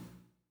is,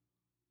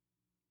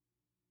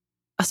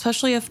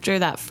 especially after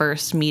that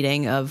first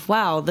meeting of,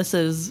 wow, this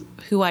is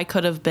who I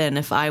could have been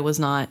if I was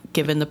not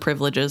given the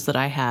privileges that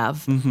I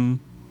have. Mm-hmm.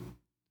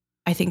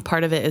 I think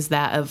part of it is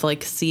that of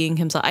like seeing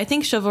himself. I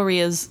think Chivalry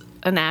is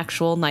an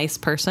actual nice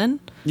person.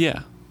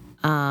 Yeah.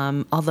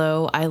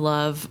 Although I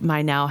love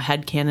my now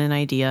headcanon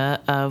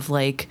idea of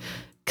like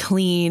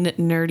clean,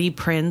 nerdy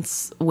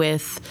prince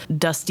with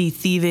dusty,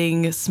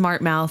 thieving,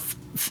 smart mouth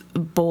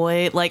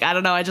boy. Like, I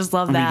don't know. I just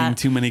love that. Reading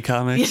too many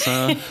comics.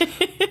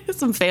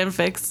 Some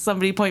fanfics.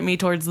 Somebody point me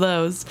towards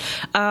those.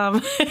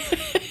 But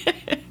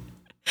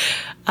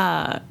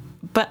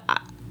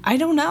I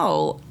don't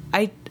know.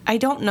 I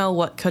don't know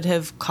what could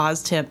have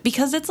caused him,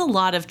 because it's a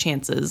lot of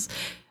chances.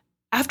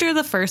 After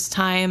the first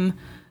time,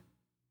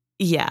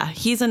 yeah,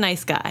 he's a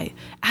nice guy.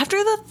 After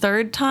the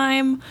third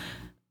time,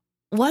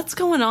 what's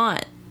going on?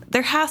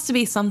 There has to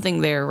be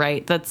something there,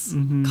 right? That's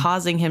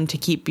causing him to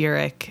keep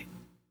Beric.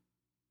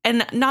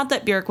 And not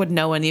that Beric would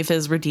know any of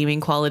his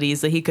redeeming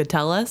qualities that he could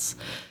tell us,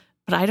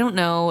 but I don't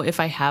know if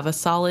I have a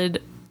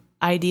solid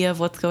idea of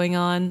what's going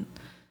on.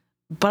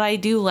 But I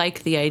do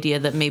like the idea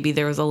that maybe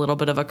there was a little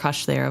bit of a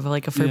crush there, of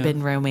like a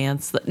forbidden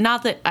romance.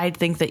 Not that I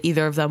think that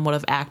either of them would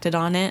have acted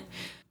on it.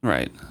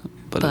 Right.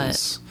 But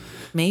it's,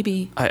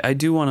 maybe. I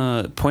do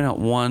want to point out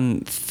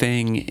one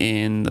thing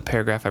in the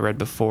paragraph I read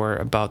before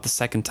about the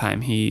second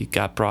time he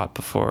got brought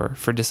before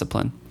for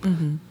discipline.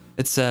 Mm-hmm.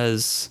 It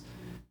says,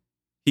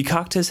 he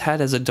cocked his head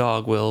as a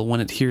dog will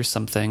when it hears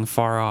something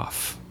far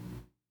off.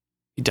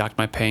 He docked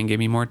my pay and gave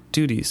me more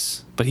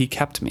duties, but he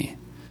kept me.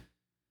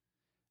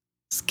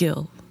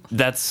 Skill.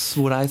 That's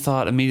what I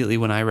thought immediately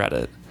when I read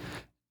it.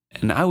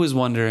 And I was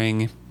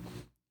wondering,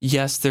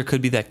 yes, there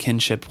could be that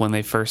kinship when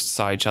they first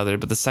saw each other,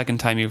 but the second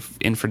time you're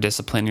in for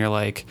discipline, you're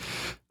like,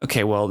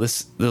 okay, well,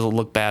 this will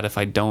look bad if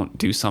I don't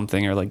do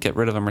something or like get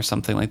rid of him or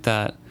something like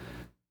that.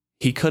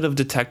 He could have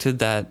detected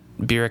that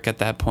Beric at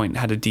that point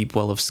had a deep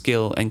well of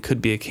skill and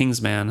could be a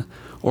kingsman,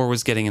 or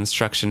was getting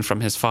instruction from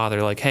his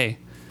father like, hey,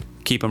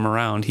 keep him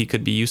around, he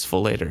could be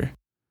useful later.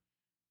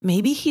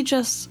 Maybe he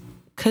just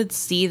could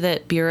see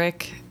that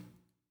Beric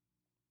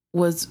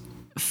was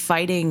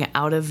fighting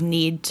out of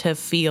need to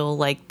feel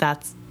like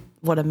that's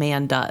what a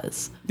man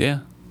does. Yeah.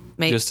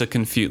 Just to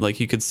confuse,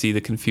 like you could see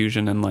the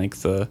confusion and like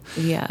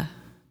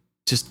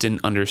just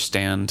didn't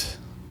understand.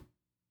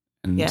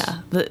 And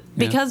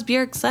because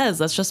Beric says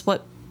that's just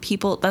what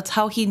that's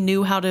how he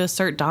knew how to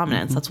assert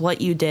dominance. Mm-hmm. That's what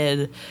you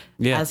did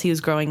as he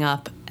was growing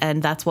up,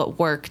 and that's what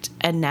worked.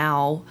 And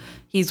now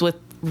he's with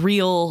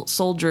real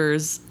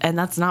soldiers, and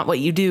that's not what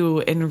you do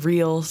in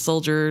real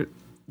soldier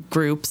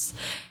groups.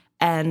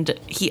 And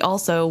he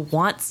also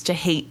wants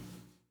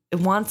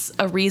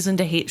a reason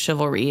to hate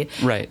Chivalry.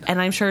 Right.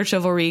 And I'm sure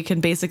Chivalry can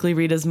basically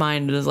read his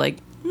mind and is like,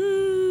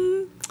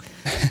 maybe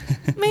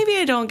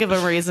I don't give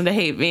him a reason to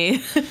hate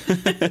me.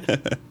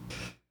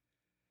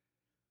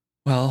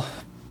 Well,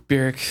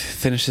 Beric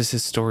finishes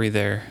his story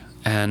there,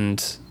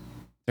 and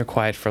they're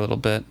quiet for a little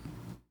bit.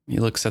 He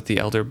looks at the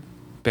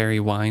elderberry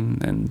wine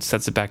and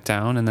sets it back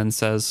down, and then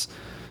says,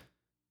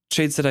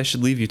 Chade said I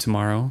should leave you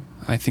tomorrow.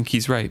 I think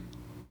he's right.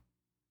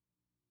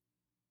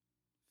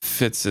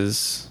 Fitz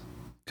is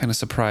kind of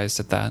surprised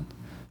at that.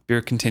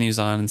 Beric continues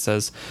on and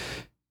says,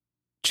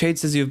 Chade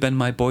says you have been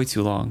my boy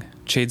too long.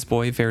 Chade's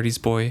boy, Verity's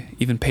boy,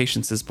 even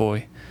Patience's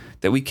boy.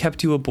 That we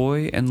kept you a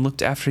boy and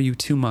looked after you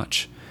too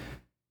much.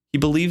 He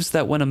believes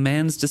that when a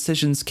man's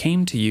decisions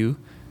came to you,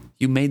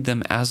 you made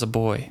them as a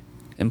boy,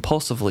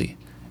 impulsively,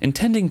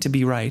 intending to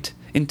be right,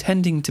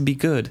 intending to be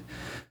good.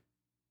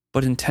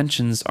 But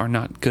intentions are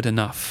not good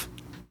enough.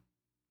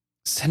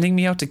 Sending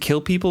me out to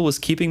kill people was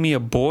keeping me a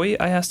boy?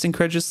 I asked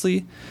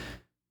incredulously.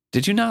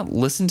 Did you not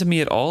listen to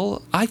me at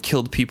all? I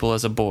killed people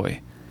as a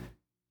boy.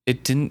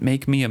 It didn't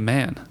make me a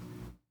man.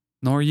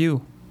 Nor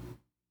you.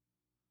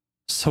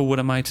 So what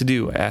am I to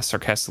do? I asked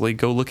sarcastically.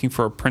 Go looking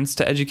for a prince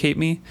to educate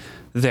me?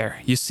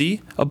 There, you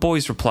see? A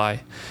boy's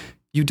reply.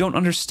 You don't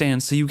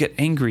understand, so you get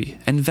angry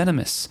and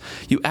venomous.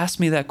 You ask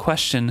me that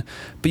question,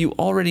 but you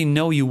already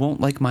know you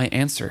won't like my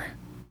answer.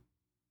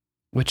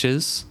 Which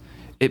is,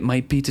 it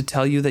might be to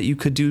tell you that you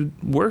could do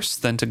worse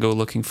than to go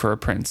looking for a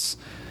prince.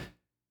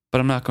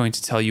 But I'm not going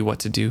to tell you what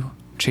to do.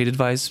 Chade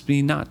advised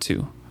me not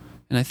to,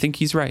 and I think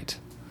he's right.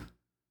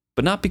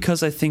 But not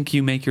because I think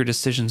you make your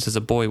decisions as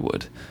a boy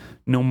would,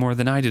 no more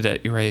than I did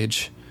at your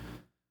age.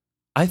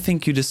 I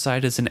think you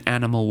decide as an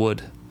animal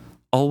would,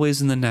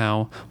 always in the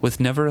now, with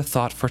never a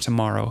thought for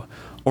tomorrow,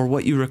 or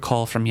what you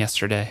recall from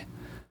yesterday.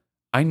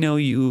 I know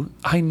you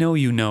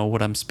know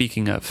what I'm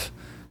speaking of.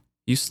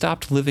 You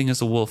stopped living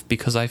as a wolf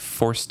because I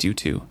forced you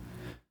to.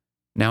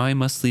 Now I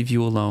must leave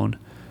you alone,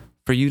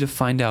 for you to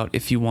find out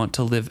if you want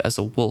to live as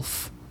a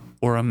wolf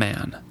or a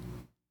man.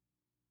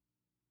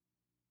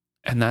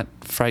 And that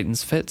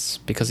frightens Fitz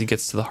because he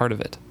gets to the heart of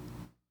it.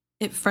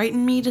 It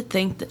frightened me to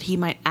think that he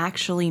might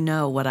actually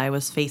know what I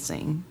was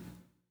facing.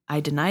 I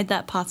denied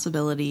that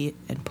possibility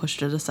and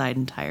pushed it aside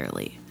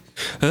entirely.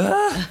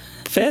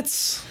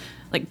 Fitz!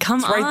 Like, come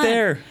It's on. right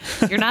there.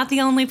 You're not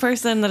the only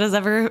person that has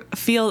ever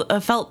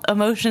felt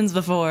emotions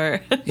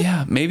before.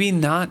 Yeah, maybe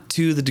not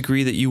to the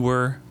degree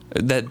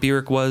that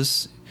Byrrc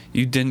was.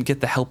 You didn't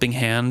get the helping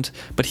hand,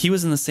 but he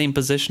was in the same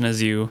position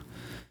as you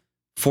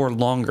for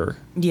longer.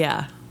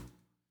 Yeah.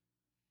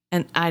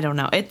 And I don't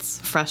know. It's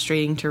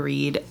frustrating to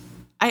read.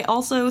 I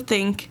also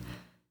think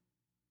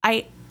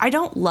I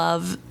don't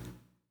love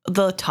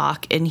the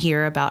talk in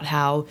here about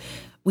how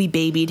we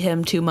babied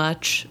him too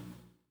much,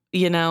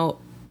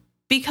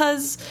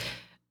 because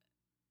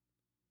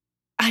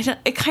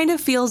it kind of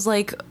feels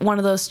like one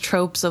of those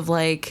tropes of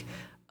like,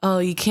 oh,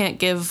 you can't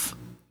give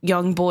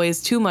young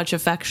boys too much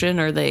affection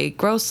or they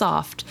grow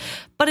soft.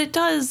 But it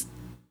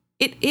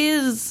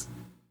is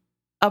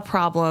a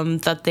problem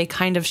that they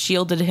kind of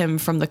shielded him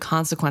from the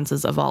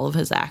consequences of all of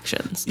his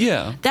actions.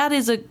 Yeah. That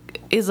is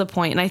a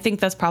point, and I think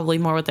that's probably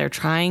more what they're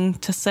trying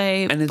to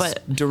say. And it's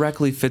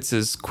directly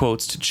Fitz's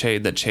quotes to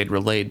Chade that Chade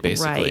relayed,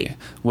 basically. Right.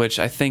 Which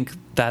I think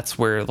that's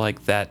where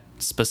like that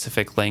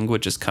specific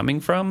language is coming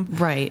from.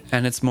 Right.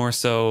 And it's more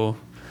so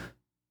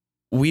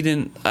we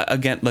didn't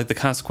again, like the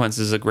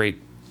consequences is a great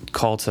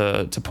call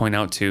to point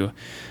out to.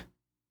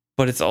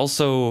 But it's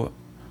also,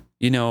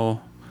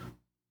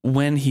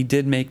 when he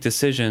did make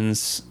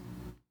decisions,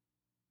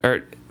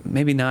 or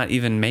maybe not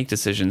even make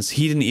decisions,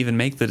 he didn't even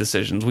make the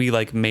decisions. We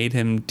like made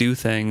him do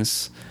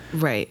things.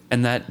 Right.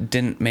 And that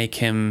didn't make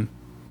him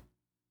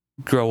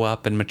grow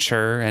up and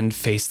mature and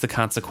face the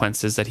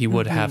consequences that he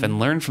would have and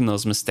learn from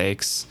those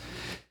mistakes.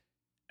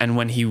 And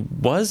when he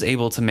was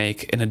able to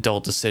make an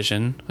adult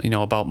decision,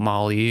 about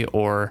Molly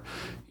or,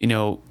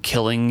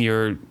 killing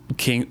your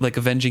king, like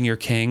avenging your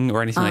king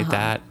or anything like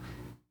that,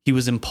 he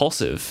was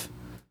impulsive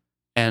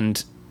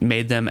and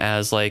made them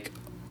as like,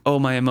 oh,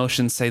 my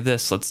emotions say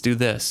this, let's do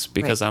this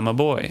because I'm a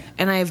boy.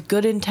 And I have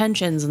good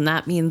intentions, and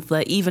that means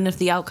that even if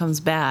the outcome's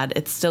bad,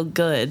 it's still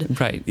good.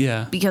 Right,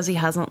 yeah. Because he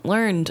hasn't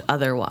learned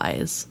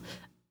otherwise.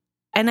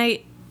 And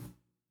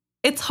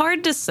it's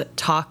hard to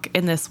talk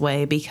in this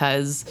way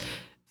because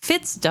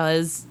Fitz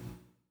does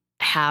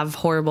have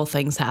horrible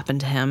things happen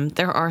to him.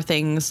 There are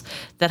things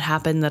that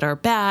happen that are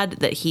bad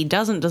that he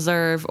doesn't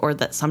deserve, or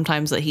that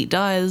sometimes that he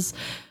does.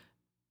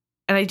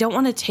 And I don't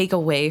want to take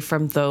away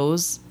from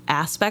those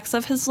aspects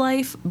of his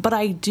life, but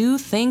I do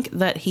think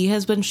that he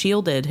has been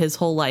shielded his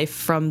whole life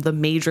from the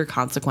major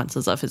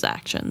consequences of his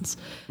actions.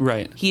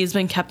 Right. He has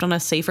been kept on a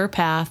safer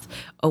path,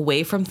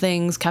 away from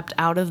things, kept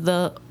out of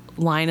the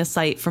line of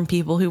sight from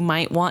people who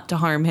might want to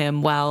harm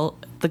him while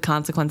the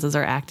consequences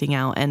are acting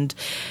out. And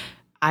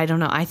I don't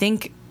know. I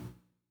think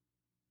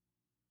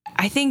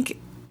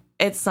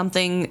it's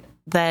something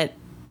that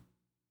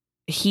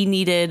he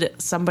needed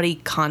somebody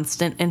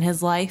constant in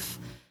his life.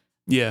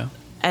 Yeah.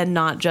 And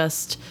not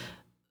just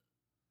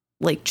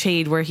like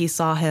Chade, where he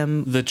saw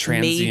him the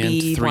transient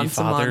maybe three once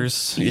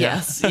fathers. A month.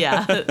 Yes,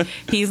 yeah.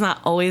 He's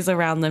not always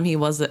around them. He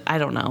wasn't. I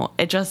don't know.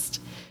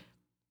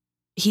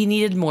 He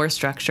needed more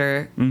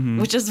structure,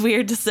 which is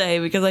weird to say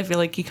because I feel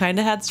like he kind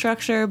of had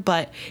structure,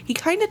 but he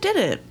kind of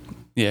didn't.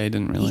 Yeah, he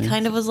didn't really. He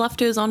kind of was left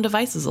to his own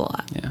devices a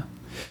lot. Yeah.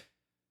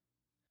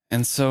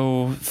 And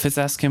so Fitz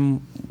asked him,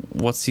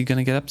 what's he going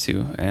to get up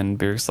to? And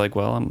Byrrc's like,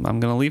 well, I'm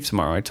going to leave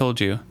tomorrow. I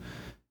told you.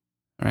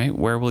 All right,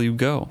 where will you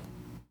go?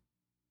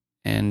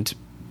 And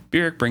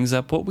Byrrc brings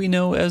up what we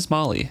know as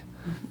Molly.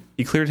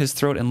 He cleared his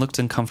throat and looked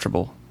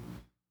uncomfortable.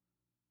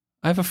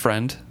 I have a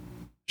friend.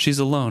 She's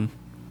alone.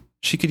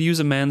 She could use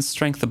a man's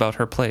strength about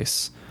her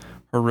place.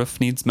 Her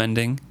roof needs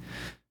mending,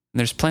 and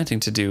there's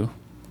planting to do.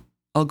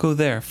 I'll go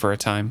there for a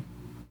time.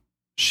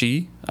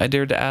 She? I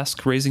dared to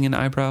ask, raising an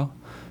eyebrow.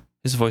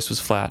 His voice was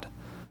flat.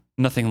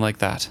 Nothing like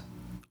that.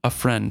 A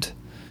friend.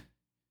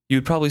 You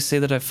would probably say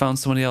that I've found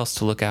somebody else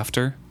to look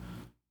after.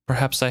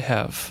 Perhaps I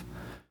have.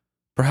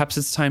 Perhaps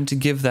it's time to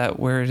give that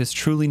where it is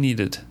truly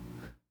needed.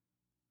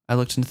 I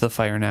looked into the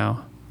fire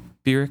now.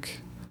 Byrrc,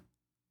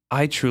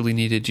 I truly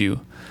needed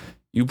you.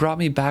 You brought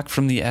me back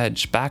from the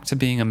edge, back to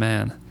being a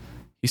man.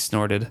 He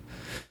snorted.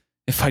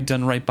 If I'd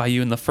done right by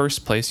you in the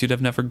first place, you'd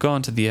have never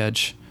gone to the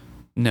edge.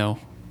 No,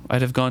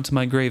 I'd have gone to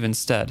my grave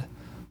instead.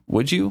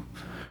 Would you?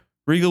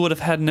 Regal would have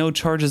had no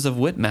charges of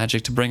wit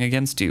magic to bring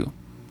against you.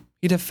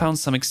 He'd have found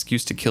some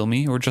excuse to kill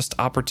me, or just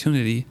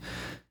opportunity.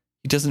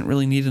 He doesn't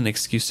really need an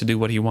excuse to do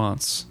what he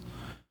wants.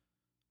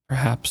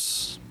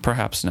 Perhaps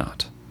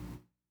not.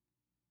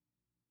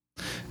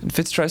 And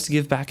Fitz tries to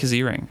give back his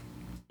earring.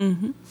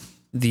 Mm-hmm.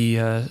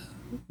 The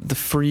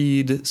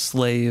freed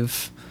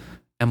slave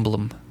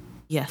emblem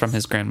from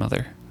his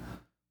grandmother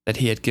that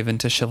he had given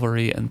to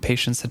Chivalry and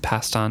Patience had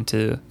passed on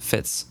to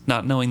Fitz,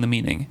 not knowing the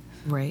meaning.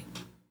 Right.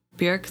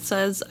 Byrrc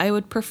says, I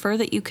would prefer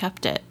that you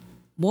kept it.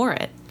 Wore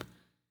it.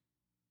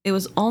 It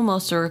was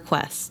almost a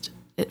request.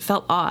 It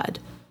felt odd.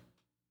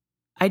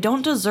 I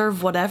don't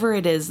deserve whatever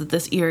it is that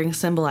this earring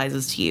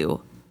symbolizes to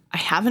you. I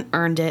haven't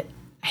earned it.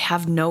 I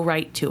have no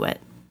right to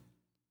it.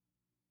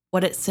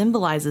 What it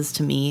symbolizes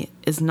to me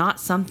is not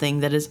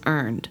something that is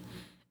earned.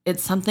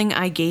 It's something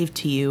I gave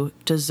to you,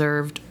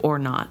 deserved or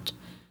not.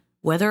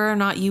 Whether or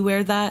not you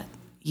wear that,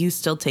 you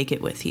still take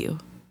it with you.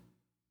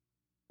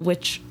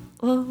 Which,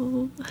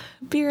 oh,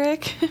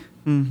 Beric,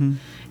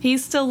 he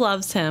still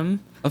loves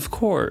him. Of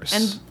course.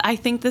 And I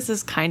think this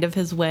is kind of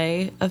his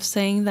way of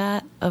saying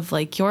that, of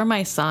like, you're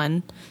my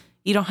son.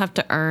 You don't have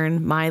to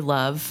earn my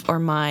love or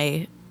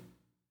my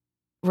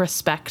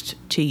respect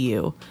to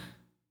you.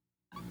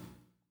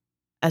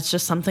 It's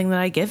just something that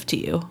I give to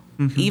you,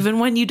 even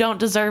when you don't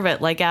deserve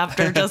it, like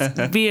after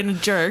just being a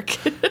jerk.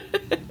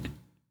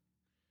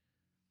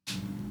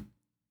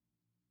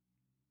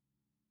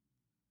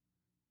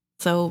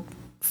 So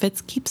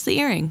Fitz keeps the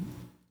earring.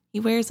 He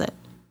wears it.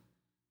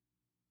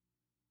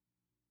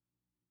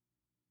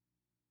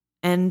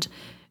 And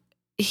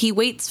he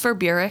waits for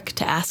Beric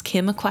to ask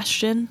him a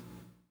question,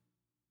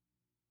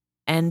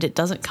 and it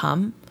doesn't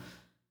come.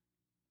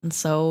 And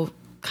so,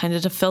 kind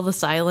of to fill the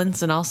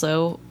silence and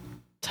also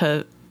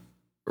to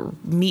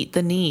meet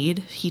the need,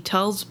 he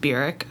tells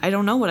Beric, I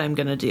don't know what I'm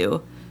going to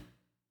do.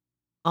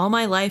 All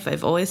my life,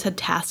 I've always had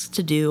tasks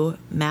to do,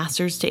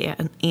 masters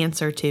to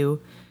answer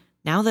to.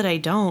 Now that I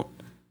don't,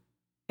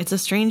 it's a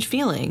strange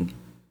feeling.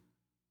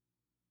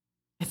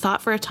 I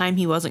thought for a time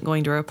he wasn't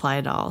going to reply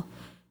at all.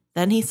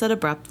 Then he said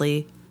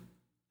abruptly,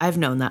 I've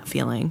known that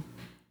feeling.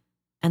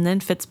 And then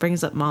Fitz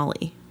brings up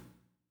Molly.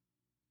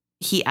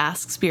 He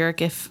asks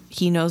Beric if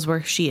he knows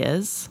where she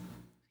is.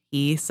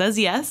 He says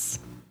yes.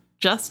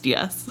 Just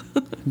yes.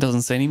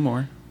 Doesn't say any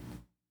more.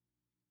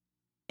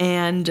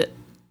 And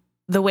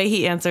the way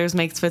he answers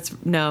makes Fitz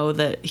know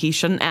that he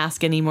shouldn't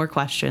ask any more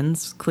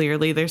questions.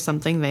 Clearly, there's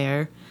something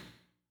there.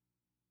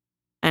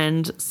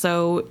 And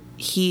so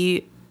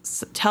he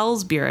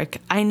tells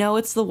Beric, I know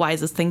it's the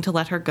wisest thing to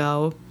let her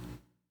go,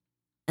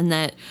 and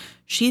that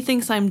she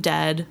thinks I'm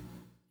dead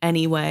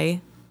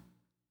anyway.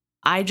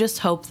 I just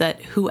hope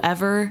that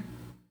whoever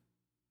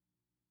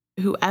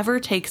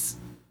takes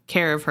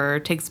care of her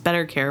takes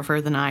better care of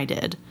her than I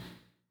did.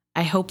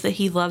 I hope that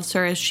he loves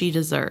her as she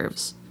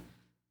deserves.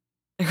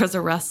 There was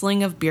a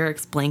rustling of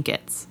Beric's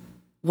blankets.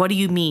 What do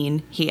you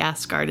mean? He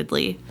asked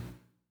guardedly.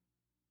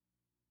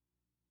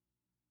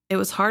 It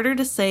was harder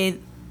to say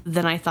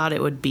than I thought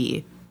it would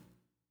be.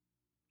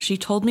 She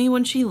told me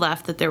when she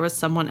left that there was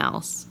someone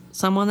else,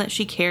 someone that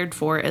she cared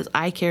for as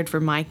I cared for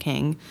my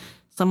king,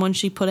 someone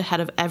she put ahead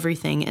of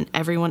everything and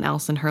everyone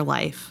else in her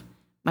life.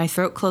 My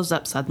throat closed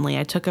up suddenly.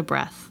 I took a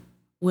breath,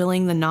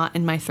 willing the knot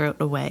in my throat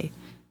away.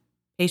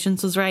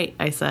 Patience was right,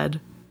 I said.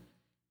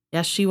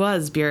 Yes, she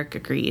was, Beric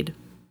agreed.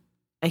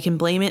 I can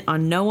blame it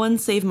on no one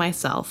save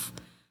myself.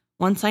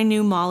 Once I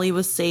knew Molly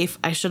was safe,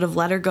 I should have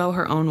let her go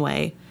her own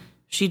way.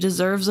 She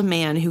deserves a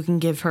man who can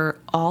give her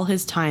all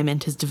his time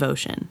and his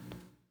devotion.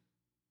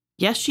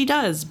 Yes, she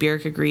does,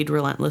 Beric agreed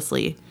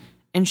relentlessly.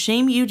 And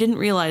shame you didn't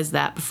realize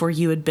that before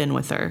you had been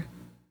with her.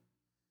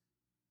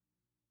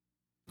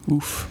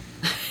 Oof.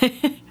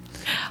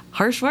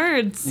 Harsh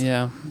words.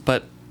 Yeah,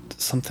 but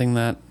something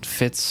that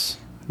Fitz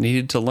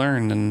needed to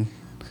learn. And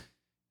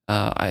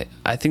I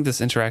think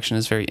this interaction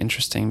is very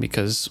interesting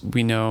because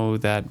we know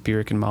that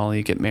Beric and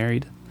Molly get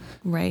married.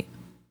 Right.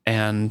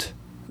 And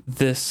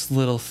this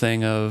little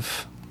thing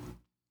of,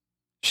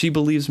 she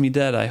believes me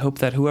dead. I hope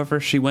that whoever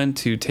she went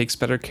to takes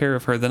better care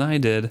of her than I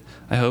did.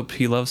 I hope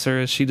he loves her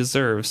as she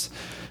deserves.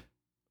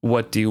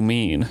 What do you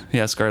mean? He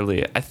asked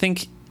guardedly. I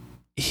think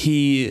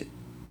he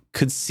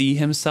could see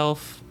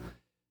himself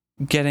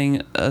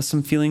getting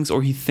some feelings,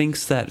 or he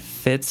thinks that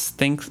Fitz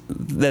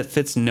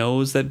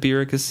knows that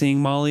Beric is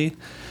seeing Molly.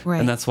 Right.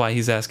 And that's why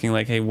he's asking,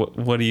 like, hey,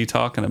 what are you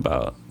talking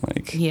about?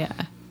 Like, yeah.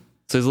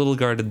 So he's a little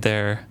guarded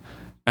there.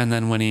 And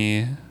then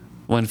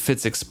when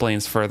Fitz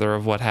explains further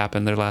of what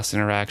happened, their last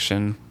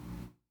interaction,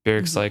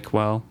 Beric's like,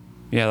 well,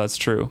 yeah, that's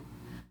true.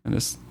 And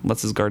just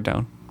lets his guard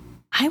down.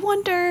 I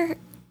wonder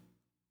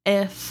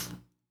if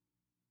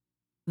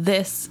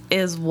this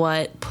is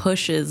what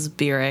pushes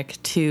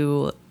Beric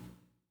to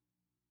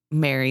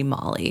marry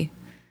Molly.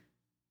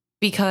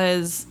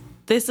 Because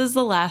this is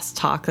the last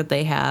talk that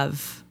they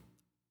have.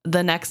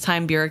 The next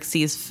time Beric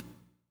sees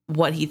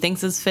what he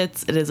thinks is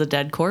Fitz, it is a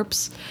dead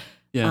corpse.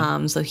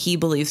 Yeah. So he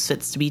believes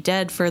Fitz to be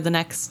dead for the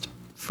next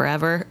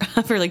forever,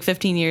 for like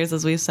 15 years,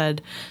 as we've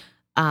said.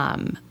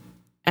 And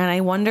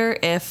I wonder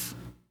if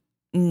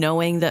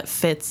knowing that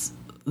Fitz,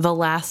 the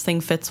last thing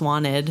Fitz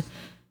wanted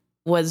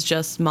was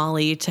just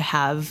Molly to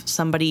have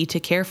somebody to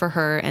care for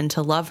her and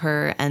to love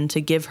her and to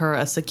give her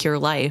a secure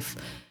life,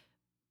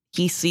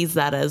 he sees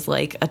that as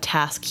like a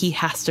task he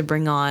has to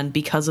bring on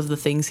because of the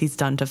things he's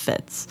done to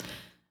Fitz.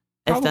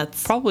 If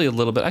that's probably a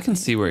little bit. I can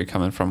see where you're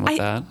coming from with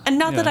that. And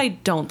not that I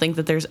don't think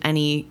that there's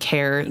any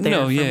care there for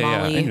Molly.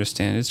 Yeah, I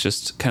understand. It's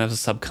just kind of a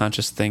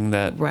subconscious thing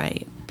that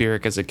right.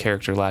 Beric as a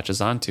character latches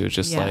onto. It's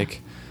just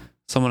like,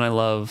 someone I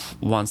love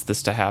wants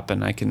this to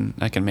happen. I can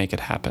make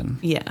it happen.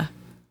 Yeah.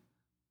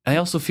 I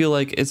also feel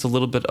like it's a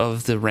little bit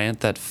of the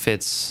rant that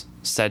Fitz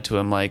said to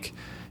him, like,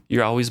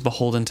 you're always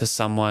beholden to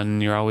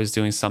someone, you're always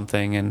doing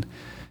something, and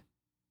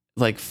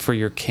like for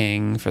your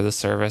king, for the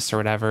service or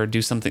whatever,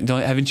 do something.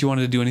 Haven't you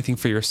wanted to do anything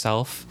for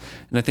yourself?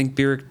 And I think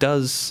Beric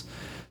does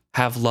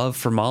have love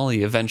for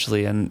Molly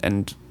eventually,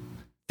 and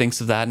thinks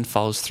of that and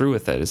follows through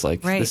with it. Is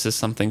like, this is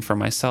something for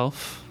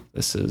myself.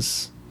 This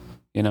is,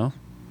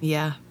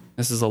 Yeah.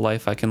 This is a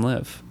life I can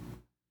live.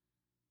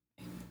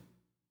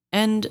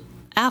 And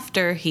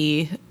after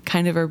he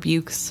kind of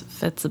rebukes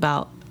Fitz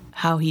about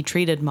how he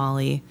treated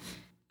Molly,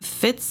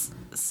 Fitz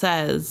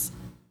says,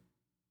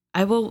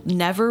 "I will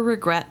never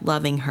regret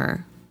loving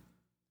her,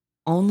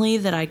 only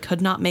that I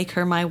could not make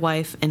her my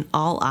wife in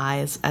all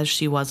eyes as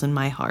she was in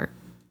my heart."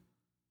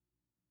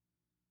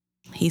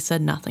 He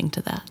said nothing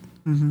to that.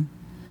 Mm-hmm.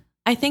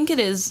 I think it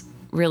is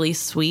really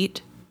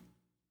sweet.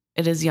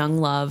 It is young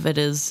love.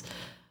 It's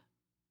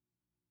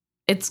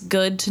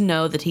good to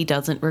know that he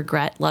doesn't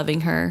regret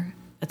loving her.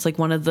 It's like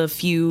one of the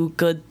few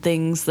good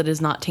things that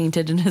is not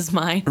tainted in his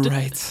mind.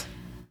 Right.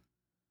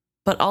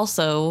 But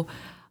also,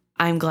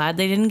 I'm glad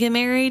they didn't get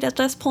married at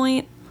this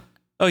point.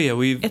 Oh yeah,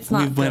 we've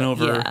went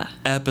over yeah.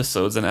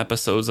 episodes and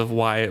episodes of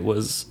why it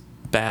was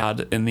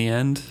bad in the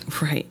end.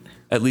 Right.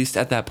 At least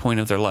at that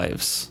point of their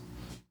lives.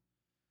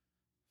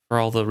 For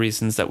all the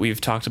reasons that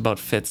we've talked about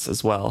Fitz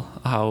as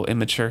well. How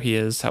immature he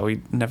is, how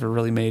he never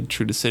really made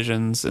true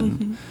decisions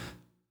and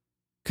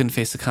couldn't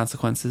face the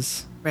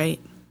consequences. Right.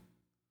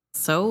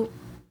 So,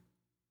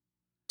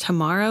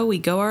 tomorrow we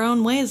go our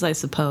own ways, I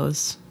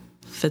suppose,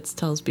 Fitz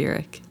tells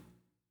Beric.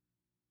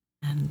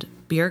 And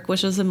Beric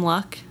wishes him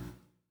luck,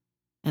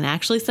 and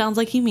actually sounds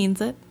like he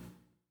means it.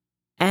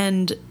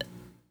 And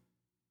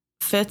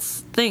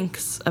Fitz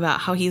thinks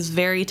about how he's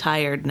very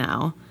tired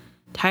now.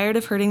 Tired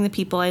of hurting the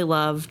people I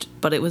loved,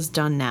 but it was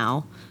done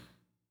now.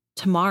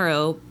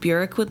 Tomorrow,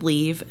 Beric would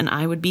leave, and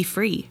I would be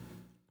free.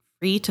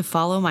 Free to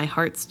follow my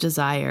heart's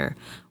desire,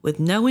 with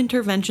no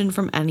intervention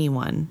from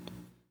anyone.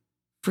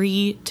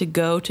 Free to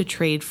go to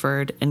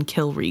Tradeford and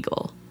kill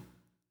Regal.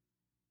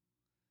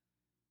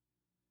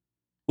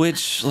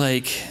 Which,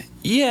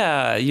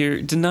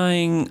 you're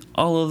denying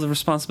all of the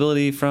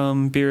responsibility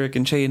from Beric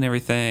and Chade and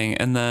everything,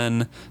 and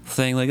then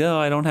saying,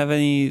 I don't have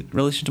any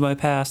relation to my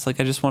past, I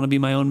just want to be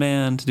my own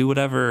man, to do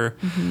whatever.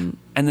 Mm-hmm.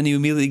 And then you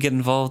immediately get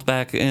involved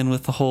back in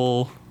with the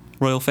whole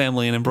royal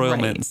family and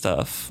embroilment and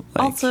stuff.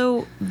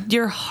 Also,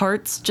 your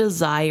heart's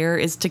desire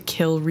is to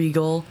kill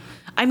Regal.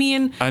 I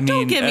mean,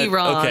 don't get me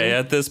wrong. Okay,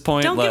 at this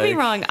point, don't get me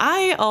wrong.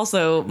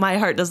 My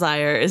heart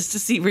desire is to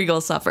see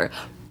Regal suffer.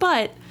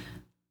 But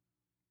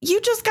you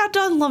just got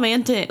done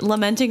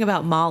lamenting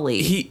about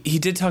Molly. He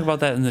did talk about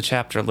that in the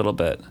chapter a little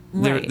bit.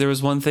 Right. There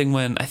was one thing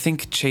when I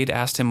think Chade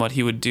asked him what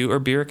he would do, or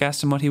Beric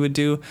asked him what he would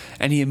do,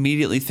 and he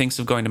immediately thinks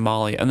of going to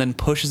Molly and then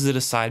pushes it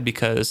aside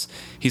because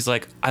he's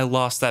like, I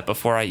lost that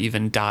before I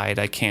even died.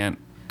 I can't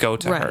go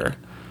to her.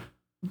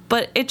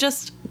 But it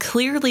just,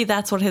 clearly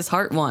that's what his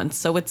heart wants.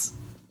 So it's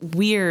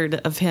weird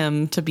of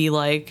him to be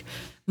like,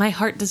 my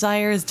heart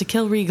desire is to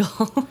kill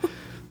Regal.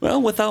 Well,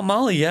 without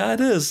Molly, yeah,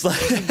 it is.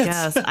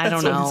 Yes, I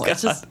don't know.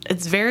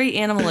 It's very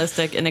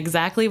animalistic and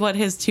exactly what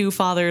his two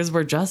fathers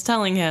were just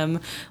telling him.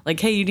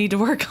 Hey, you need to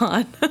work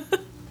on.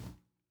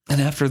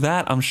 And after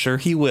that, I'm sure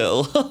he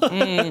will.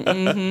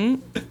 Mm-hmm.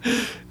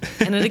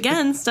 And it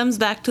again stems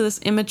back to this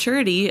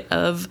immaturity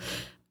of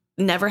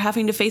never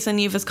having to face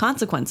any of his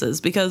consequences.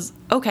 Because,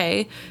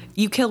 okay,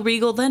 you kill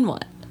Regal, then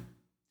what?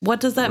 What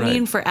does that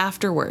mean for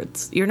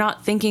afterwards? You're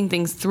not thinking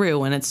things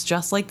through, and it's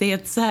just like they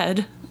had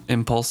said.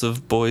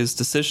 Impulsive boy's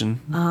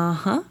decision.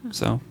 Uh-huh.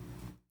 So,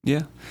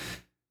 yeah.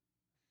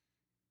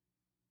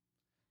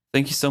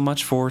 Thank you so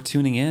much for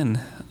tuning in.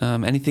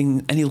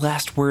 Any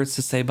last words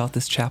to say about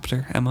this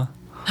chapter, Emma?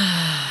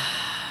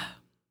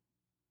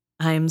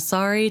 I'm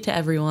sorry to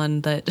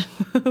everyone that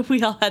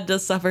we all had to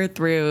suffer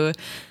through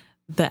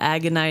the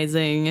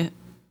agonizing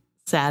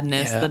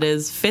sadness that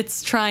is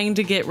Fitz trying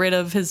to get rid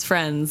of his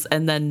friends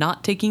and then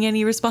not taking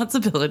any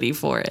responsibility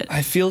for it.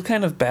 I feel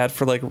kind of bad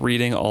for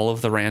reading all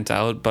of the rant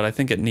out, but I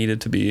think it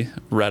needed to be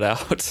read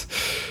out.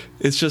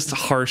 It's just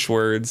harsh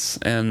words,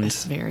 and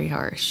it's very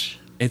harsh.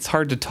 It's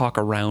hard to talk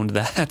around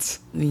that.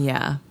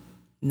 Yeah.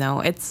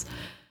 No, it's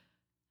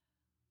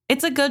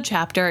a good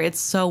chapter. It's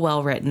so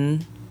well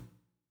written,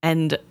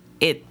 and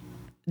it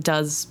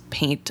does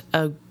paint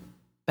a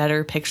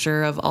better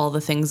picture of all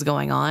the things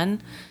going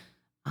on.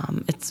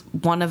 It's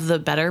one of the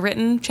better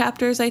written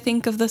chapters, I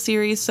think, of the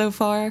series so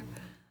far.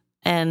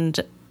 And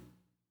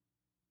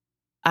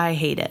I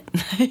hate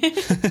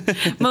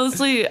it.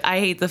 Mostly, I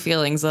hate the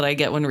feelings that I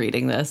get when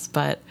reading this.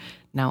 But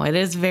no, it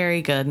is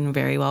very good and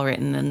very well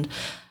written. And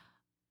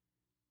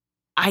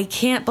I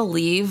can't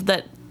believe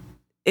that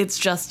it's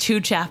just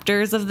 2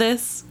 chapters of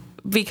this.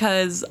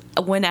 Because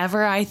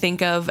whenever I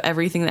think of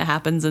everything that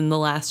happens in the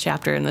last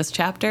chapter in this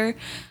chapter,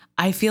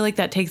 I feel like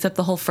that takes up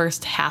the whole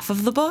first half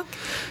of the book.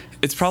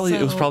 It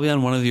was probably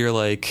on one of your you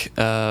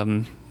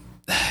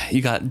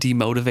got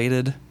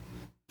demotivated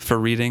for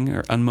reading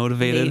or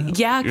unmotivated.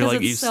 Yeah,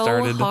 because it's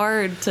so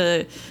hard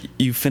to.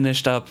 You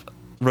finished up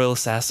Royal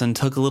Assassin,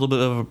 took a little bit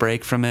of a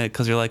break from it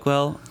because you're like,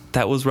 well,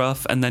 that was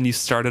rough. And then you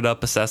started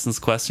up Assassin's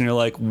Quest and you're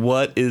like,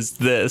 what is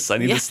this? I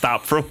need to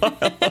stop for a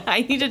while.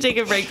 I need to take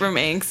a break from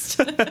angst.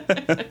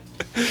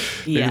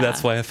 Maybe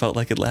that's why I felt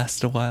like it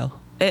lasted a while.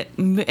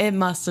 It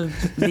must have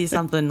be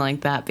something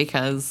like that,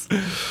 because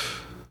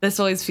this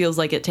always feels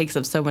like it takes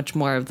up so much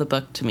more of the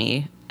book to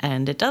me,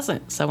 and it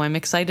doesn't. So I'm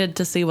excited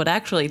to see what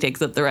actually takes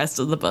up the rest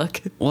of the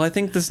book. Well, I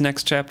think this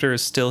next chapter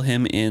is still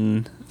him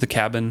in the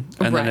cabin,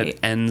 and then it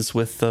ends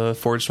with the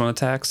Forged One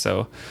attack.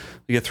 So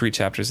we get 3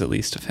 chapters at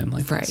least of him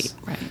like this.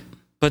 Right.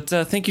 But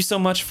thank you so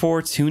much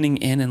for tuning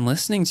in and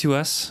listening to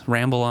us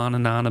ramble on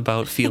and on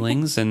about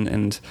feelings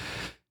and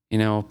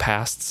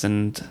pasts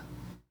and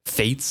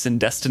fates and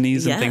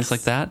destinies and things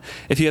like that.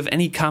 If you have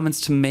any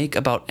comments to make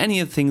about any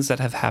of the things that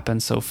have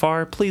happened so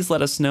far, please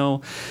let us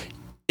know.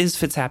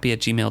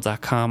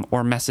 isfitshappy@gmail.com,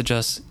 or message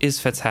us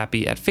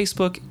isfitshappy at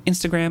Facebook,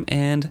 Instagram,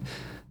 and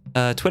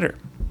Twitter.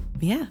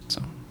 Yeah.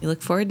 So we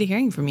look forward to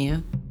hearing from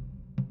you.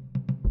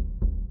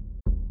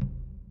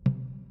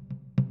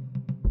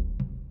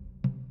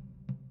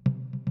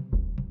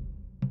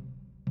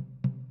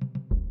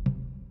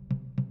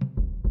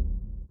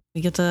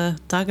 We get to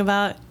talk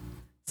about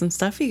some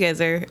stuff you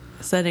guys are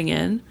sending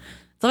in.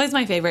 It's always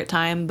my favorite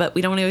time, but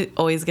we don't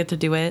always get to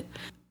do it.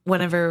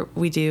 Whenever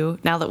we do,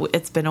 now that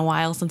it's been a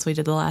while since we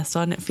did the last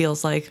one, it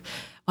feels like,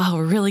 wow,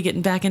 we're really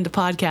getting back into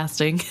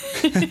podcasting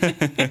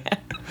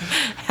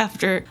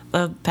after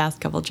the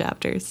past couple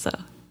chapters. So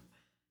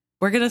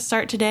we're going to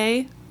start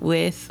today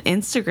with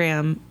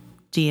Instagram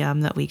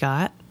DM that we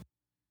got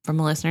from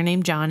a listener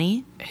named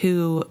Johnny,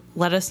 who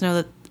let us know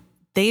that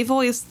they've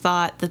always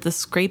thought that the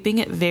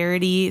scraping at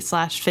Verity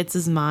 /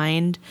 Fitz's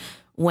mind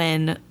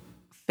when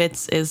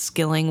Fitz is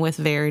skilling with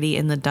Verity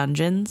in the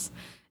dungeons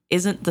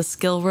isn't the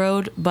skill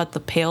road, but the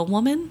Pale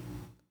Woman.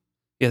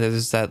 Yeah,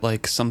 there's that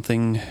like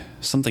something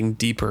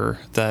deeper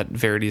that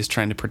Verity is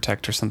trying to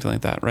protect or something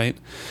like that, right?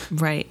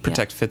 Right.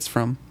 Protect Fitz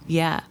from.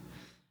 Yeah.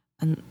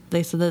 And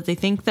they said that they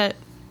think that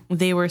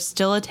they were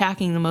still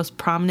attacking the most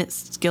prominent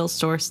skill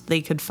source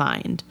they could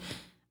find.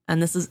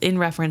 And this is in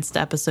reference to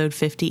episode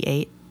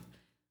 58.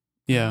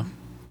 Yeah.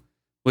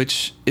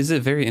 Which is a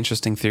very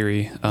interesting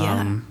theory.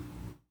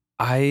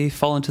 I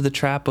fall into the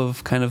trap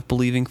of kind of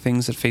believing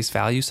things at face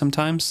value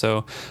sometimes,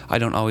 so I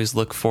don't always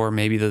look for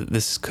maybe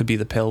this could be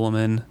the Pale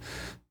Woman's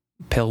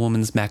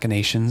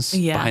machinations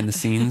behind the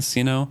scenes,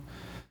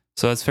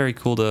 So it's very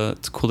cool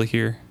to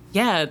hear.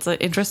 Yeah, it's an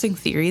interesting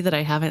theory that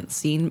I haven't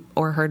seen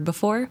or heard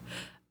before.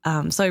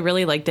 So I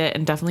really liked it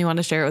and definitely want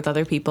to share it with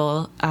other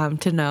people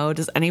to know.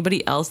 Does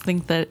anybody else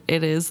think that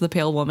it is the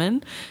Pale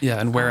Woman? Yeah,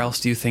 and where else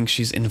do you think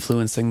she's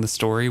influencing the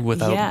story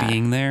without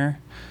being there?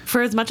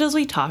 For as much as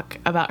we talk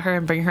about her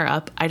and bring her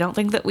up, I don't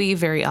think that we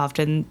very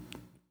often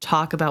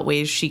talk about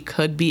ways she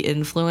could be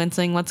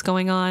influencing what's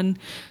going on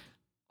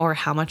or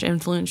how much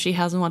influence she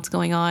has on what's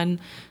going on.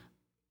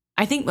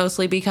 I think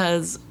mostly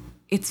because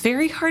it's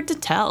very hard to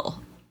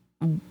tell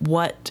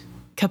what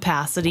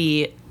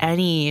capacity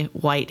any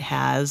white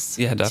has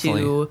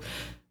to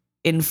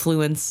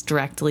influence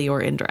directly or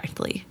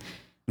indirectly.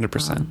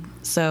 100%.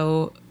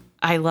 So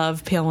I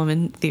love Pale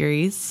Woman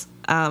theories.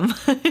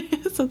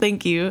 So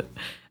thank you.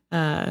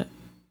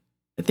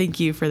 Thank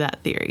you for that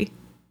theory.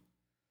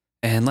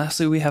 And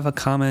lastly, we have a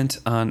comment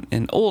on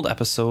an old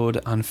episode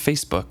on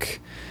Facebook.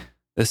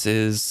 This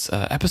is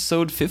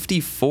episode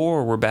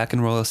 54. We're back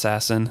in Royal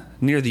Assassin,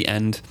 near the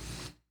end.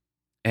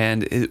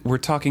 And we're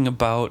talking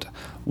about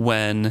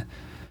when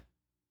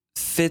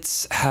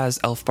Fitz has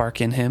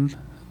Elfbark in him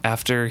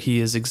after he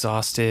is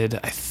exhausted,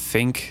 I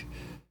think,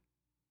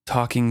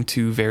 talking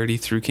to Verity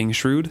through King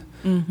Shrewd.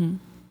 Mm-hmm.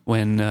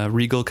 When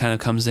Regal kind of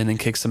comes in and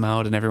kicks him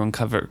out and everyone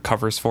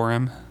covers for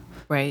him.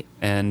 Right.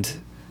 And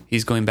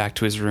he's going back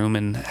to his room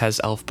and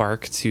has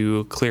Elfbark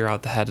to clear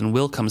out the head, and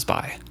Will comes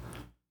by.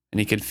 And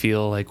he could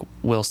feel like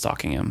Will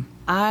stalking him.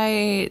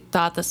 I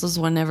thought this was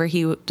whenever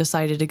he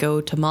decided to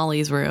go to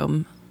Molly's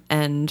room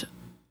and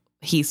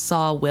he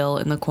saw Will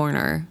in the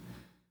corner,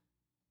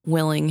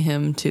 willing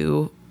him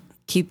to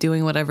keep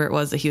doing whatever it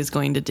was that he was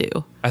going to do.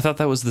 I thought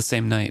that was the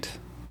same night.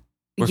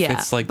 Where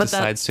Fitz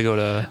decides to go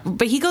to...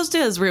 But he goes to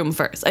his room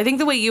first. I think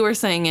the way you were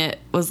saying it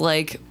was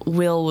like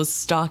Will was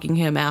stalking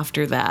him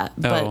after that.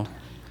 Well,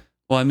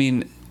 I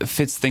mean,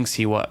 Fitz thinks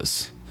he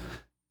was,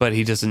 but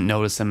he doesn't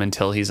notice him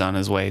until he's on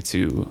his way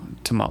to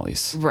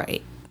Molly's.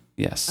 Right.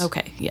 Yes.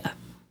 Okay, yeah.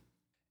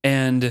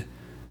 And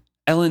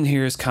Ellen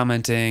here is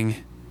commenting,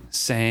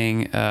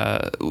 saying,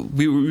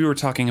 we were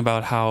talking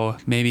about how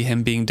maybe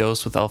him being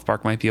dosed with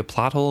Elfbark might be a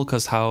plot hole,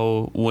 because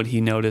how would he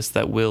notice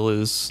that Will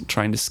is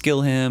trying to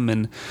skill him,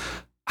 and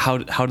how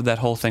did that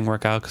whole thing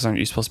work out, because aren't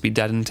you supposed to be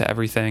dead into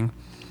everything?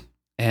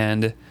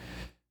 And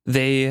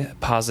they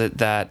posit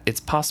that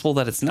it's possible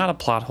that it's not a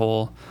plot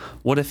hole.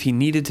 What if he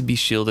needed to be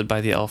shielded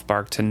by the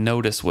Elfbark to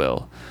notice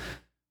Will?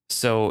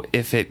 So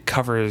if it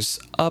covers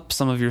up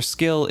some of your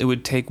skill, it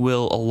would take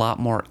Will a lot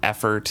more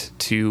effort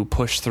to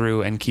push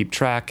through and keep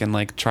track and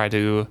like try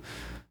to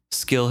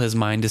skill his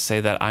mind to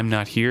say that I'm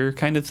not here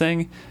kind of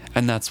thing.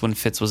 And that's when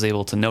Fitz was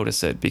able to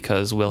notice it,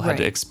 because Will had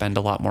to Right. expend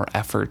a lot more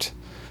effort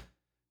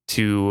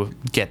to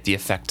get the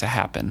effect to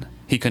happen.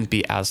 He couldn't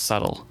be as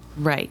subtle.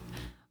 Right.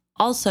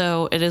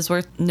 Also, it is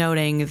worth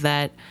noting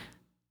that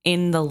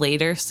in the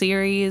later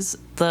series,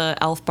 the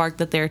elf bark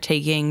that they're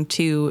taking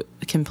to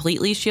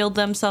completely shield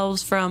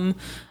themselves from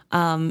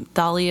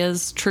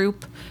Dahlia's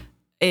troop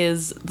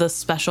is the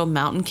special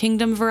Mountain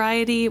Kingdom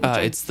variety. Which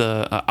It's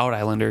the Out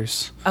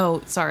Islanders,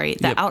 oh, sorry,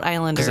 the Yep, Out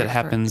Islander. because it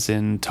happens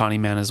in Tawny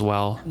Man as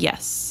well.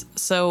 Yes.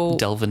 So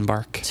Delvin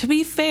Bark. to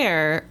be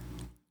fair,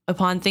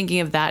 upon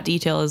thinking of that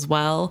detail as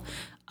well,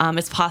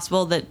 it's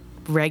possible that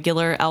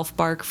regular elf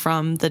bark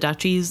from the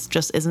duchies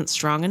just isn't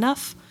strong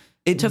enough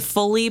to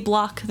fully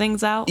block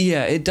things out.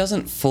 Yeah, it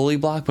doesn't fully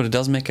block, but it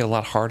does make it a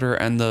lot harder.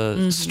 And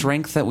the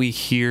strength that we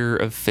hear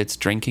of Fitz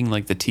drinking,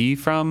 like the tea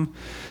from,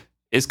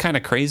 is kind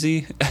of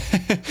crazy.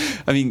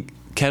 I mean,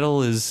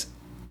 Kettle is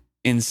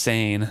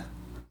insane.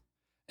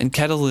 And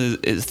Kettle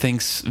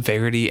thinks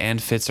Verity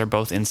and Fitz are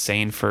both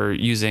insane for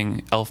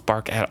using elf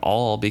bark at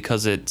all,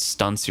 because it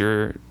stunts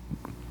your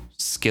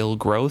skill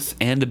growth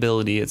and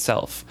ability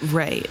itself.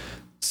 Right.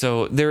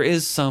 So there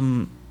is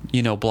some,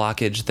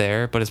 blockage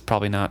there, but it's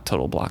probably not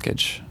total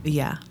blockage.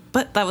 Yeah.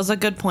 But that was a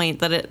good point,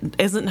 that it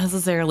isn't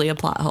necessarily a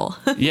plot hole.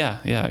 Yeah,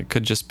 it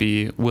could just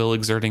be Will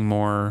exerting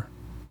more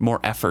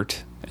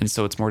effort, and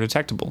so it's more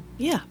detectable.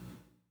 Yeah.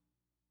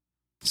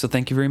 So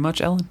thank you very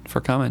much, Ellen,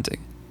 for commenting.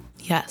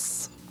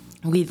 Yes.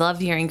 We love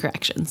hearing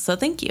corrections, so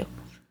thank you.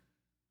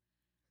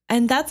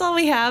 And that's all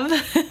we have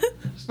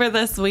for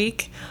this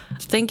week.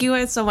 Thank you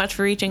guys so much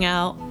for reaching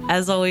out.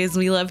 As always,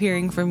 we love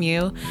hearing from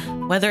you,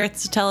 whether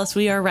it's to tell us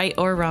we are right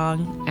or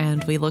wrong,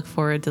 and we look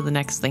forward to the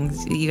next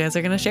things you guys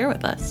are going to share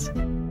with us.